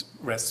budgetary matters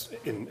rests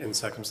in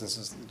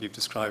circumstances that you've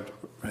described,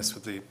 rests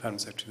with the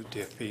Permanent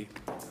Secretary of the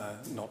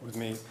DFP, not with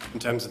me. In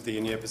terms of the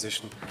in-year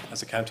position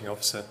as accounting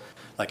officer,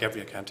 like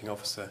every accounting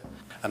officer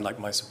and like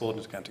my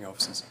subordinate accounting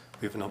officers,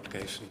 we have an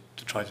obligation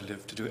to try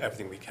to do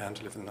everything we can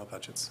to live within our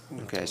budgets.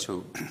 Okay,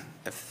 so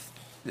if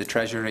the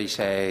Treasury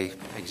say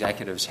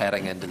executives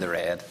heading into the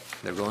red,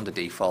 they're going to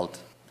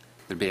default,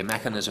 there'll be a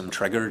mechanism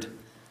triggered,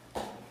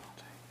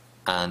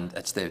 and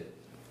it's the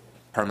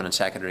Permanent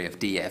Secretary of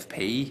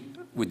DFP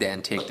would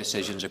then take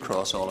decisions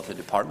across all of the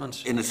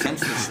departments? In a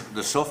sense,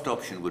 the soft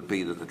option would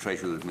be that the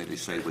Treasury would merely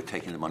say we're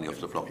taking the money off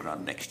the block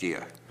grant next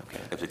year.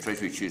 Okay. If the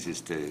Treasury chooses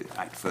to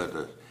act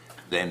further,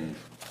 then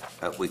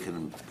we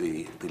can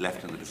be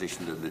left in the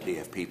position that the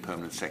DFP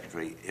Permanent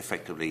Secretary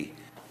effectively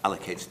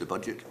allocates the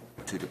budget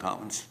to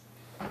departments.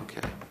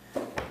 Okay.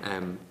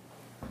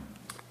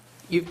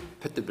 You've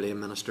put the blame,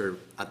 Minister,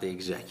 at the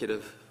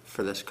executive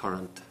for this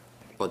current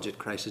budget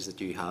crisis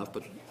that you have,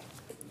 but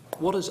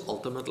what is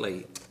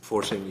ultimately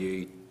forcing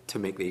you to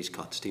make these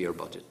cuts to your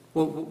budget?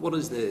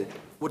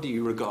 What do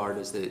you regard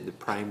as the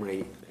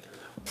primary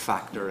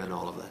factor in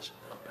all of this?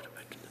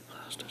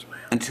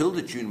 Until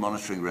the June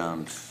monitoring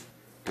round,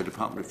 the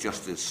Department of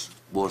Justice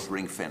was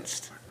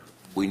ring-fenced.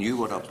 We knew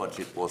what our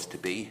budget was to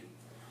be.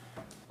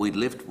 We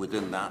lived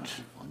within that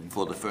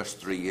for the first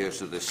 3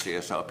 years of this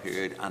CSR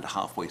period and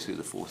halfway through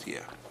the 4th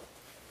year.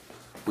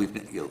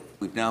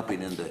 We've now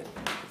been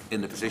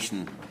in the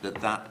position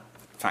that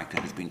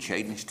factor has been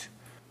changed.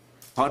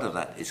 Part of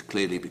that is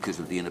clearly because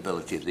of the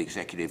inability of the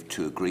executive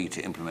to agree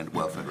to implement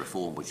welfare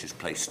reform, which has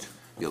placed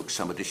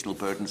some additional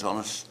burdens on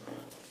us.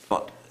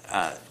 But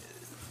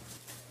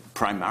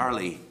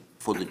primarily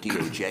for the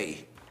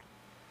DOJ,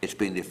 it's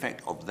been the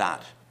effect of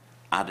that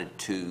added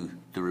to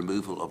the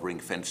removal of ring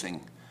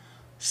fencing,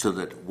 so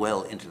that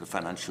well into the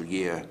financial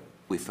year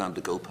we found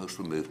the goalpost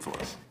removed for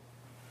us.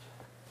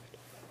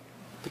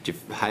 But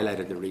you've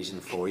highlighted the reason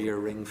for your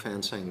ring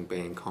fencing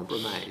being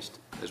compromised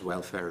as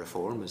welfare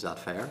reform. Is that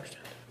fair?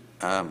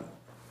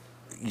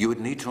 You would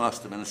need to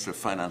ask the Minister of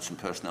Finance and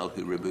Personnel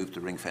who removed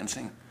the ring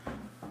fencing.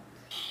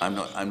 I'm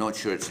not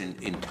sure it's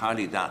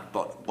entirely that,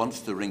 but once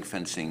the ring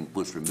fencing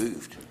was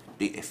removed,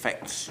 the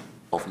effects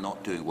of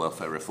not doing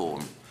welfare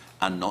reform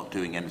and not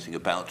doing anything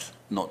about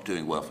not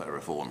doing welfare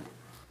reform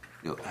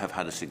have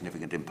had a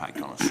significant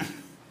impact on us.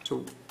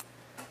 So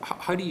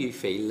how do you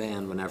feel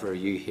then whenever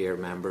you hear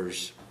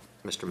members,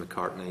 Mr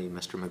McCartney,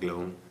 Mr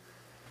McGlone,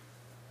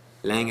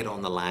 laying it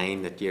on the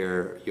line that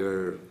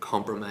you're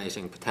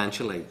compromising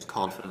potentially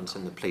confidence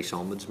in the Police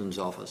Ombudsman's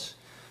office,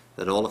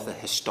 that all of the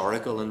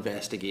historical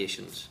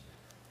investigations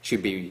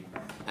should be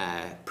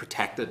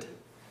protected?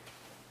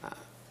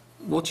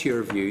 What's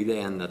your view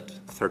then that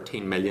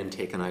 13 million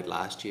taken out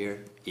last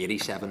year,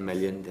 87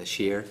 million this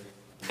year,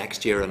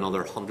 next year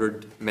another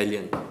 100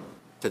 million,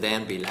 to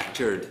then be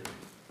lectured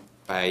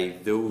by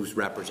those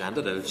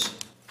representatives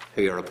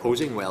who are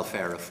opposing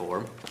welfare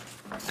reform,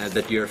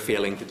 that you're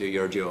failing to do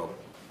your job?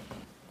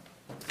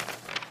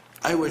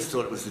 I always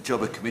thought it was the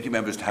job of committee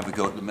members to have a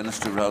go at the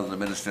Minister rather than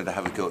the Minister to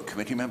have a go at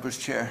committee members,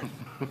 Chair.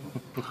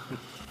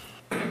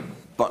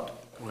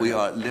 But we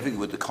are living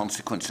with the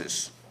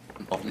consequences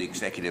of the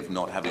Executive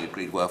not having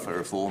agreed welfare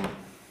reform,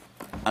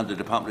 and the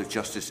Department of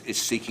Justice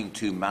is seeking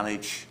to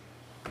manage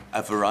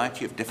a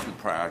variety of different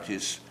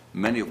priorities,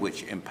 many of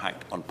which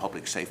impact on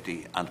public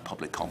safety and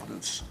public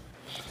confidence,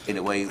 in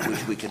a way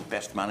which we can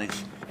best manage,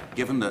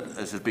 given that,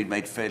 as has been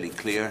made fairly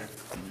clear,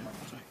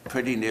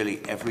 pretty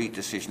nearly every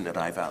decision that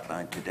I've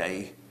outlined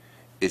today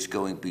is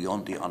going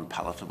beyond the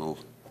unpalatable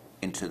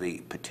into the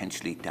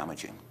potentially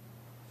damaging.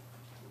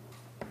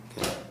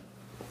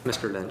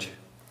 Mr Lynch.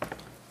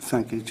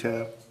 Thank you,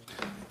 Chair.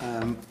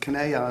 Can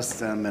I ask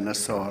the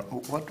Minister,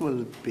 what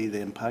will be the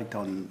impact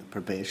on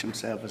probation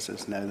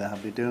services now? They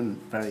have been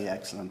doing very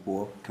excellent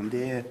work. Can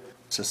they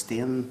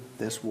sustain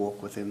this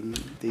work within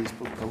these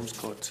proposed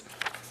cuts?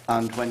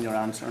 And when you're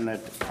answering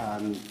it,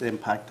 the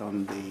impact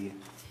on the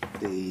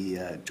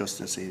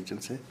Justice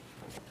Agency?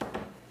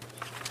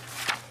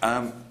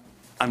 I'm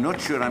not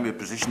sure I'm in a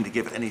position to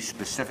give any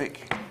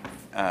specific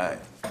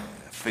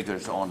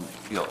figures on,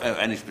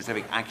 any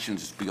specific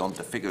actions beyond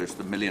the figures,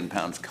 the £1 million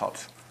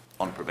cut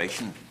on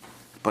probation.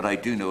 But I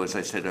do know, as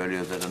I said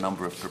earlier, that a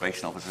number of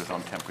probation officers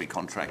on temporary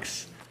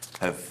contracts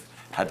have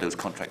had those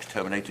contracts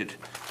terminated.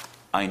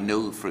 I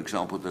know, for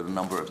example, that a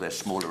number of their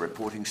smaller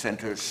reporting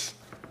centres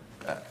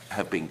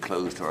have been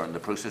closed or are in the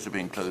process of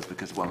being closed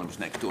because one of them is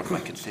next door to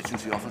my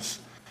constituency office.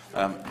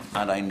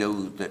 And I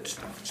know that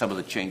some of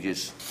the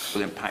changes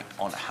will impact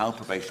on how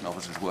probation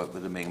officers work,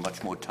 with them being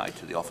much more tied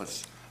to the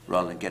office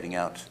rather than getting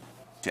out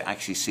to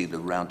actually see the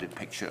rounded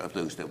picture of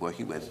those they're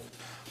working with.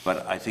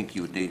 But I think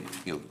you would need,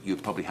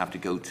 you'd probably have to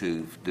go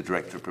to the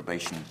Director of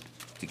Probation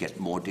to get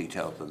more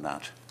detail than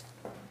that.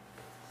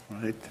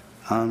 Right.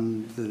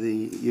 And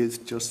the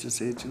Youth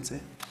Justice Agency?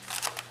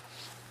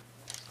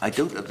 I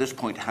don't at this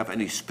point have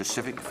any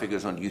specific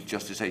figures on Youth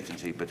Justice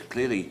Agency, but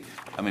clearly,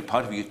 I mean,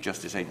 part of Youth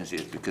Justice Agency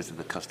is because of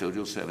the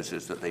custodial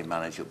services that they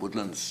manage at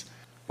Woodlands,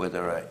 where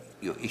there are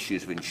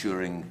issues of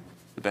ensuring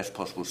the best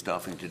possible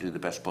staffing to do the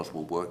best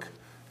possible work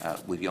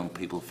with young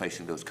people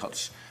facing those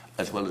cuts,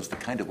 as well as the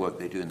kind of work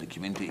they do in the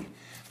community,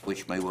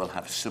 which may well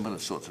have similar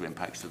sorts of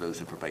impacts to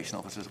those of probation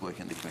officers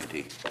working in the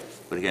community.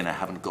 But again, I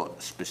haven't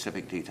got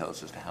specific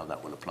details as to how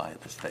that will apply at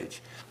this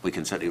stage. We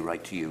can certainly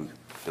write to you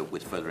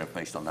with further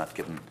information on that,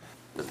 given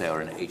that they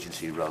are an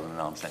agency rather than an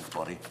arm's length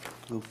body.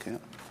 Okay.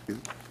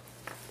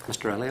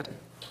 Mr. Elliott.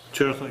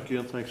 Chair, thank you,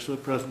 and thanks for the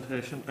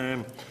presentation.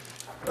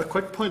 A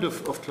quick point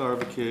of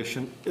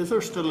clarification. Is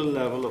there still a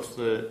level of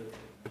the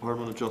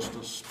Department of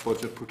Justice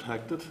budget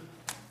protected?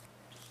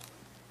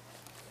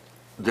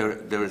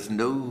 There is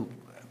no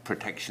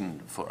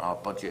protection for our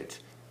budget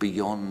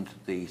beyond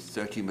the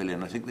 30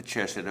 million. I think the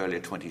Chair said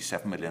earlier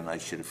 27 million. I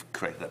should have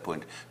corrected that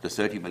point. The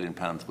 30 million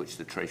pounds which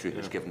the Treasury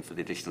has given for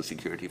the additional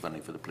security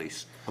funding for the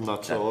police. And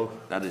that's all?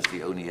 That is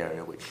the only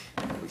area which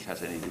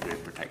has any degree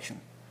of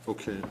protection.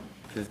 Okay.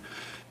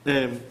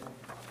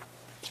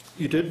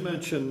 You did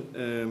mention,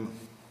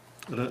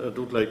 and I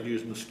don't like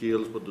using the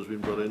scales, but there's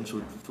been brought in,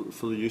 so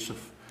for the use of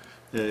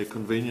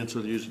convenience,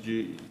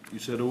 you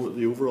said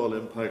the overall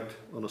impact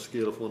on a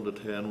scale of 1 to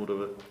 10 would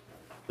have an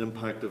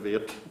impact of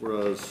 8,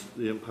 whereas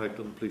the impact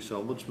on the Police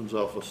Ombudsman's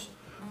Office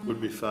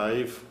would be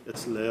 5.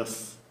 It's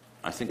less.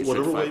 I think it's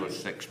 5 or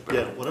 6. But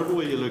yeah, whatever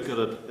way you look at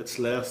it, it's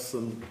less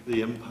than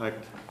the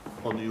impact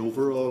on the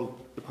overall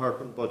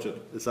department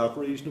budget. Is that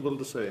reasonable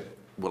to say?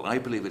 Well, I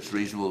believe it's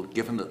reasonable,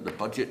 given that the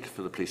budget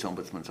for the Police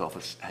Ombudsman's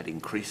Office had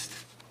increased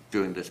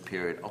during this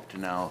period up to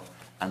now,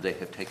 and they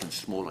have taken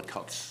smaller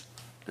cuts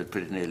than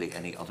pretty nearly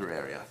any other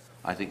area.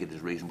 I think it is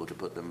reasonable to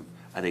put them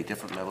at a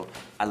different level,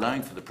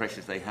 allowing for the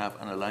pressures they have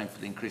and allowing for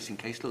the increasing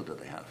caseload that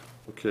they have.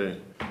 Okay,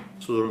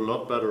 so they're a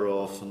lot better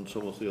off than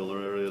some of the other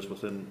areas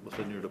within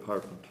your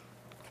department.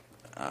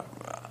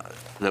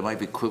 There might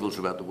be quibbles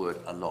about the word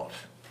 "a lot,"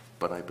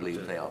 but I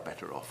believe they are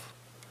better off.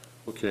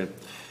 Okay.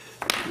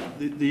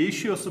 The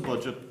issue of the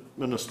budget,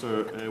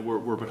 Minister,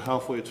 we're about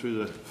halfway through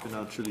the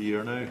financial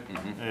year now.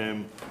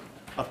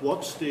 At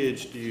what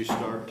stage do you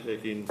start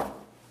taking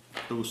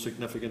those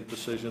significant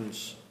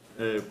decisions,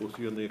 both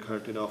you and the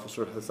accounting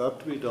officer? Has that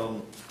to be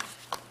done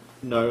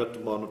now at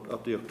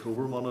the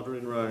October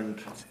monitoring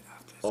round,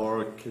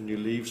 or can you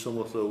leave some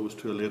of those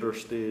to a later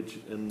stage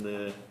in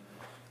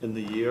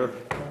the year?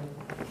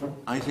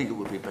 I think it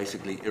would be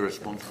basically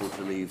irresponsible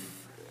to leave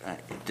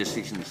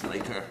decisions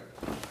later.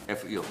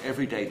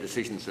 Every day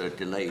decisions are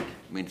delayed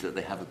means that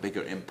they have a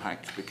bigger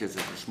impact because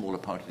it's a smaller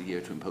part of the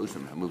year to impose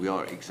them. I mean, we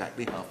are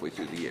exactly halfway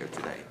through the year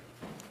today.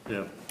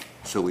 Yeah.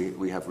 So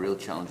we have real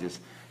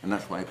challenges, and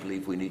that's why I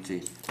believe we need to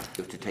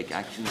take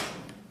action.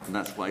 And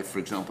that's why, for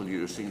example,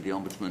 you're seeing the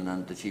Ombudsman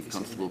and the Chief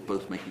Constable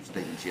both making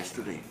statements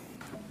yesterday.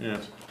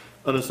 Yes.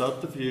 And is that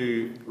the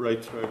view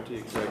right throughout the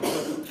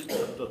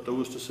executive, that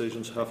those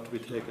decisions have to be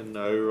taken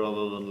now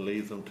rather than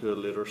leave them to a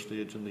later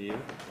stage in the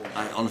year?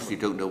 I honestly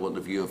don't know what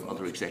the view of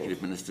other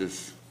executive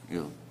ministers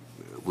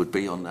would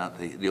be on that.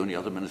 The only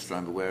other minister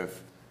I'm aware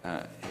of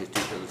his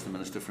detail is the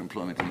Minister for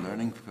Employment and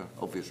Learning, for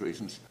obvious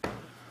reasons,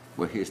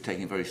 where he is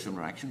taking very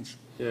similar actions.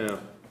 Yeah.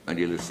 And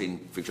you'll have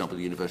seen, for example,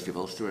 the University of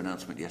Ulster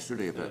announcement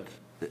yesterday about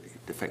the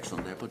effects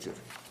on their budget.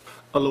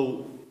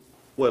 Although,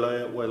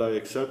 while I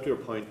accept your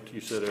point, you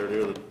said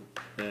earlier that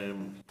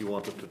you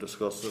wanted to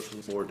discuss this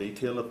in more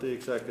detail at the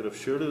executive.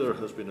 Surely there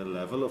has been a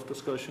level of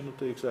discussion at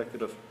the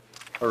executive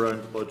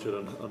around the budget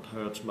and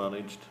how it's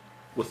managed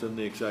within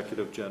the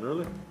executive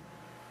generally,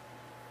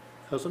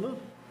 hasn't it?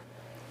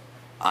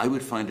 I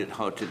would find it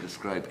hard to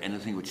describe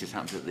anything which has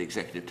happened at the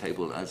executive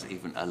table as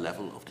even a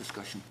level of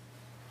discussion.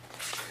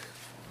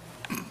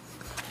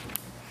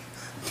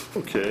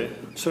 Okay,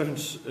 it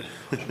sounds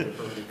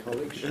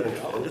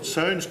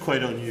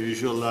quite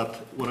unusual that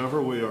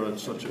whenever we are in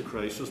such a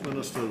crisis,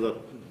 Minister, that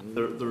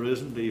there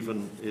isn't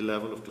even a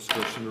level of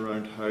discussion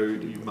around how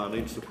you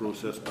manage the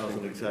process as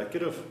an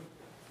executive.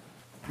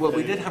 Well,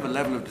 we did have a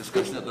level of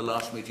discussion at the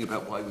last meeting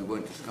about why we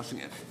weren't discussing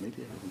it.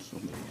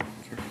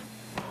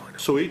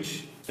 So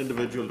each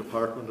individual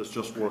department is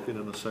just working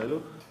in a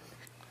silo?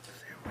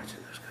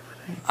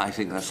 I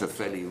think that's a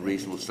fairly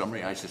reasonable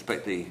summary. I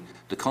suspect the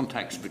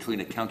contacts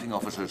between accounting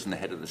officers and the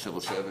head of the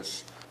civil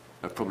service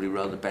are probably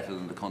rather better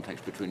than the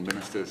contacts between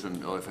ministers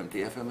and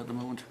OFM-DFM at the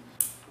moment.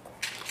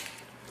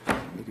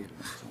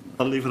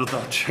 I'll leave it at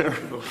that, Chair.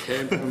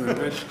 Okay,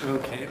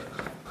 okay.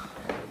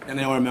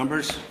 Any other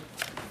members?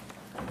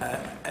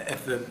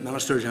 If the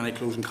Minister has any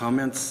closing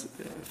comments,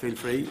 feel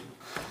free.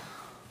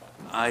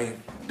 I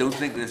don't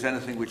think there's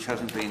anything which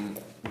hasn't been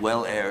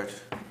well aired,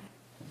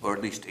 or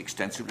at least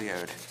extensively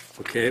aired.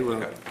 Okay,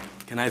 well,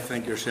 can I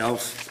thank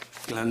yourselves,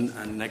 Glenn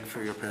and Nick,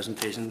 for your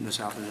presentation this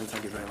afternoon?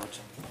 Thank you very much.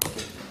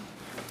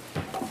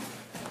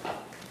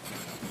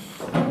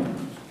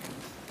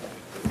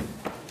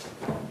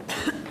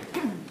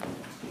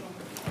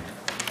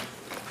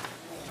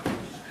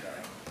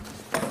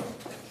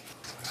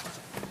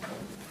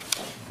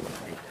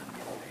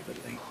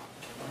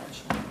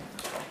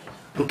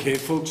 Okay,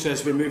 folks,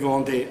 as we move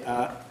on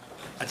to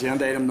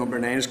agenda item number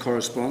 9 is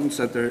correspondence.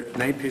 There are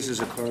 9 pieces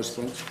of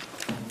correspondence.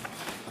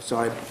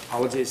 Sorry,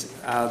 apologies.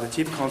 The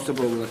Chief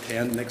Constable will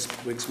attend next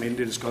week's meeting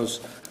to discuss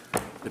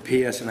the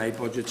PSNI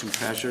budgets and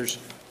pressures.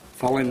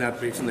 Following that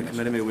briefing, the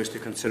committee may wish to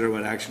consider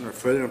what action or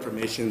further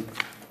information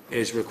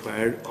is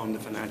required on the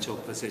financial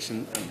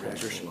position and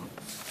pressures.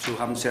 So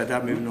having said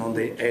that, moving on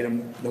to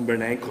item number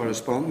 9,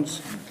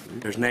 correspondence.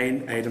 There's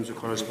 9 items of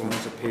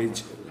correspondence at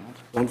page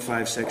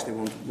 1560 to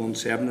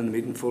 117 in the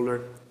meeting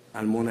folder,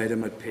 and 1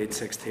 item at page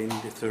 16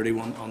 to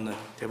 31 on the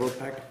table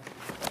pack.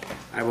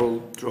 I will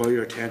draw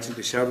your attention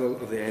to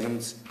several of the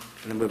items,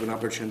 and then we have an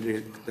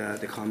opportunity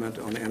to comment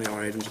on any other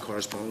items of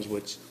correspondence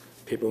which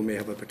people may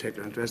have a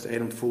particular interest.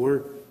 Item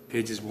 4,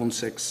 pages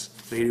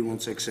 163 to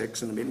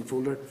 166 in the meeting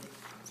folder.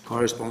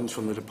 Correspondence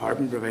from the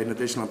Department providing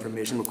additional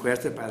information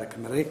requested by the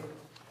committee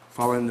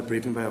following the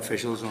briefing by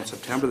officials on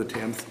September the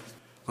 10th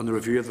on the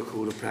review of the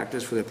Code of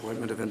Practice for the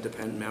appointment of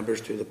independent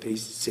members to the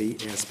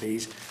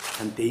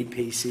PCSPs and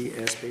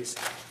DPCSPs.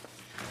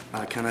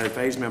 Can I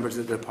advise members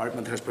that the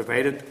Department has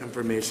provided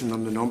information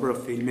on the number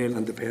of female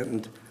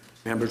independent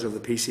members of the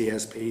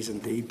PCSPs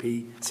and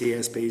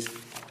DPCSPs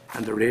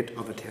and the rate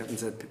of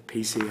attendance at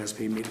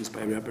PCSP meetings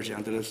by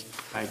representatives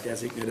by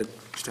designated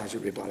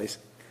statutory bodies?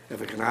 If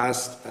I can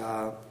ask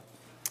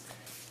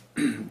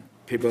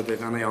people if they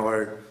have any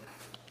other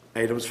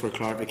items for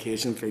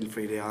clarification, feel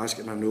free to ask,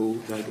 and I know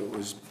that it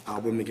was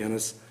Alban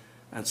McGuinness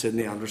and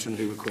Sidney Anderson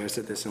who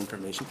requested this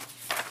information.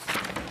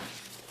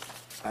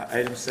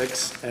 Item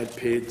 6 at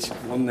page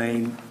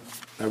 169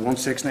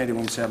 to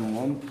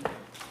 171,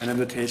 an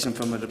invitation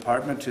from the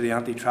Department to the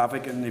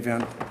anti-trafficking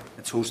event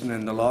it's hosting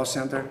in the Law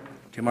Centre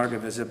to mark a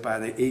visit by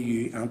the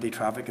EU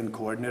Anti-Trafficking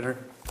Coordinator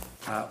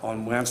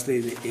on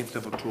Wednesday the 8th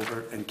of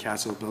October in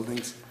Castle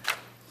Buildings.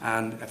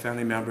 And if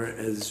any member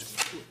is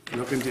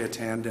looking to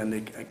attend, then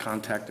they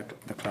contact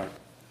the clerk.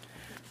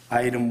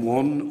 Item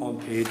 1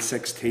 on page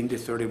 16 to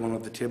 31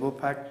 of the table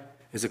pack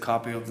is a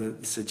copy of the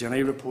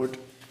Sigini report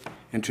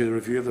into the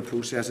review of the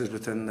processes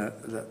within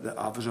the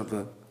Office of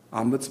the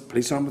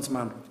Police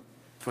Ombudsman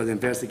for the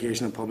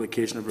investigation and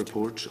publication of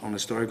reports on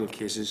historical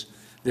cases.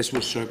 This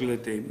was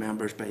circulated to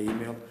members by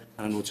email,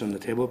 and I know it's on the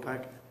table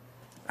pack.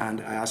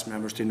 And I ask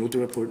members to note the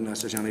report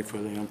unless there's any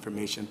further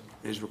information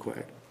is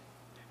required.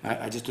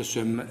 I just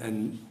assume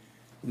in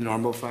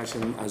normal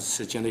fashion, as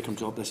Sigini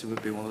comes up, this would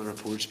be one of the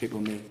reports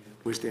people may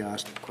wish to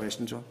ask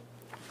questions on.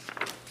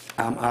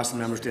 Ask the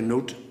members to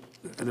note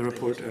the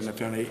report and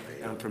if any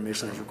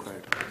information is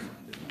required.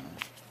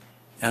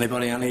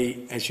 Anybody,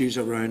 any issues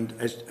around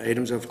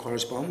items of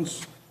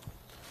correspondence?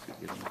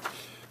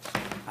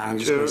 I'm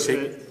just going to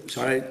say,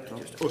 sorry.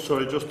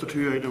 Sorry, just the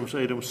 2 items,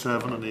 items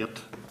 7 and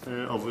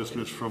 8.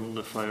 Obviously, it's from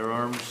the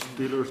firearms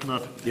dealers and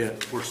that. Yeah.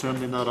 We're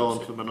sending that on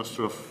to the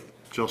Minister of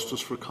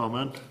Justice for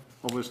comment.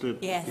 Obviously,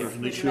 yes, there's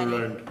an issue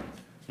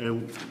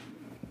around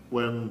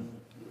when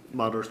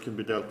matters can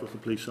be dealt with the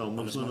police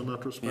ombudsman in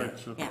that respect.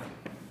 Yeah. So, yeah.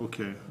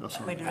 okay, that's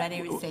all. We'd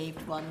already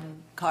received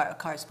one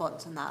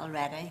correspondence on that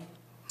already,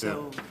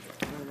 so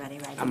we're already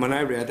ready. And when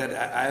I read it,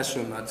 I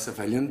assume that's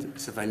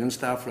civilian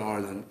staff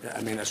rather than, I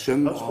mean,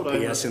 assume all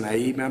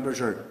PSNI members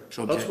are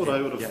subject. That's what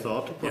I would have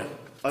thought. But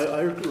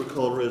I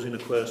recall raising a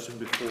question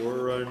before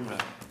around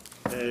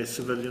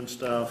civilian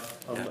staff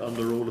and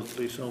the role of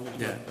police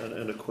ombudsman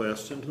and a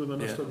question to the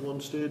Minister at one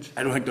stage.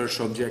 I don't think they're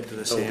subject to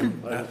the same,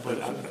 but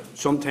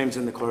sometimes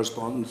in the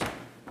correspondence,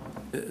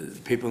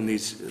 people need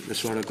the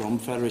sort of Gum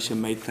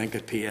Federation might think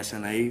that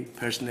PSNI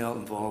personnel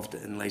involved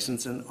in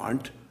licensing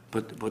aren't,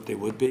 but they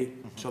would be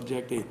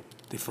subject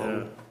to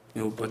full,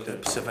 you know, but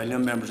the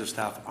civilian members of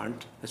staff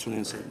aren't. That's only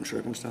in certain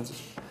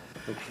circumstances.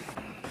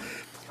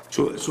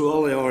 So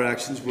all the other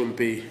actions will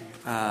be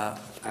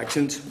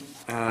actions.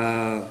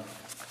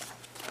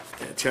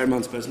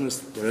 Chairman's business,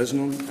 there is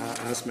none.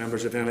 Ask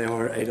members if any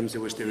other items they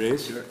wish to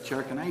raise.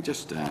 Chair, can I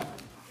just,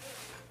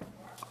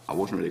 I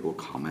wasn't really going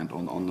to comment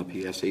on the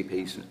PSC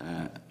piece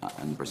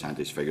and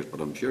percentage figures,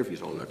 but I'm sure if you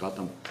all look at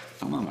them,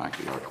 some of them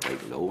actually are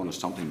quite low, and it's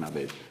something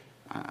maybe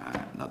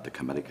that the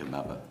committee can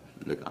maybe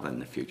look at in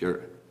the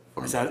future.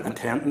 Is that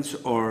attendance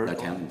or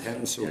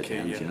attendance?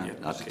 Okay,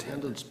 That's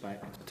Attendance by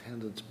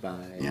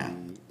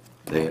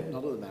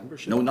not of the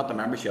membership. No, not the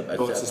membership.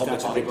 It's the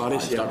statutory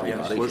bodies. Of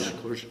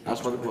course.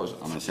 That's what it was.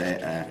 And I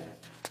say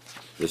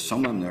there's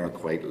some of them that are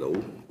quite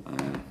low,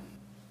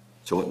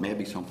 so it may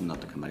be something that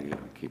the committee will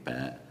keep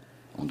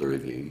under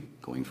review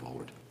going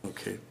forward.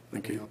 Okay,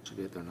 thank you.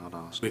 They're not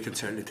asked. We can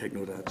certainly take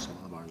note of that. Some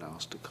of them aren't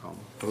asked to come.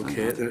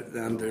 Okay,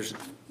 then there's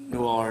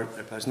no other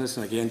business,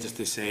 and again, just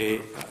to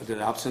say the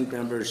absent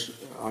members,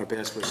 our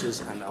best wishes,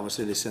 and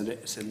obviously to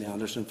Sidney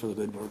Anderson for the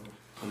good work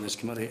on this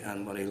committee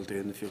and what he'll do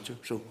in the future.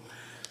 So,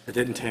 the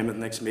date and time of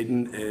the next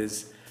meeting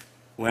is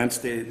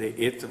Wednesday, the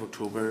 8th of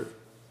October,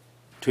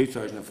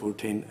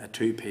 2014, at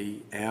 2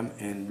 p.m.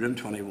 in Room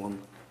 21,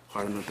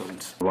 Parliament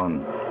Buildings.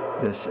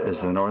 This is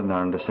the Northern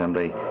Ireland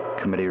Assembly,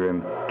 Committee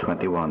Room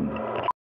 21.